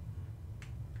cutscene.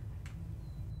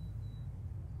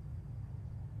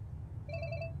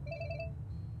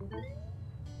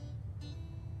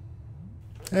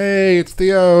 Hey, it's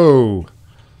Theo!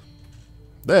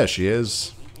 There she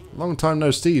is. Long time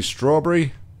no see,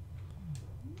 Strawberry.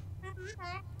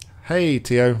 Hey,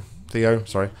 Theo,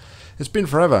 sorry. It's been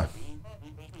forever.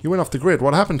 You went off the grid.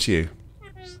 What happened to you?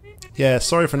 Yeah,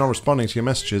 sorry for not responding to your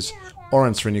messages, or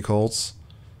answering your calls,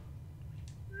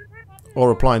 or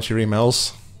replying to your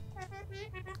emails.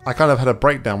 I kind of had a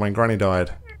breakdown when Granny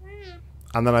died.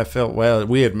 And then I felt, well,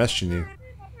 weird messaging you.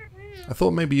 I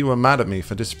thought maybe you were mad at me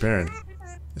for disappearing.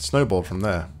 It snowballed from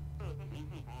there.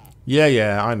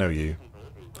 Yeah, I know you.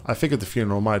 I figured the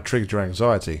funeral might have triggered your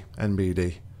anxiety.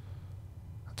 NBD. I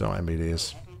don't know what NBD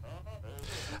is.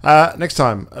 Next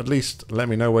time, at least let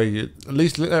me know where you. At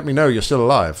least let me know you're still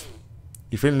alive.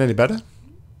 You feeling any better?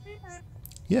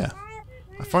 Yeah.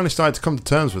 I finally started to come to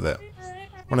terms with it.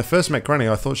 When I first met Granny,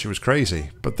 I thought she was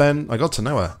crazy, but then I got to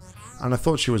know her, and I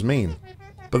thought she was mean.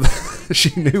 But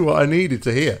she knew what I needed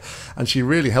to hear, and she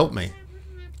really helped me.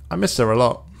 I missed her a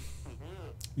lot.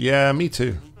 Yeah, me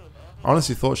too. I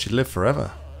honestly thought she'd live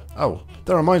forever. Oh,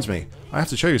 that reminds me. I have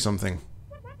to show you something.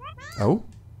 Oh?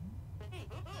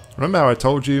 Remember how I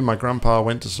told you my grandpa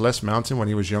went to Celeste Mountain when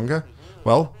he was younger?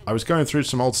 Well, I was going through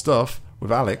some old stuff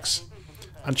with Alex.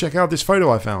 And check out this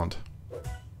photo I found.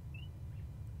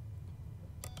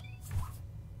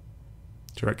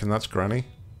 Do you reckon that's Granny?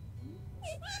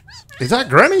 Is that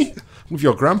Granny? With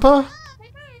your grandpa?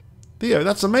 Theo,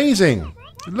 that's amazing.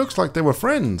 It looks like they were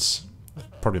friends.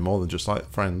 Probably more than just like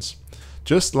friends.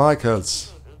 Just like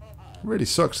us. It really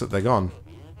sucks that they're gone.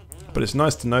 But it's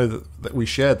nice to know that we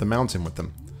shared the mountain with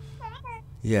them.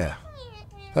 Yeah,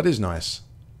 that is nice.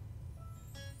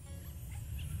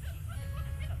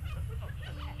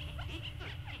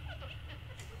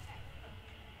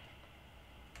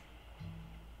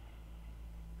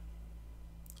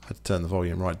 I had to turn the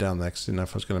volume right down there because I didn't know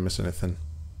if I was going to miss anything.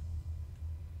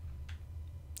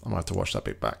 I might have to watch that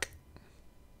bit back.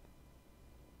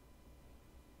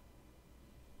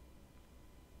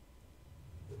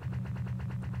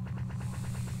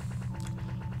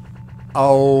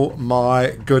 Oh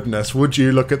my goodness, would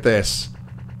you look at this?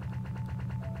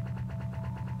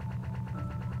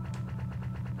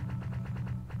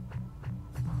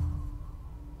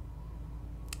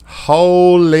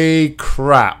 Holy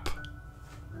crap.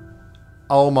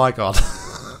 Oh my god.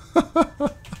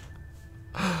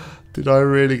 Did I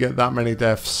really get that many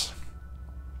deaths?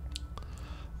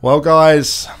 Well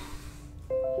guys,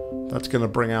 that's going to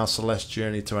bring our Celeste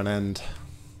journey to an end.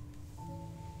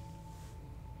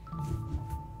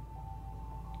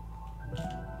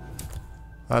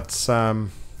 That's how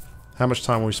much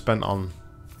time we spent on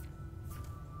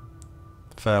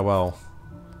Farewell.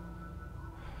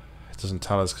 It doesn't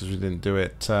tell us because we didn't do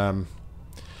it.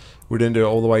 We didn't do it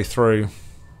all the way through.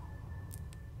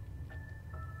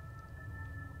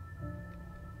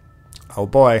 Oh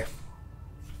boy!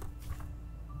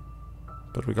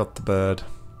 But we got the bird.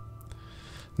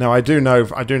 Now I do know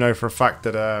for a fact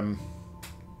that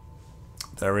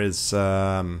there is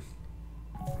a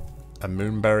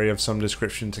moonberry of some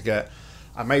description to get.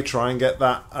 I may try and get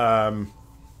that and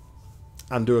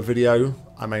do a video.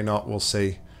 I may not, we'll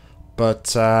see.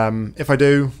 But if I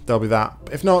do, there'll be that.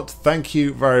 If not, thank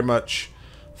you very much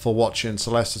for watching.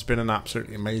 Celeste has been an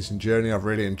absolutely amazing journey. I've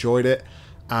really enjoyed it.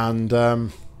 And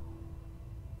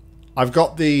I've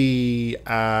got the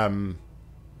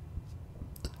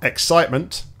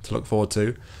excitement to look forward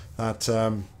to that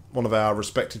one of our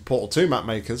respected Portal 2 map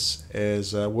makers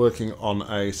is working on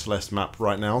a Celeste map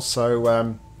right now.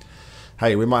 So,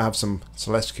 hey, we might have some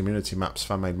Celeste community maps,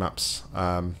 fan-made maps,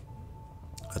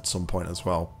 at some point as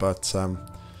well. But,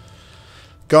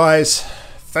 guys,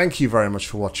 thank you very much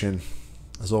for watching.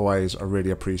 As always, I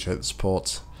really appreciate the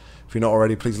support. If you're not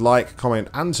already, please like, comment,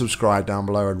 and subscribe down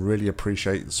below. I'd really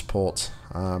appreciate the support.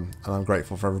 And I'm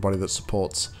grateful for everybody that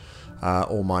supports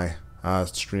all my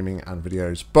streaming and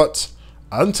videos. But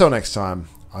until next time,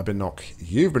 I've been Nock.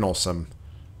 You've been awesome.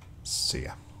 See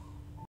ya.